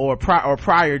 or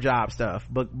prior job stuff.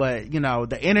 But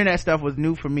the internet stuff was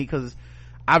new for me because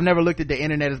I've never looked at the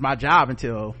internet as my job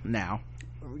until now.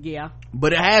 Yeah.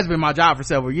 But it has been my job for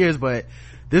several years. But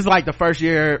this is like the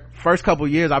first couple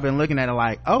years I've been looking at it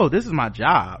like, oh, this is my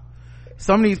job.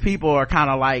 Some of these people are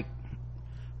kind of like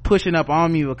pushing up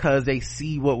on me because they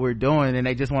see what we're doing and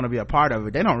they just want to be a part of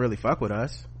it. They don't really fuck with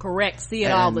us. Correct. See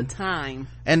it all the time.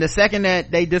 And the second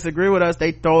that they disagree with us,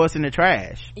 they throw us in the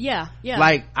trash. Yeah.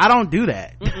 Like, I don't do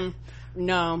that.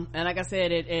 No. And like I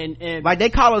said, and like, they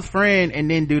call us friend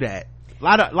and then do that. A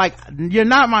lot of, like, you're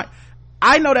not my,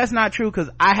 I know that's not true because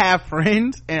I have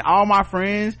friends, and all my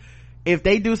friends, if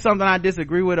they do something I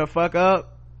disagree with or fuck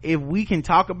up, if we can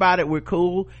talk about it, we're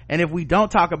cool. And if we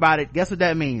don't talk about it, guess what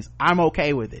that means? I'm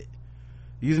okay with it.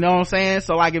 You know what I'm saying?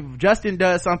 So like, if Justin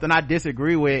does something I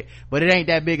disagree with, but it ain't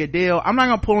that big a deal, I'm not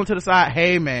gonna pull him to the side.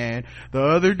 Hey man, the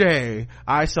other day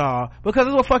I saw, because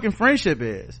it's what fucking friendship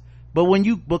is. But when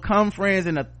you become friends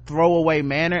in a throwaway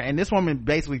manner, and this woman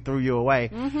basically threw you away,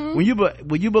 when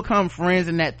you become friends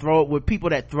in that with people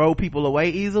that throw people away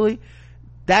easily,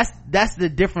 that's the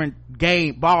different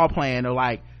game ball playing. Or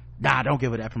like, nah, don't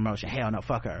give her that promotion, hell no,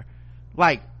 fuck her.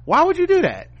 Like, why would you do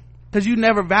that? Because you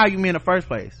never valued me in the first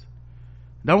place.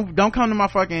 Don't come to my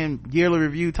fucking yearly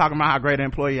review talking about how great an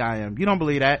employee I am. You don't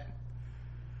believe that.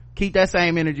 Keep that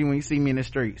same energy when you see me in the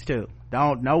streets too.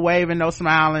 No waving, no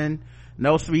smiling,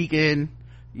 no speaking,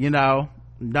 no,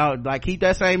 like, keep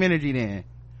that same energy then.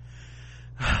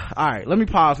 All right, let me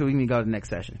pause so we can go to the next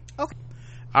session. Okay.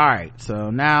 All right,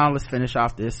 so now let's finish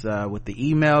off this with the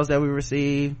emails that we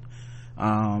received.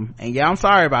 And yeah, I'm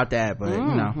sorry about that, but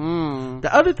the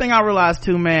other thing I realized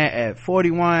too, man, at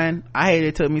 41, I hate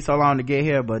it took me so long to get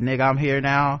here, but nigga, I'm here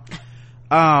now.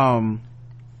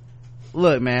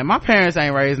 Look, man, my parents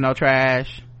ain't raised no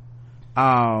trash.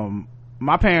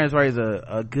 My parents raised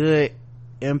a good,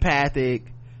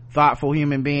 empathic, thoughtful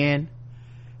human being,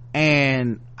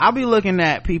 and I'll be looking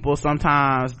at people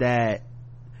sometimes that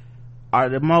are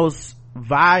the most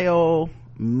vile,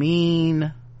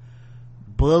 mean,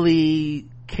 bully,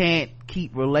 can't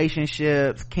keep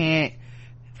relationships, can't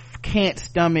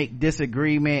stomach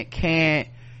disagreement, can't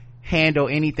handle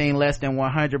anything less than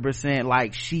 100%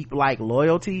 like sheep like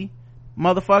loyalty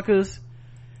motherfuckers,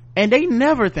 and they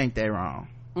never think they're wrong.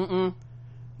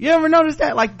 You ever notice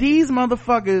that? Like, these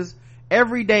motherfuckers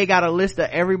every day got a list of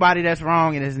everybody that's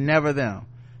wrong, and it's never them.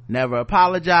 Never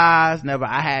apologize, never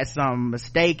I had something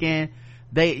mistaken.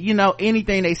 They,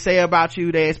 anything they say about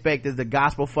you, they expect is the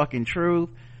gospel fucking truth.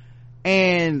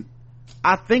 And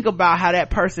I think about how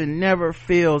that person never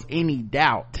feels any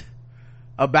doubt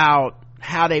about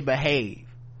how they behave.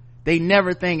 They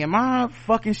never think, am I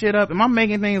fucking shit up? Am I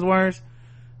making things worse?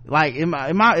 Like,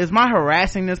 is my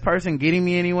harassing this person getting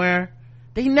me anywhere?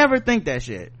 They never think that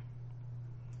shit.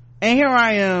 And here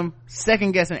I am,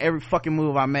 second guessing every fucking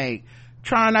move I make,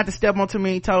 trying not to step on too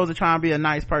many toes and trying to be a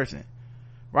nice person,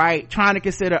 right? Trying to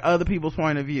consider other people's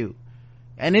point of view.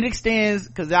 And it extends,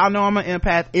 because y'all know I'm an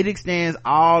empath, it extends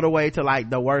all the way to like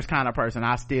the worst kind of person.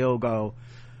 I still go,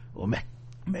 well,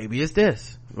 maybe it's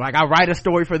this. Like, I write a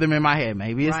story for them in my head.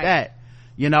 Maybe it's that.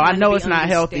 I know it's not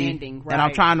healthy, and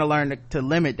I'm trying to learn to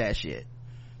limit that shit.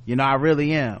 I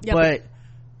really am. Yeah, but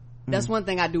that's one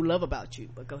thing I do love about you,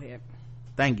 but go ahead.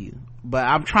 Thank you. But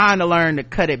I'm trying to learn to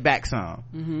cut it back some,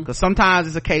 because sometimes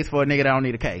it's a case for a nigga that don't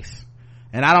need a case,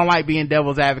 and I don't like being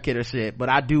devil's advocate or shit, but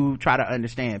I do try to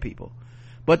understand people.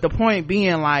 But the point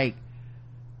being, like,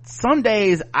 some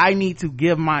days I need to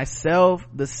give myself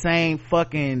the same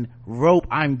fucking rope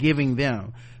I'm giving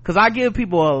them, because I give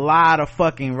people a lot of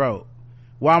fucking rope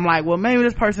where I'm like, well, maybe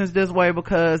this person's this way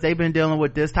because they've been dealing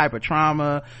with this type of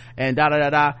trauma and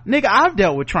nigga, I've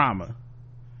dealt with trauma.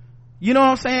 You know what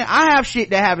I'm saying? I have shit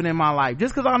that happened in my life.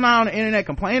 Just because I'm not on the internet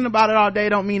complaining about it all day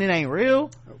don't mean it ain't real.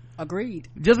 Agreed.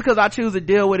 Just because I choose to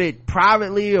deal with it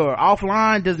privately or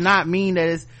offline does not mean that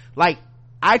it's like,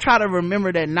 I try to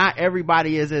remember that not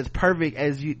everybody is as perfect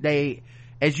as you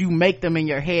make them in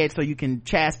your head so you can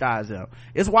chastise them.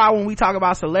 It's why when we talk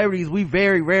about celebrities, we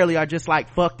very rarely are just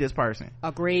like, fuck this person.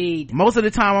 Agreed. Most of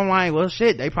the time I'm like, well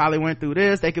shit, they probably went through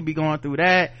this, they could be going through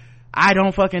that. I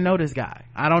don't fucking know this guy,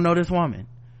 I don't know this woman,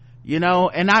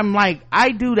 and I'm like,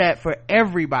 I do that for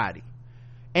everybody,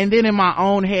 and then in my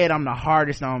own head I'm the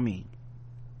hardest on me,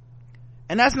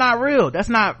 and that's not real. That's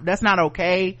not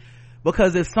okay,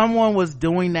 because if someone was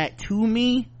doing that to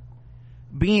me,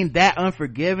 being that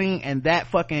unforgiving and that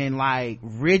fucking like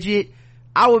rigid,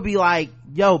 I would be like,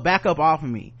 yo, back up off of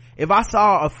me. If I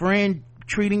saw a friend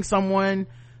treating someone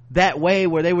that way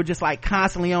where they were just like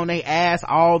constantly on their ass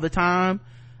all the time,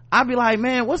 I'd be like,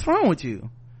 man, what's wrong with you?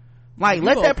 Like,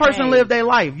 let that person live their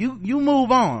life. You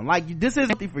move on. Like, this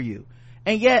isn't healthy for you.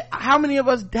 And yet, how many of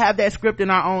us have that script in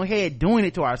our own head doing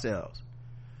it to ourselves?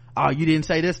 Oh, you didn't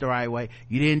say this the right way,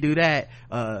 you didn't do that,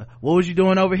 what was you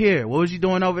doing over here, what was you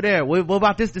doing over there, what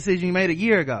about this decision you made a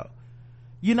year ago?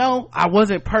 I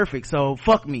wasn't perfect, so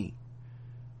fuck me.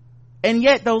 And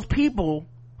yet those people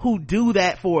who do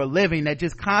that for a living, that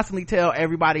just constantly tell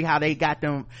everybody how they got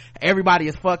them, everybody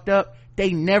is fucked up,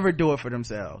 they never do it for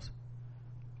themselves.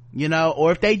 You know,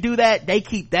 or if they do that, they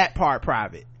keep that part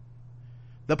private.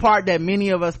 The part that many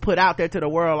of us put out there to the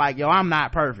world, like, yo, I'm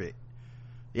not perfect.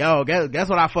 Yo, guess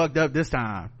what I fucked up this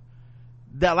time.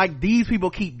 That, like, these people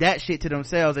keep that shit to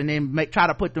themselves and then try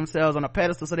to put themselves on a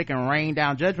pedestal so they can rain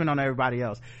down judgment on everybody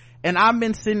else. And I've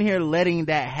been sitting here letting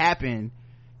that happen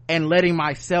and letting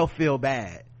myself feel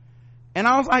bad. And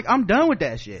I was like, I'm done with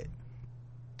that shit.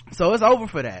 So it's over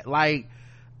for that. Like,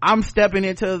 I'm stepping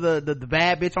into the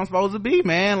bad bitch I'm supposed to be,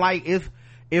 man. Like, if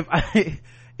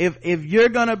you're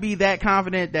gonna be that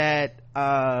confident that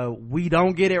we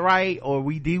don't get it right or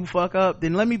we do fuck up,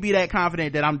 then let me be that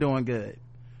confident that I'm doing good,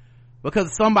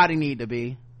 because somebody need to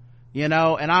be, you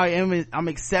know. And I'm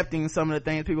accepting some of the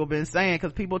things people have been saying,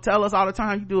 because people tell us all the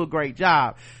time, you do a great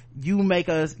job, you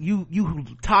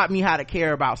taught me how to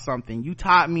care about something, you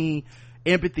taught me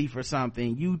empathy for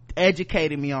something, you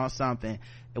educated me on something.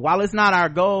 While it's not our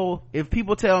goal, if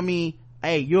people tell me,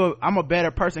 hey, I'm a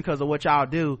better person because of what y'all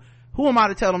do, who am I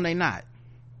to tell them they not?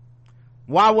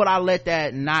 Why would I let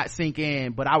that not sink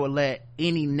in, but I would let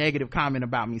any negative comment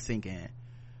about me sink in?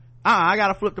 I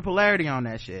gotta flip the polarity on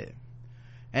that shit.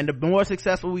 And the more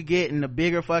successful we get and the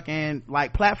bigger fucking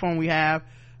like platform we have,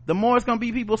 the more it's gonna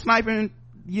be people sniping,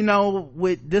 you know,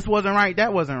 with this wasn't right,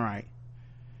 that wasn't right.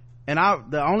 And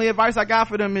the only advice I got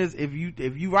for them is, if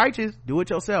you righteous, do it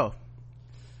yourself.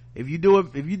 If you do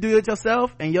it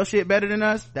yourself and your shit better than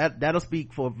us, that'll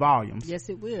speak for volumes. Yes,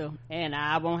 it will. And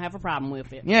I won't have a problem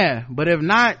with it. Yeah, but if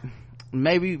not,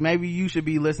 maybe you should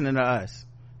be listening to us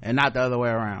and not the other way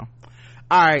around.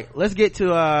 All right, let's get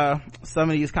to some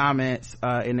of these comments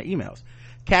in the emails.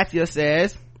 Katya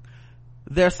says,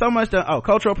 there's so much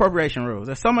cultural appropriation rules.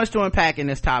 There's so much to unpack in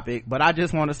this topic, but I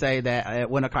just want to say that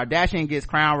when a Kardashian gets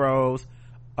crown rolls,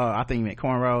 I think you meant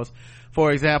cornrows,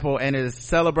 for example, and is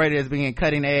celebrated as being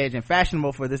cutting edge and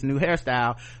fashionable for this new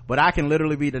hairstyle, but I can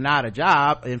literally be denied a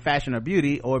job in fashion or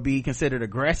beauty, or be considered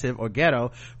aggressive or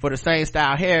ghetto for the same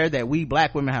style hair that we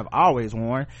black women have always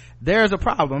worn, there's a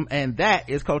problem, and that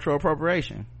is cultural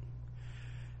appropriation.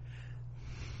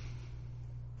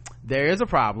 There is a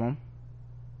problem.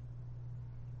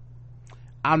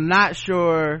 I'm not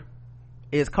sure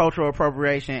it's cultural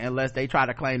appropriation unless they try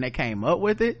to claim they came up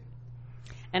with it.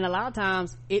 And a lot of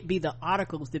times it be the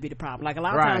articles to be the problem. Like, a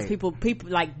lot of times people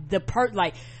like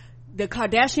like the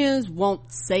Kardashians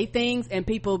won't say things and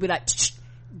people will be like,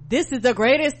 this is the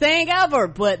greatest thing ever,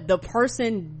 but the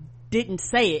person didn't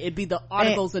say it. It'd be the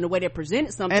articles and the way they're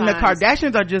presented sometimes. And the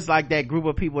Kardashians are just like that group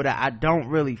of people that I don't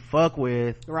really fuck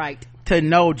with, right, to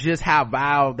know just how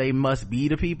vile they must be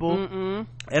to people.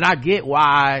 And I get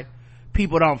why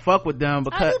people don't fuck with them,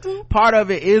 because part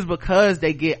of it is because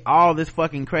they get all this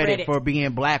fucking credit for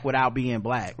being black without being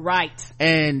black, right?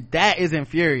 And that is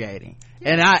infuriating.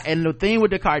 And the thing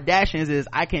with the Kardashians is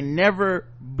I can never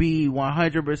be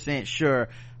 100% sure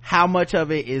how much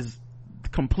of it is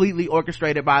completely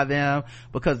orchestrated by them,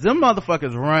 because them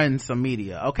motherfuckers run some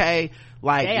media, okay?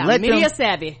 Like, they are media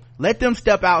savvy. Let them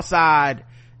step outside.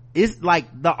 It's like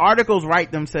the articles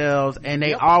write themselves and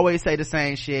they always say the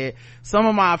same shit. Some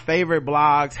of my favorite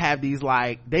blogs have these,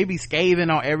 like, they be scathing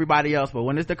on everybody else, but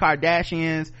when it's the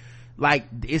Kardashians, like,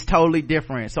 it's totally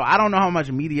different. So I don't know how much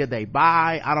media they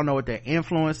buy. I don't know what their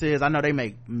influence is. I know they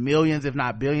make millions if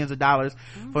not billions of dollars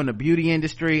from the beauty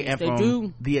industry and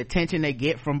from the attention they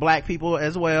get from black people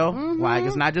as well. Like,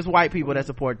 it's not just white people that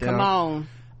support them. Come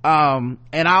on.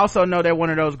 And I also know they're one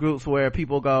of those groups where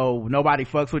people go, nobody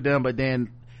fucks with them, but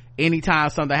then anytime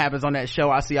something happens on that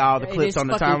show, I see all the clips on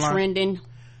the timeline. Trending.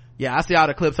 Yeah, I see all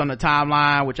the clips on the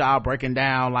timeline, which y'all breaking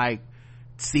down like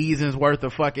seasons worth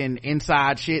of fucking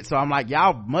inside shit. So I'm like,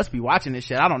 y'all must be watching this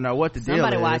shit. I don't know what the deal is.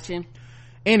 Somebody watching.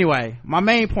 Anyway, my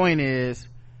main point is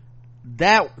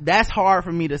that's hard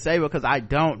for me to say, because I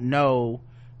don't know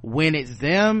when it's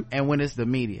them and when it's the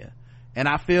media. And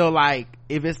I feel like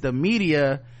if it's the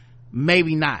media,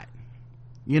 maybe not.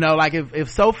 You know, like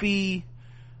if Sophie,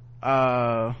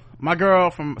 my girl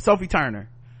from Sophie Turner,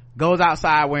 goes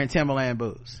outside wearing Timberland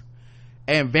boots,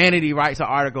 and Vanity writes an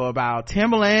article about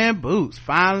Timberland boots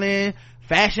finally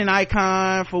fashion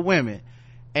icon for women,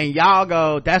 and y'all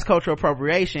go, that's cultural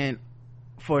appropriation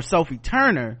for Sophie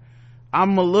Turner,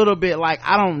 I'm a little bit like,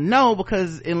 I don't know,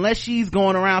 because unless she's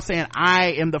going around saying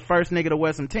I am the first nigga to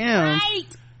wear some Timbs,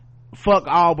 fuck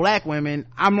all black women,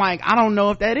 I'm like, I don't know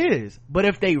if that is. But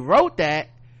if they wrote that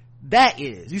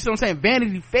is, you see what I'm saying?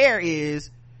 Vanity Fair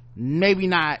is, maybe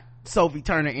not Sophie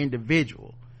Turner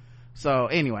individual. So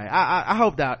anyway, I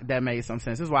hope that made some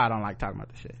sense. This is why I don't like talking about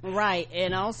this shit. Right.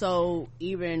 And also,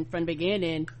 even from the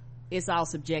beginning, it's all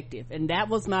subjective. And that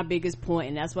was my biggest point,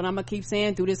 and that's what I'm gonna keep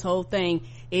saying through this whole thing.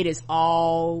 It is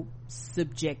all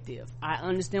subjective. I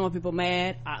understand when people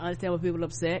mad, I understand when people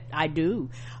upset, I do,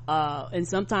 and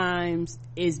sometimes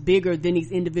it's bigger than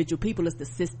these individual people. It's the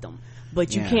system,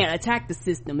 but you can't attack the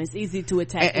system. It's easy to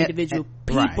attack individual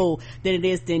people than it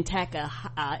is to attack a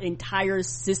entire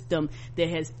system that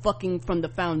has fucking from the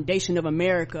foundation of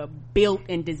America built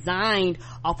and designed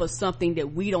off of something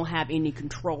that we don't have any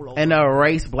control over, and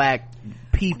erase black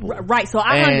people. Right. So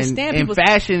I understand in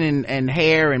fashion and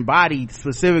hair and body,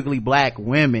 specifically black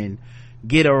women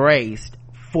get erased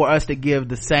for us to give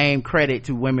the same credit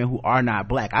to women who are not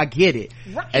black. I get it.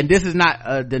 Right. And this is not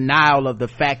a denial of the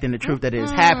fact and the truth that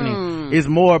is happening. It's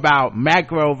more about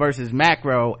macro versus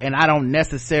macro, and I don't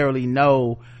necessarily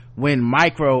know when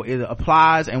micro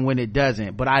applies and when it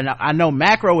doesn't. But I know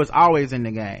macro is always in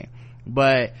the game.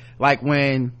 But like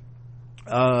when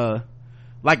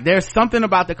like there's something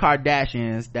about the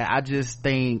Kardashians that I just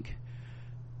think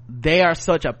they are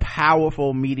such a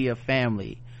powerful media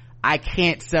family. I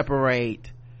can't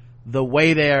separate the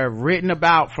way they're written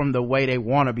about from the way they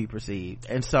want to be perceived.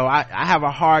 And so I have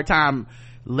a hard time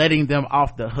letting them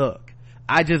off the hook.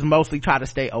 I just mostly try to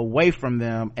stay away from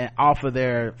them and off of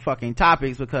their fucking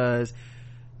topics, because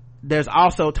there's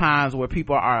also times where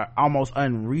people are almost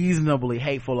unreasonably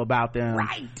hateful about them.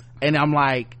 Right. And I'm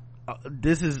like,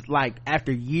 this is like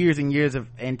after years and years of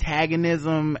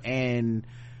antagonism and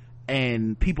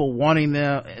people wanting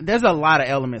them. There's a lot of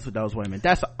elements with those women.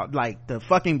 That's like the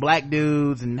fucking black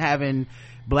dudes and having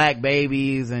black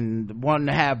babies and wanting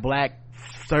to have black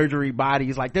surgery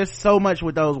bodies. Like there's so much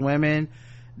with those women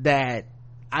that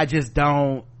I just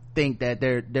don't think that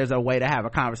there's a way to have a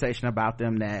conversation about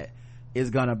them that is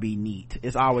gonna be neat.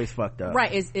 It's always fucked up.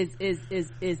 Right.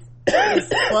 It's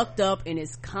fucked up, and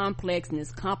it's complex, and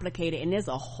it's complicated, and there's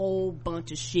a whole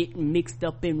bunch of shit mixed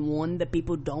up in one that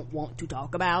people don't want to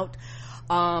talk about,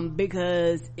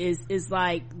 because it's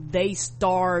like they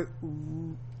start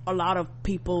a lot of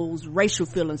people's racial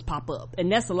feelings pop up,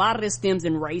 and that's a lot of this stems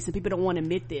in race, and people don't want to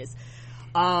admit this.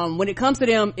 When it comes to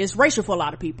them, it's racial for a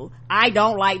lot of people. I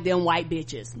don't like them white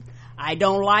bitches. I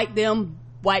don't like them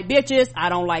white bitches. I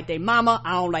don't like their mama.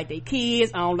 I don't like their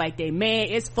kids. I don't like their man.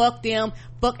 It's fuck them.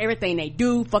 Fuck everything they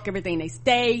do. Fuck everything they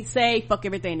say. Fuck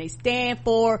everything they stand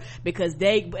for. Because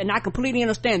and I completely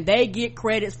understand, they get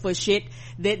credits for shit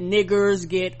that niggers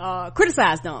get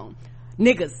criticized on.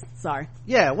 Niggas, sorry.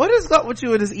 Yeah, what is up with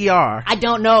you with this ER? I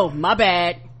don't know. My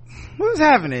bad. What's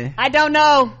happening? I don't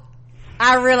know.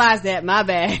 I realized that. My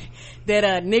bad.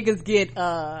 That niggas get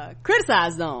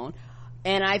criticized on.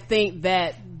 And I think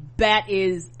that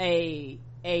is a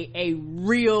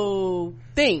real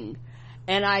thing.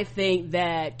 And I think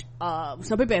that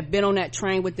some people have been on that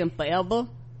train with them forever,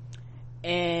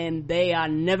 and they are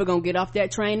never gonna get off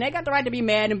that train. They got the right to be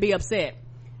mad and be upset.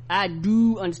 I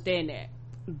do understand that,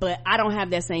 but I don't have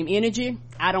that same energy.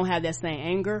 I don't have that same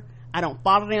anger. I don't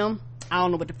follow them. I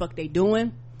don't know what the fuck they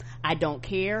doing. I don't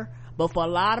care. But for a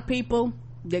lot of people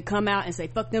that come out and say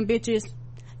fuck them bitches,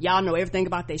 y'all know everything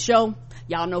about their show.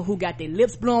 Y'all know who got their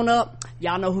lips blown up.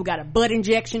 Y'all know who got a butt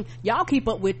injection. Y'all keep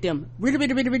up with them really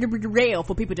real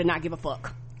for people to not give a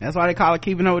fuck. That's why they call it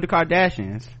keeping up with the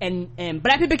Kardashians. And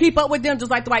black people keep up with them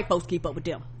just like the white folks keep up with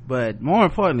them. But more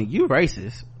importantly, you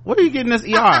racist. What are you getting this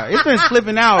ER? It's been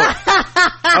slipping out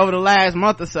over the last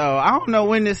month or so. I don't know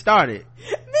when this started.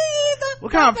 Me either.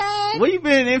 What you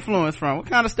been influenced from? What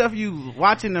kind of stuff you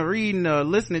watching or reading or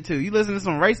listening to? You listening to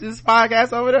some racist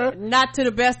podcasts over there? Not to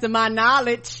the best of my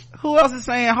knowledge. Who else is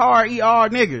saying hard ER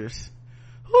niggers?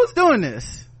 Who's doing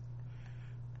this?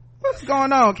 What's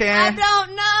going on, Karen? I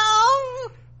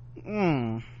don't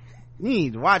know. You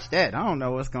need to watch that. I don't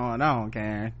know what's going on,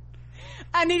 Karen.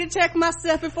 I need to check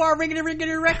myself before I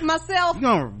riggedy wreck myself. You're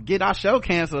gonna get our show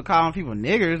canceled calling people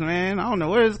niggers, man. I don't know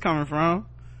where this is coming from.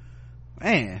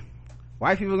 Man,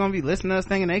 white people gonna be listening to us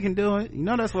thinking they can do it. You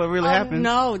know that's what really happens.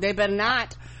 No, they better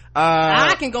not.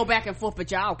 I can go back and forth,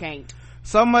 but y'all can't.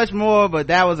 So much more, but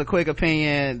that was a quick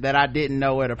opinion that I didn't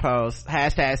know where to post.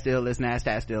 Hashtag still listen,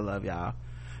 hashtag still love y'all.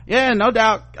 Yeah, no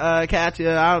doubt,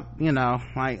 Katya,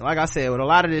 like I said, with a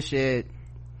lot of this shit.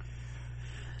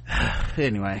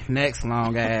 Anyway, next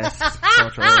long ass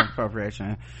cultural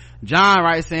appropriation. John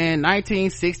writes in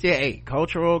 1968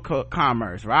 cultural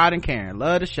commerce. Rod and Karen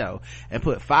love the show and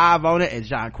put 5 on it at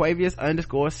John Quavius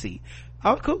 _C.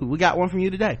 Oh, cool. We got one from you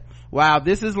today. Wow,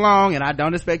 this is long and I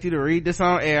don't expect you to read this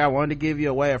on air. I wanted to give you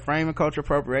a way of framing cultural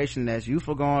appropriation that's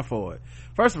useful going forward.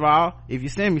 First of all, if you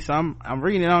send me some, I'm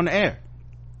reading it on the air.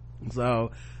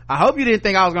 So I hope you didn't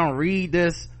think I was gonna read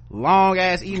this long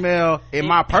ass email in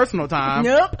my personal time.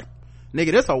 Nope.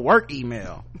 Nigga, this a work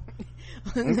email.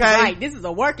 Okay? Right, this is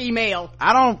a work email.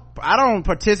 I don't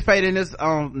participate in this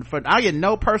I get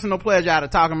no personal pleasure out of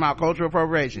talking about cultural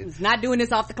appropriation. It's not doing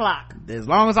this off the clock. As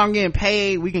long as I'm getting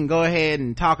paid, we can go ahead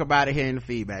and talk about it here in the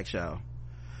feedback show.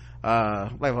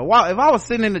 Like if I was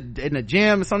sitting in the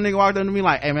gym and some nigga walked up to me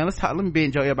like, hey man, let me be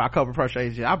enjoy about cultural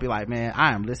appropriation, I'll be like, man,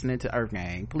 I am listening to Earth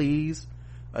Gang, please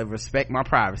respect my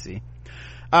privacy.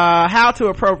 How to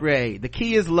appropriate. The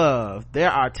key is love.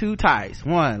 There are two types.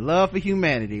 One, love for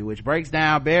humanity, which breaks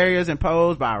down barriers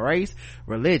imposed by race,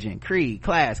 religion, creed,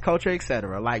 class, culture,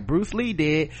 etc., like Bruce Lee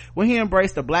did when he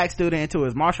embraced a black student into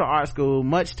his martial arts school,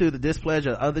 much to the displeasure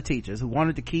of other teachers who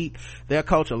wanted to keep their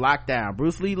culture locked down.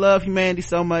 Bruce Lee loved humanity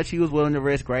so much he was willing to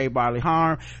risk grave bodily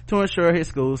harm to ensure his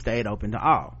school stayed open to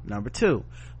all. Number two,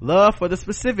 love for the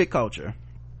specific culture,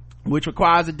 which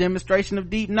requires a demonstration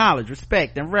of deep knowledge,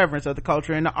 respect, and reverence of the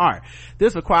culture and the art.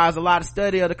 This requires a lot of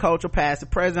study of the culture, past and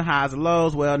present, highs and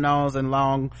lows, well-knowns and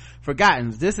long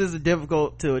forgotten. This is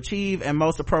difficult to achieve, and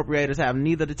most appropriators have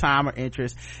neither the time or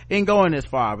interest in going this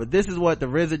far. But this is what the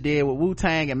RZA did with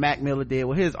Wu-Tang and Mac Miller did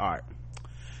with his art.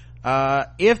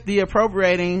 If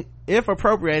appropriating,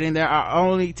 there are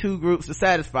only two groups to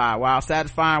satisfy. While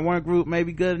satisfying one group may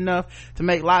be good enough to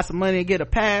make lots of money and get a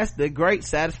pass, the great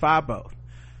satisfy both.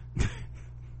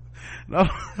 No,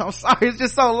 I'm sorry, it's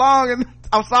just so long, and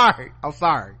I'm sorry.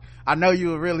 I know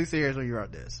you were really serious when you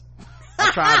wrote this.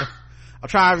 I'm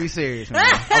trying to be serious, man.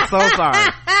 I'm so sorry.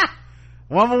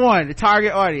 One, the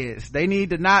target audience, they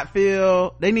need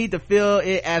to feel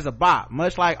it as a bop,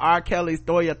 much like R. Kelly's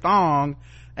Throw Your Thong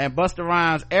and Busta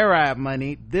Rhymes' Arab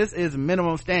Money. This is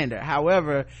minimum standard.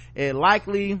 However, it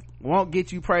likely won't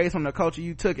get you praise from the culture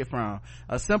you took it from.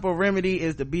 A simple remedy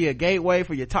is to be a gateway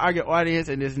for your target audience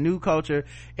in this new culture,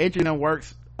 entering them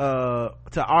works of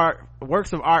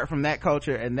art from that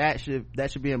culture, and that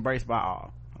should be embraced by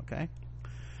all. Okay,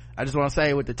 I just want to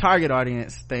say with the target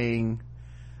audience thing,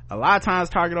 a lot of times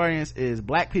target audience is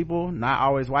black people, not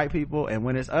always white people, and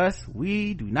when it's us,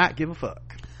 we do not give a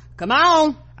fuck. Come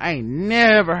on. I ain't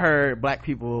never heard black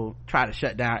people try to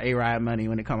shut down A-Ride Money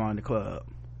when they come on the club.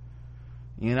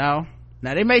 You know?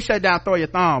 Now they may shut down Throw Your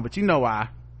Thong, but you know why.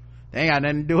 They ain't got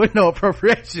nothing to do with no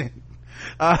appropriation.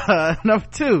 Number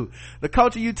two, the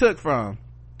culture you took from.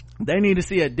 They need to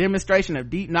see a demonstration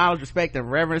of deep knowledge, respect, and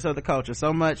reverence of the culture,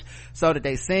 so much so that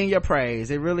they sing your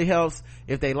praise. It really helps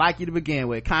if they like you to begin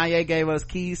with. Kanye gave us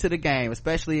keys to the game,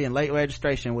 especially in Late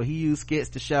Registration, where he used skits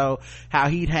to show how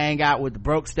he'd hang out with the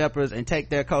broke steppers and take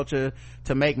their culture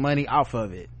to make money off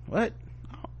of it. What?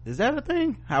 Is that a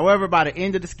thing? However, by the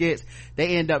end of the skits,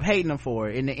 they end up hating them for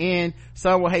it. In the end,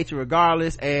 some will hate you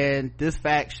regardless, and this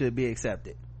fact should be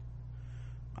accepted.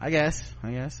 I guess.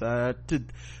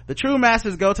 The true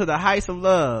masters go to the heights of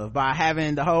love by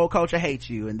having the whole culture hate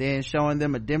you, and then showing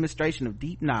them a demonstration of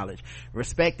deep knowledge,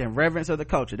 respect, and reverence of the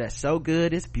culture that's so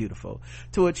good it's beautiful.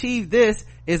 To achieve this,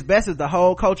 it's best if the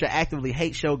whole culture actively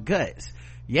hates your guts.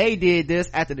 Ye did this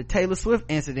after the Taylor Swift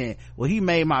incident, where he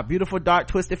made My Beautiful Dark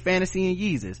Twisted Fantasy and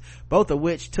Yeezus, both of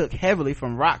which took heavily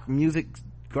from rock music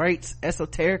greats'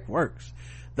 esoteric works.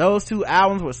 Those two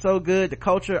albums were so good, the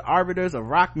culture arbiters of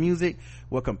rock music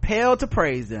were compelled to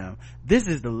praise them. This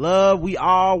is the love we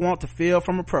all want to feel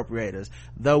from appropriators,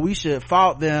 though we should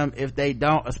fault them if they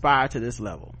don't aspire to this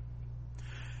level.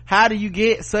 How do you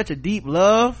get such a deep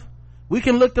love? We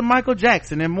can look to Michael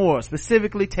Jackson and more,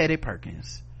 specifically Teddy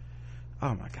Perkins.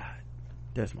 Oh my God,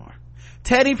 there's more.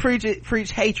 Teddy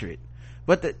preached hatred,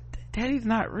 but Teddy's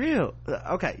not real.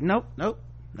 Okay, nope.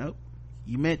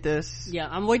 You meant this. Yeah,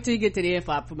 I'm waiting till you get to the end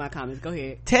for my comments. Go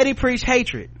ahead. Teddy preached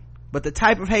hatred, but the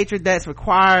type of hatred that's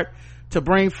required to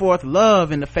bring forth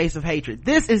love in the face of hatred.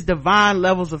 This is divine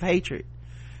levels of hatred,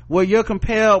 where you're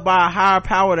compelled by a higher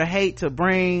power to hate to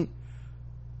bring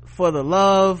for the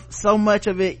love so much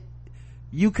of it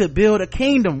you could build a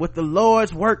kingdom with the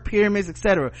Lord's work, pyramids,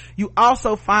 etc. You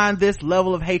also find this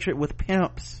level of hatred with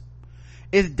pimps.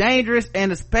 It's dangerous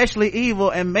and especially evil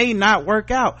and may not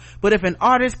work out. But if an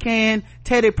artist can,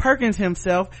 Teddy Perkins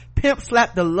himself pimp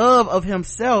slap the love of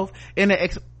himself in a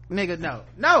nigga,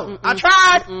 no. I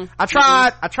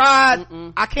tried.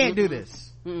 I can't do this.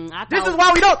 This is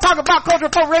why we don't talk about cultural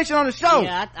appropriation on the show.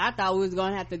 Yeah, I thought we was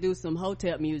gonna have to do some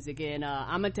Hotep music, and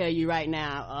I'm gonna tell you right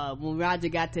now, when Roger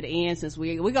got to the end, since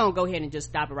we're gonna go ahead and just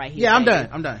stop it right here. Yeah, I'm done.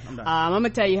 I'm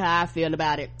gonna tell you how I feel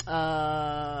about it.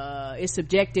 It's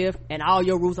subjective, and all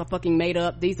your rules are fucking made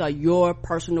up. These are your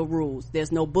personal rules.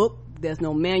 There's no book, there's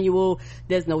no manual,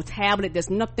 there's no tablet,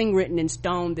 there's nothing written in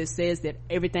stone that says that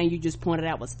everything you just pointed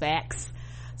out was facts.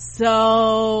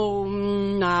 So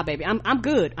nah, baby, I'm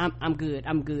good. I'm good.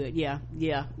 Yeah.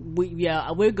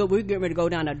 We're good. We're getting ready to go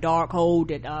down a dark hole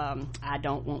that I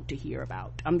don't want to hear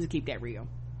about. I'm just keep that real.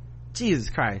 Jesus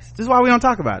Christ, this is why we don't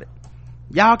talk about it.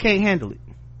 Y'all can't handle it.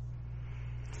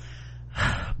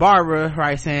 Barbara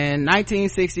writes in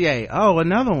 1968. Oh,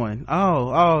 another one.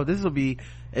 This will be,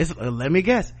 let me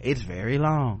guess, it's very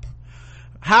long.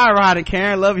 Hi, Rod and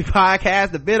Karen, love your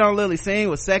podcast. The bit on Lily Singh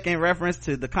was second reference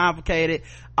to the complicated,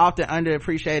 often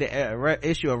underappreciated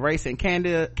issue of race in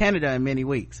Canada in many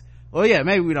weeks. Well, yeah,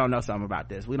 maybe we don't know something about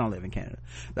this. We don't live in Canada.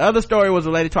 The other story was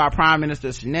related to our prime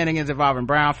minister's shenanigans involving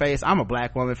brownface. I'm a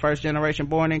black woman, first generation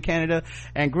born in Canada,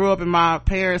 and grew up in my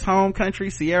parents' home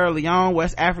country, Sierra Leone,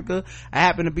 West Africa. I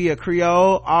happen to be a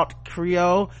Creole, alt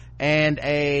Creole, and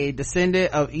a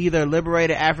descendant of either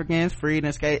liberated Africans, freed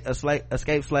and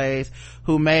escaped slaves,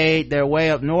 who made their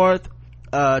way up north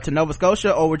to Nova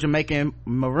Scotia, or were Jamaican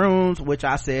Maroons, which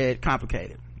I said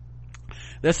complicated.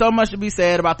 There's so much to be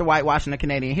said about the whitewashing of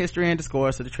Canadian history and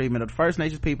discourse of the treatment of the First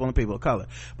Nations people and people of color,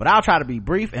 but I'll try to be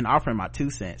brief and offer my 2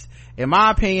 cents. In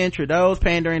my opinion, Trudeau's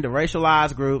pandering to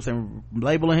racialized groups and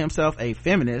labeling himself a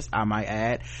feminist, I might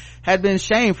add, had been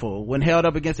shameful when held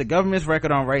up against the government's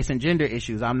record on race and gender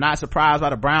issues. I'm not surprised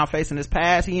by the brown face in his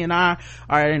past. He and I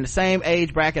are in the same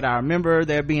age bracket. I remember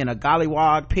there being a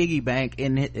gollywog piggy bank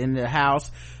in the house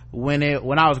when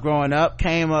I was growing up,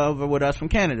 came over with us from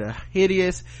Canada.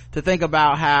 Hideous to think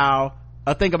about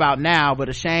now, but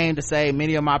a shame to say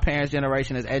many of my parents'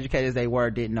 generation, as educated as they were,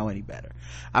 didn't know any better.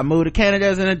 I moved to Canada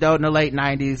as an adult in the late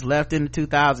 90s, left in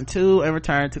 2002, and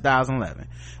returned in 2011.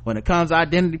 When it comes to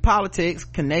identity politics,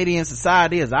 Canadian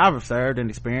society, as I've observed and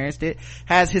experienced it,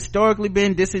 has historically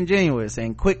been disingenuous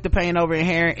and quick to paint over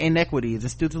inherent inequities,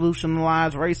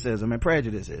 institutionalized racism and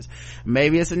prejudices.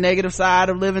 Maybe it's a negative side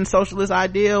of living socialist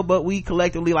ideal, but we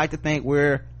collectively like to think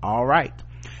we're all right.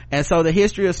 And so the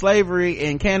history of slavery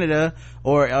in Canada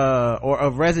or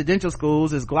of residential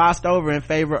schools is glossed over in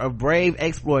favor of brave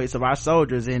exploits of our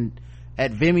soldiers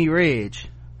at Vimy Ridge.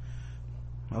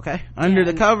 Okay, under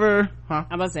the cover, huh?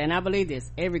 I'm about to say, and I believe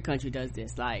this. Every country does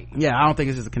this. Like, yeah, I don't think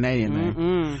it's just a Canadian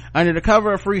thing. Under the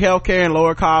cover of free healthcare and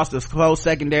lower cost of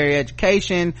post-secondary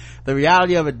education, the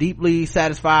reality of a deeply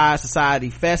satisfied society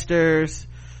festers.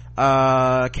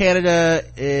 Canada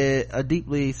is a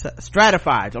deeply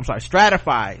stratified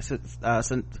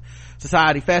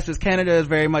society festers. Canada is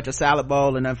very much a salad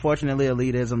bowl, and unfortunately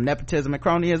elitism, nepotism, and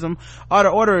cronyism are the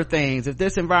order of things. In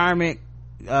this environment,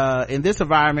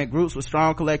 groups with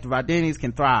strong collective identities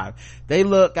can thrive. They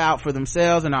look out for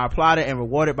themselves and are applauded and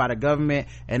rewarded by the government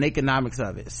and economics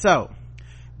of it. So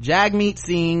Jagmeet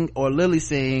Singh or Lily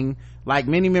Singh, like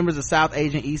many members of South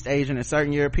Asian, East Asian, and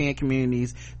certain European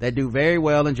communities that do very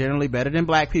well and generally better than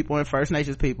black people and First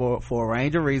Nations people for a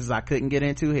range of reasons I couldn't get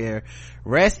into here,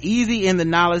 rest easy in the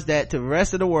knowledge that to the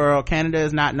rest of the world, Canada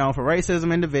is not known for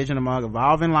racism and division among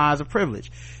evolving lines of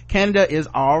privilege. Canada is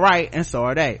alright, and so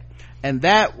are they. And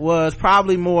that was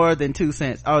probably more than 2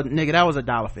 cents. Oh, nigga, that was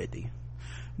 $1.50.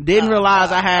 Didn't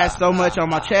realize I had so much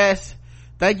on my chest.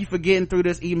 Thank you for getting through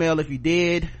this email if you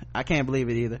did. I can't believe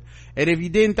it either. And if you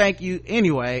didn't, thank you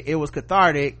anyway. It was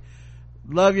cathartic.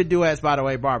 Love your duets, by the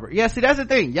way, Barbara. Yeah, see, that's the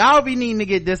thing. Y'all be needing to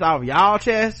get this off y'all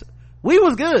chest. We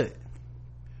was good.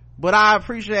 But I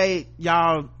appreciate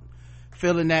y'all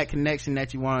feeling that connection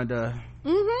that you wanted to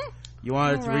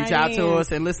reach out to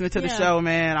us and listen to the show,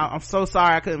 man. I'm so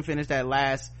sorry I couldn't finish that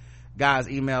last guy's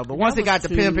email, but once it got to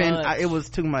pimping, it was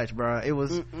too much, bro. It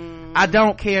was I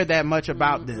don't care that much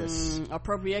about this.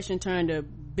 Appropriation turned to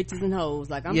bitches and hoes.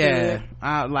 Like, I'm good.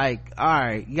 Like, all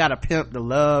right, you gotta pimp the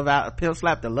love out, pimp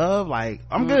slap the love. Like,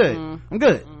 I'm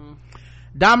good.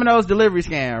 Domino's delivery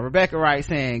scam. Rebecca writes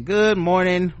saying, good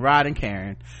morning, Rod and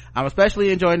Karen. I'm especially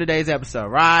enjoying today's episode.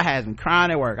 Rod has been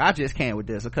crying at work. I just can't with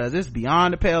this because it's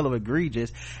beyond the pale of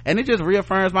egregious, and it just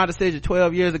reaffirms my decision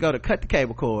 12 years ago to cut the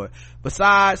cable cord.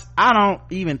 Besides, I don't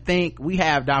even think we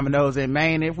have Domino's in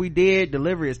Maine. If we did,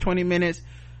 delivery is 20 minutes,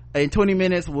 and 20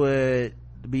 minutes would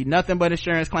be nothing but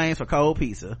insurance claims for cold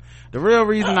pizza. The real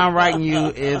reason I'm writing you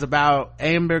is about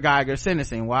Amber Geiger's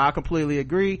sentencing. While I completely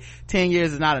agree 10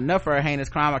 years is not enough for a heinous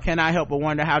crime, I cannot help but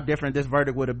wonder how different this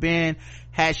verdict would have been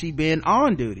had she been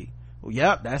on duty. Well,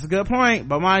 yep, that's a good point.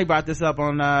 Bomani brought this up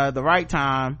on the right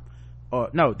time,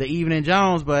 or no, the Evening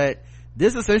Jones, but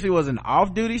this essentially was an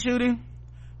off-duty shooting.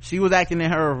 She was acting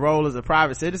in her role as a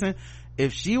private citizen.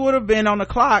 If she would have been on the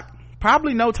clock,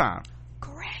 probably no time.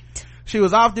 She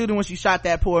was off duty when she shot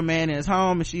that poor man in his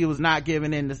home, and she was not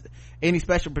given any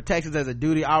special protections as a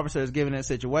duty officer is given in a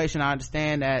situation. I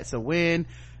understand that. So when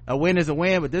A win is a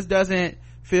win, but this doesn't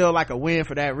feel like a win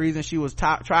for that reason. She was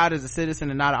tried as a citizen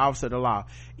and not an officer of the law.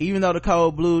 Even though the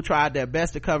Code Blue tried their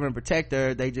best to cover and protect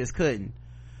her, they just couldn't.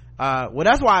 Well,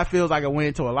 that's why it feels like a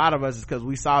win to a lot of us, is because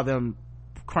we saw them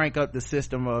crank up the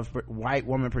system of white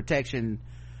woman protection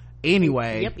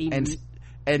anyway. Yep,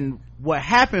 and what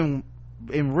happened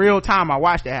in real time, I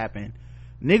watched it happen.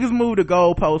 Niggas moved the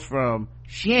goalpost from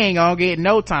she ain't gonna get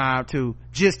no time to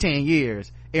just 10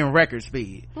 years in record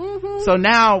speed. So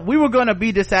now we were gonna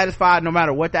be dissatisfied no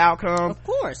matter what the outcome, of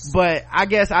course, but I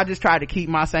guess I just tried to keep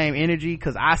my same energy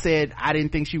because I said I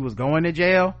didn't think she was going to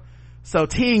jail. So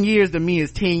 10 years to me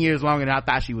is 10 years longer than I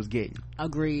thought she was getting.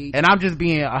 Agreed. And I'm just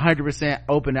being 100%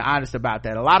 open and honest about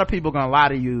that. A lot of people gonna lie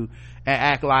to you and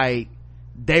act like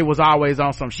they was always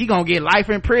on some she gonna get life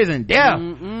in prison.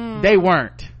 They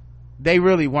weren't. They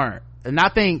really weren't. And I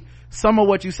think some of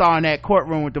what you saw in that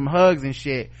courtroom with them hugs and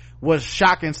shit was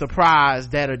shocking surprise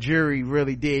that a jury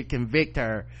really did convict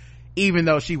her even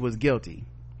though she was guilty.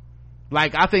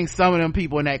 Like, I think some of them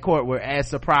people in that court were as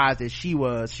surprised as she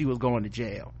was going to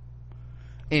jail.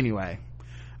 Anyway,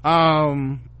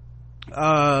 I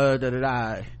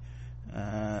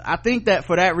think that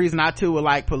for that reason I too would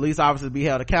like police officers to be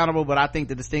held accountable, but I think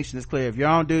the distinction is clear. If you're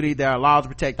on duty, there are laws to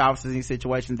protect officers in these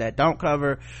situations that don't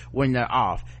cover when they're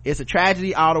off. It's a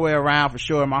tragedy all the way around for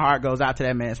sure. My heart goes out to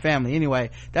that man's family.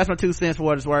 Anyway, that's my 2 cents for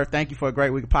what it's worth. Thank you for a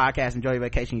great week of podcast. Enjoy your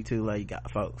vacation. You too. Love you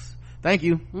folks. Thank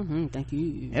you. Thank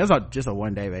you. It was just a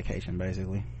 1-day vacation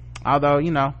basically, although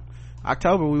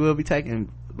October we will be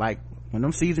taking, like, when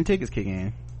them season tickets kick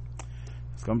in,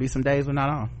 it's gonna be some days we're not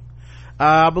on.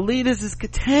 I believe this is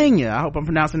Catania. I hope I'm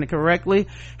pronouncing it correctly.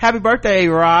 Happy birthday,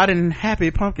 Rod, and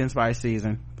happy pumpkin spice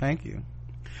season. Thank you.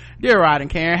 Dear Rod and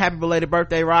Karen, happy belated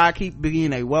birthday, Rod. Keep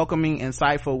being a welcoming,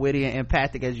 insightful, witty, and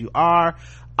empathic as you are.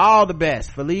 All the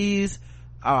best. Feliz,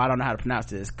 I don't know how to pronounce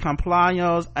this.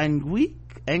 Cumpleaños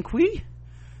anqui?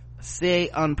 Se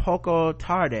un poco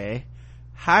tarde.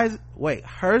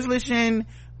 Herzlichen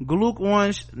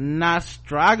Glückwunsch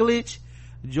nachträglich.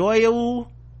 Joyeux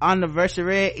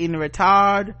anniversary in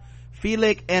retard.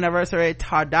 Felix anniversary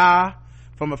tarda.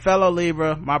 From a fellow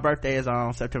Libra, my birthday is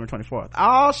on September 24th.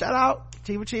 Oh, shout out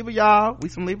Chiba y'all. We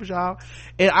some Libras y'all.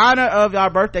 In honor of our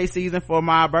birthday season, for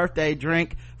my birthday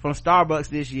drink from Starbucks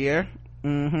this year,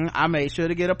 I made sure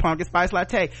to get a pumpkin spice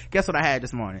latte. Guess what I had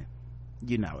this morning?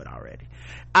 You know it already.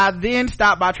 I then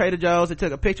stopped by Trader Joe's and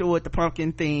took a picture with the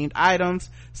pumpkin themed items.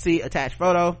 See attached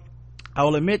photo. I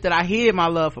will admit that I hid my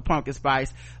love for pumpkin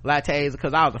spice lattes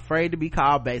because I was afraid to be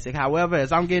called basic. However,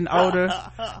 as I'm getting older,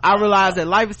 I realize that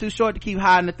life is too short to keep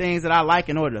hiding the things that I like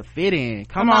in order to fit in.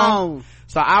 Come on.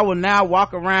 So I will now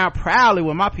walk around proudly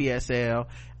with my PSL.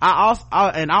 I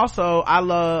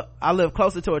live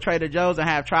closer to a Trader Joe's and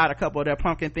have tried a couple of their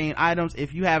pumpkin themed items.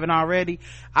 If you haven't already,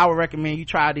 I would recommend you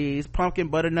try these. Pumpkin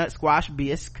butternut squash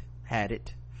bisque. Had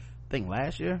it, I think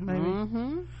last year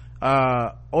maybe.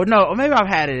 Or maybe I've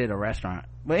had it at a restaurant,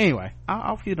 but anyway,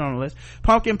 I'll keep it on the list.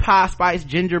 Pumpkin pie spice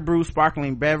ginger brew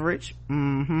sparkling beverage,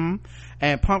 and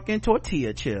pumpkin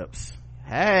tortilla chips.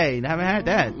 Hey, haven't had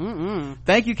that.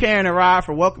 Thank you, Karen and Rod,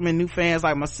 for welcoming new fans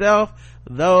like myself,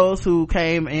 those who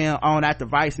came in on at the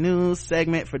Vice News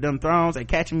segment for them thrones, and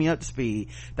catching me up to speed.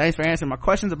 Thanks for answering my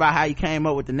questions about how you came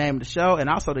up with the name of the show, and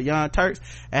also the Young Turks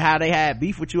and how they had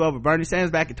beef with you over Bernie Sanders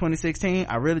back in 2016.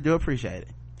 I really do appreciate it.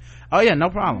 Oh yeah, no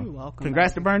problem. You're welcome.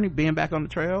 Congrats to Bernie being back on the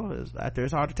trail after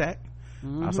his heart attack.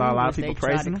 I saw a lot of people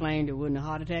praising him. They claimed it wasn't a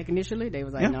heart attack initially. They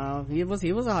was like, no, he was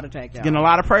a heart attack. Getting a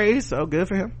lot of praise, so good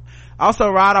for him. Also,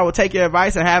 Rod, I will take your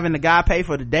advice on having the guy pay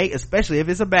for the date, especially if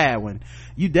it's a bad one.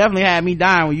 You definitely had me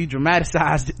dying when you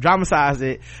dramatized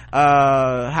it.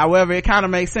 However, it kind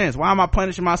of makes sense. Why am I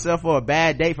punishing myself for a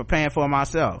bad date for paying for it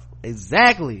myself?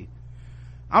 Exactly.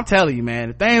 I'm telling you, man,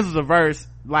 if things was reversed,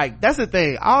 like, that's the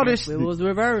thing, it was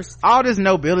reversed. All this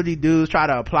nobility dudes try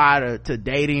to apply to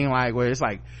dating, like, where it's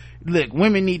like, look,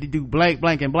 women need to do blank,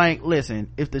 blank, and blank. Listen,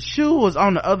 if the shoe was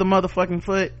on the other motherfucking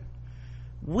foot,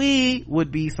 we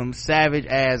would be some savage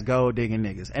ass gold digging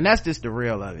niggas, and that's just the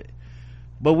real of it.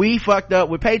 But we fucked up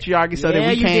with patriarchy so that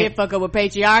we can't. You did fuck up with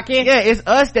patriarchy. Yeah, it's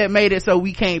us that made it so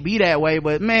we can't be that way.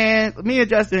 But man, me and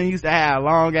Justin used to have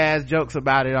long ass jokes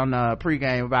about it on the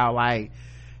pregame about like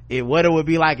what it would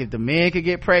be like if the men could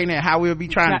get pregnant, how we would be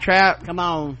trying to trap. Come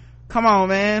on,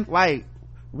 man. Like,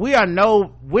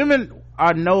 women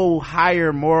are no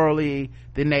higher morally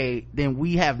than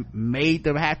we have made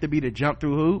them have to be to jump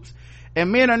through hoops,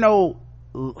 and men are no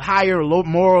higher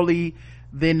morally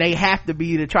than they have to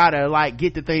be to try to like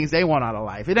get the things they want out of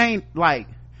life. It ain't like,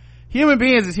 human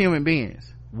beings is human beings.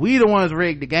 We the ones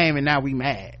rigged the game and now we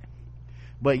mad.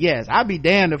 But yes, I'd be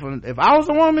damned if I was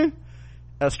a woman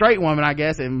a straight woman, I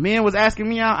guess, and men was asking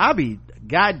me out, I'll be,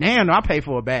 goddamn, I pay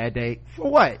for a bad date. For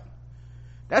what?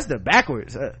 That's the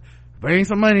backwards. Bring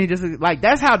some money, just like,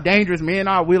 that's how dangerous men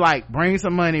are. We like, bring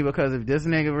some money, because if this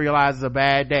nigga realizes a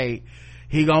bad date,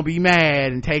 he gonna be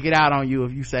mad and take it out on you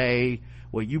if you say,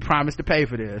 well, you promised to pay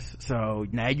for this, so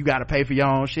now you gotta pay for your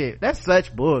own shit. That's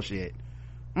such bullshit.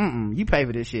 You pay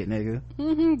for this shit, nigga.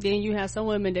 Then you have some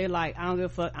women, they like, I don't give a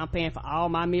fuck, I'm paying for all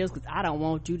my meals because I don't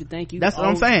want you to think you that's what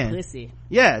I'm saying. Pussy.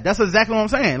 Yeah, that's exactly what I'm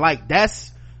saying. Like,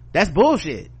 that's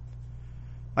bullshit.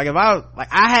 Like, if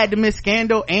I had to miss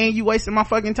Scandal and you wasted my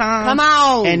fucking time, come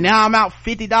on, and now I'm out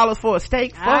 $50 for a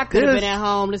steak, I could have been at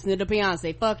home listening to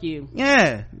Beyonce. Fuck you.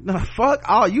 Yeah, no, fuck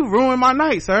all. You ruined my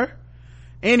night, sir.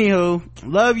 Anywho,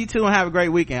 love you too and have a great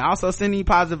weekend. Also sending you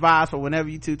positive vibes for whenever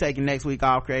you two taking next week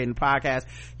off creating the podcast.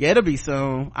 Yeah, it'll be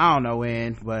soon. I don't know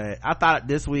when, but I thought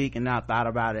this week, and now I thought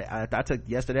about it. I took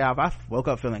yesterday off. I woke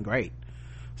up feeling great,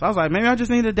 so I was like, maybe I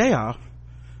just need a day off.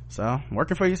 So,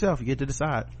 working for yourself, you get to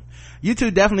decide. You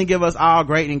two definitely give us all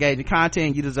great and engaging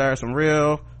content. You deserve some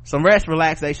rest,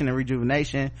 relaxation, and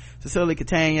rejuvenation. Cecilia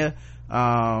Catania,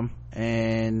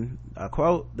 and a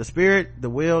quote, the spirit, the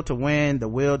will to win, the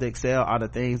will to excel are the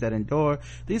things that endure.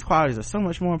 These qualities are so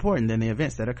much more important than the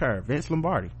events that occur. Vince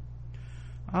Lombardi.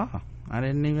 I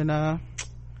didn't even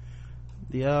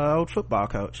the old football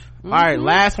coach. All right,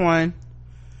 last one,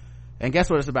 and guess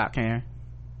what it's about, Karen?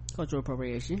 Cultural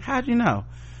appropriation. How'd you know?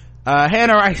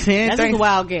 Hannah writes in, that's just a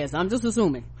wild guess, I'm just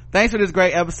assuming. Thanks for this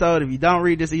great episode. If you don't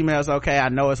read this email, it's okay. I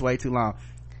know it's way too long.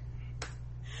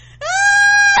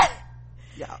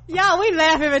 Y'all, we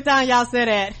laugh every time y'all say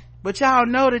that, but y'all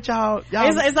know that y'all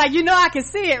it's like, you know, I can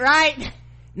see it, right?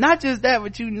 Not just that,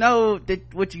 but you know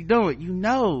that what you doing, you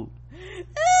know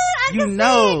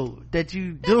that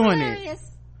you doing it.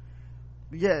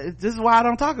 Yeah, this is why I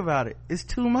don't talk about it. It's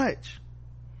too much.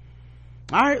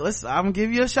 All right, I'm gonna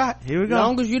give you a shot. Here we go. As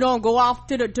long as you don't go off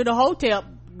to the hotel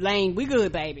lane, we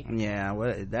good, baby. Yeah,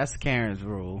 well, that's Karen's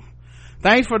rule.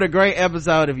 Thanks for the great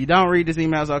episode. If you don't read this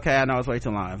email, it's okay. I know it's way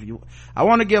too long. I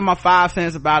want to give my 5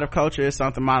 cents about if culture is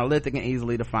something monolithic and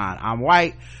easily defined. I'm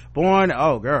white, born,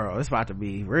 oh girl, it's about to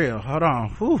be real. Hold on.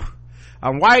 Whew.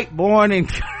 I'm white, born and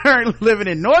currently living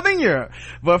in Northern Europe,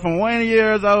 but from 1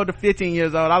 years old to 15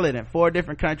 years old, I lived in 4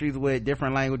 different countries with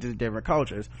different languages, different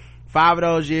cultures. 5 of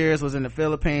those years was in the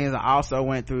Philippines. I also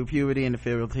went through puberty in the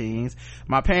Philippines.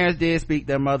 My parents did speak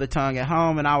their mother tongue at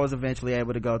home, and I was eventually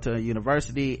able to go to a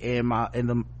university in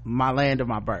my land of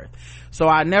my birth. So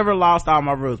I never lost all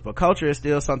my roots, but culture is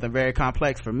still something very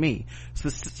complex for me.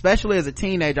 Especially as a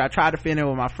teenager, I tried to fit in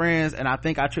with my friends, and I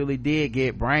think I truly did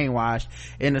get brainwashed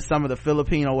into some of the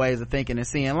Filipino ways of thinking and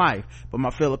seeing life. But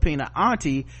my Filipina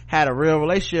auntie had a real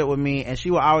relationship with me, and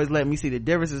she would always let me see the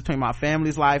differences between my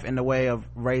family's life and the way of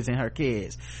raising her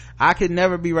kids. I could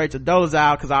never be Rachel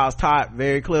Dolezal because I was taught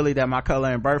very clearly that my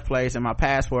color and birthplace and my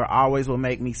passport always will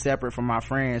make me separate from my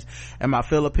friends and my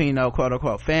Filipino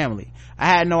quote-unquote family. I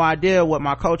had no idea what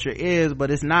my culture is,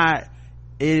 but it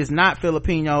is not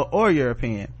Filipino or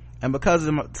European. And because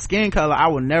of my skin color, I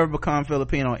will never become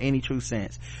Filipino in any true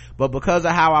sense. But because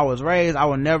of how I was raised, I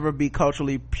will never be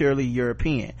culturally purely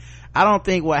European. I don't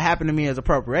think what happened to me is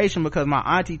appropriation, because my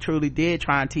auntie truly did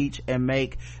try and teach and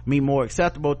make me more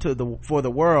acceptable for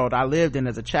the world I lived in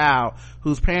as a child,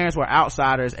 whose parents were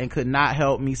outsiders and could not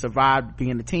help me survive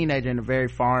being a teenager in a very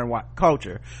foreign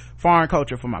culture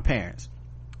for my parents.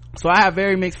 So I have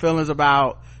very mixed feelings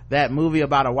about that movie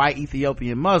about a white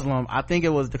Ethiopian Muslim. I think it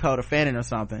was Dakota Fanning or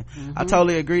something. I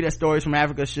totally agree that stories from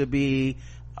Africa should be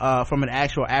from an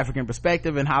actual African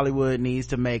perspective, and Hollywood needs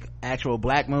to make actual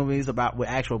black movies with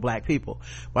actual black people.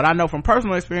 But I know from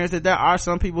personal experience that there are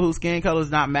some people whose skin color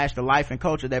does not match the life and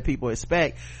culture that people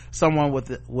expect someone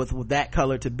with that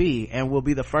color to be, and will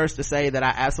be the first to say that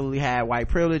I absolutely had white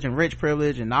privilege and rich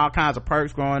privilege and all kinds of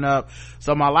perks growing up.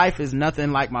 So my life is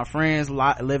nothing like my friends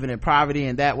living in poverty,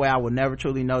 and that way I will never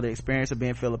truly know the experience of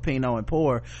being Filipino and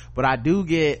poor. But I do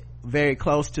get very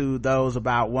close to those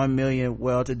about 1 million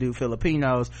well-to-do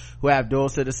Filipinos who have dual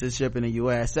citizenship in the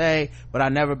USA, but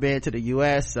I've never been to the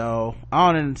US, so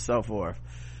on and so forth.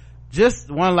 Just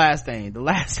one last thing. The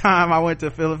last time I went to a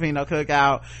Filipino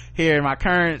cookout here in my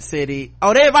current city,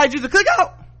 they invited you to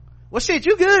cookout? Well shit,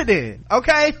 you good then.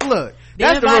 Okay, look,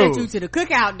 that's the rules. They invited you to the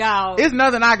cookout, dog. It's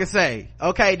nothing I can say.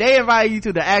 Okay, they invited you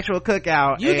to the actual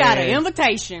cookout. You got an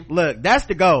invitation. Look, that's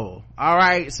the goal. All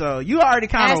right, so you already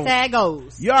kind of hashtag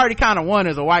goals. You already kind of won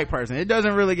as a white person. It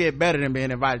doesn't really get better than being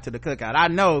invited to the cookout. I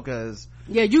know, because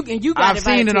you got I've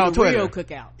seen it on Twitter. Real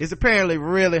cookout. It's apparently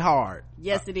really hard.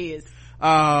 Yes, it is.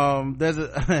 There's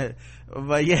a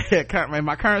but yeah,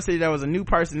 my current city, there was a new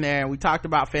person there, and we talked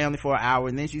about family for an hour,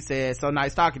 and then she said, so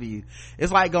nice talking to you.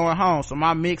 It's like going home. So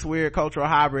my mixed weird cultural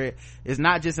hybrid is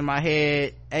not just in my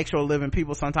head. Actual living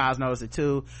people sometimes notice it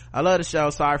too. I love the show.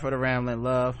 Sorry for the rambling.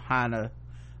 Love, Hannah.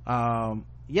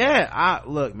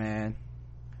 Look, man,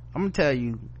 I'm gonna tell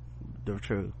you the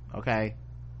truth, okay?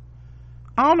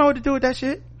 I don't know what to do with that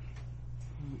shit.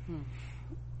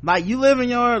 Like, you living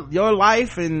your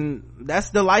life, and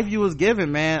that's the life you was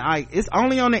given, man. Like, it's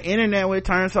only on the internet where it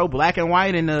turns so black and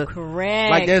white, and correct,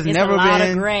 like, there's it's never a lot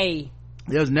been of gray.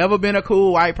 There's never been a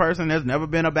cool white person, there's never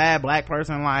been a bad black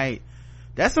person. Like,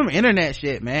 that's some internet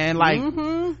shit, man. Like,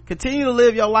 continue to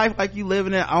live your life like you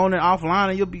living it on and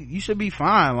offline, and you should be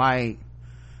fine. Like,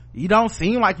 you don't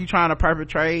seem like you trying to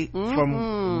perpetrate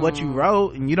from what you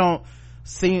wrote, and you don't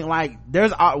seem like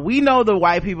we know the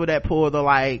white people that pull the,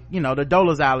 like, you know, the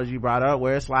Dolezal you brought up,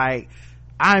 where it's like,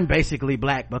 I'm basically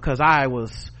black because I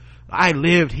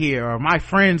lived here, or my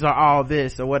friends are all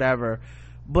this or whatever.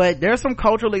 But there's some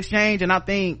cultural exchange, and I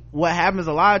think what happens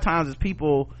a lot of times is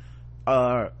people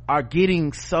are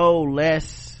getting so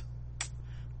less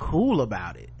cool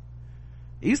about it.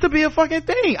 It used to be a fucking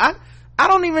thing. I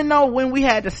don't even know when we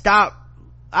had to stop.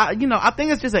 I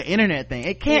think it's just an internet thing.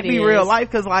 It can't be real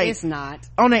life, because, like, it's not.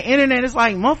 On the internet, it's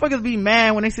like motherfuckers be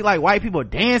mad when they see, like, white people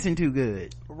dancing too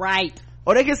good, right?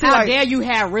 Or they can see, how like, dare you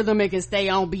have rhythmic and stay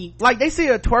on beat. Like, they see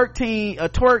a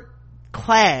twerk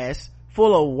class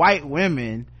full of white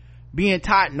women being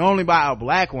taught normally by a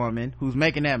black woman who's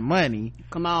making that money,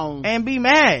 come on, and be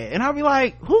mad. And I'll be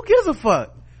like, who gives a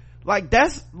fuck? Like,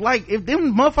 that's like, if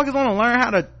them motherfuckers want to learn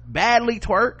how to badly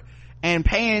twerk and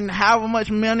paying however much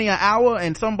money an hour,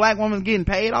 and some black woman's getting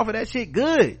paid off of that shit,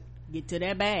 good. Get to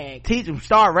that bag. Teach them,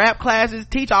 start rap classes,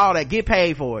 teach all that, get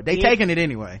paid for it. They taking it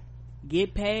anyway.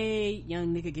 Get paid,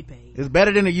 young nigga, get paid. It's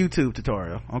better than a YouTube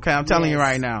tutorial, okay? I'm telling you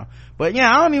right now. But yeah,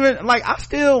 I don't even, like,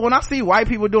 when I see white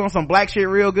people doing some black shit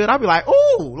real good, I'll be like,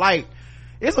 ooh, like,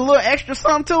 it's a little extra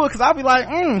something to it, because I'll be like,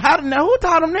 who taught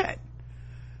them that?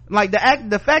 Like,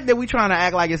 the fact that we trying to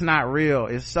act like it's not real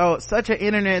is such an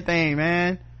internet thing,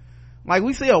 man. Like,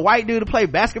 we see a white dude to play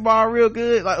basketball real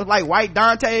good, like white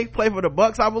Dante play for the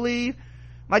Bucks, I believe.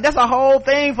 Like, that's a whole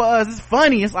thing for us. It's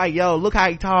funny. It's like, yo, look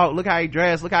how he talk, look how he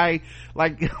dress, look how he,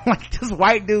 like this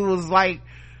white dude was, like,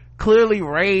 clearly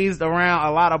raised around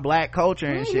a lot of black culture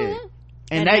and shit.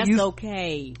 And that's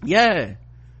okay. Yeah.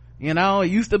 You know, it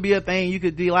used to be a thing you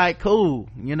could be like, cool,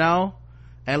 you know?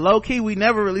 And low key, we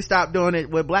never really stopped doing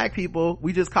it with black people.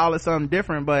 We just call it something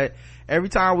different. But every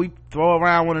time we throw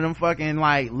around one of them fucking,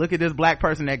 like, look at this black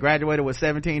person that graduated with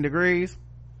 17 degrees,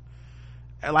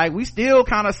 like, we still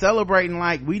kind of celebrating,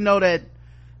 like, we know that,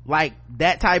 like,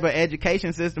 that type of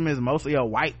education system is mostly a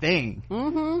white thing.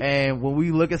 And when we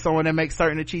look at someone that makes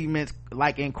certain achievements,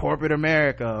 like in corporate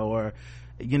America, or,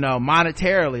 you know,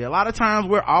 monetarily, a lot of times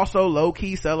we're also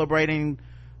low-key celebrating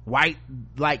white,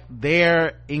 like,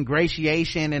 their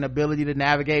ingratiation and ability to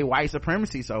navigate white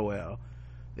supremacy so well.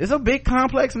 It's a big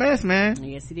complex mess, man.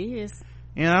 Yes, it is.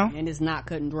 You know? And it's not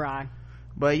cut and dry.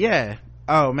 But yeah.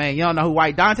 Oh man, you don't know who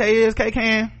White Dante is,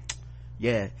 K-Can?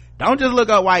 Yeah. Don't just look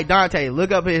up White Dante,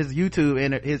 look up his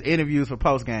YouTube his interviews for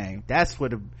post game. That's where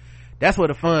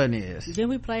the fun is. Didn't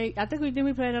we play that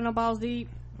on Balls Deep?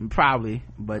 Probably.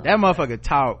 But that motherfucker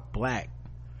talk black.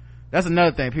 That's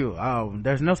another thing. People,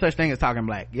 there's no such thing as talking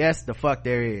black. Yes, the fuck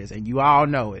there is, and you all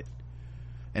know it.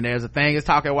 And there's a thing as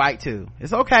talking white too.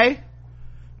 It's okay.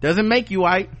 Doesn't make you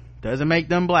white, doesn't make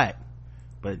them black.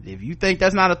 But if you think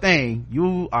that's not a thing,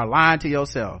 you are lying to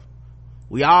yourself.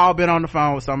 We all been on the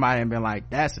phone with somebody and been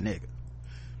like, that's a nigga.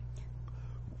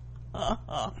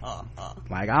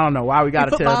 Like, I don't know why we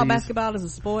gotta tell these. Basketball is a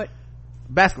sport.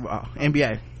 Basketball,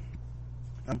 NBA.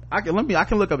 I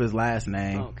can look up his last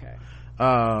name. Okay.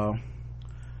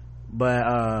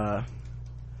 But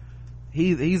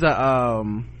he's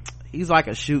like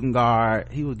a shooting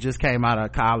guard. He just came out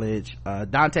of college.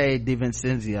 Dante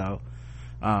DiVincenzo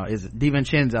is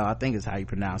DiVincenzo, I think is how you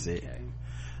pronounce it.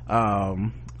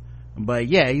 Okay. But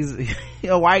yeah, he's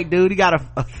a white dude. He got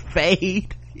a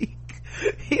fade.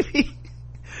 he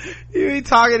be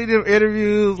talking in them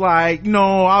interviews like, you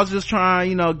know, I was just trying,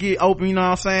 you know, get open, you know what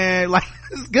I'm saying? Like,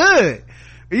 it's good.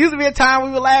 It used to be a time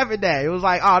we would laugh at that. It was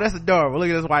like, oh, that's adorable, look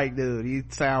at this white dude, he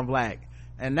sound black.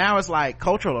 And now it's like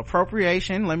cultural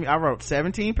appropriation. I wrote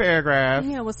 17 paragraphs.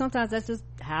 Yeah, well, sometimes that's just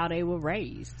how they were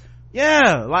raised.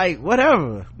 Yeah, like,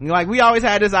 whatever. Like, we always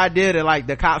had this idea that, like,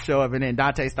 the cops show up and then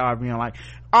Dante started being like,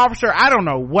 officer, I don't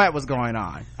know what was going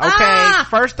on. Okay,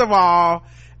 first of all,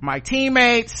 my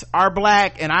teammates are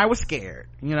black and I was scared,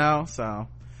 you know? So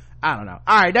I don't know.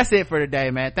 All right, that's it for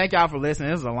today, man. Thank y'all for listening.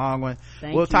 This is a long one.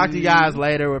 We'll talk to you guys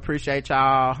later. We appreciate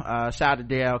y'all. Shout out to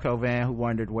Dale Covan, who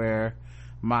wondered where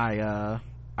my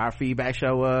our feedback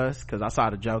show was, because I saw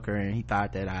the Joker and he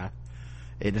thought that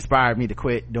it inspired me to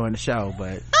quit doing the show,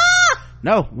 but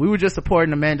no, we were just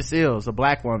supporting Amanda Seales, a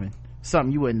black woman,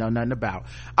 something you wouldn't know nothing about.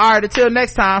 All right, until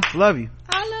next time, love you.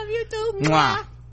 I love you too. Mwah.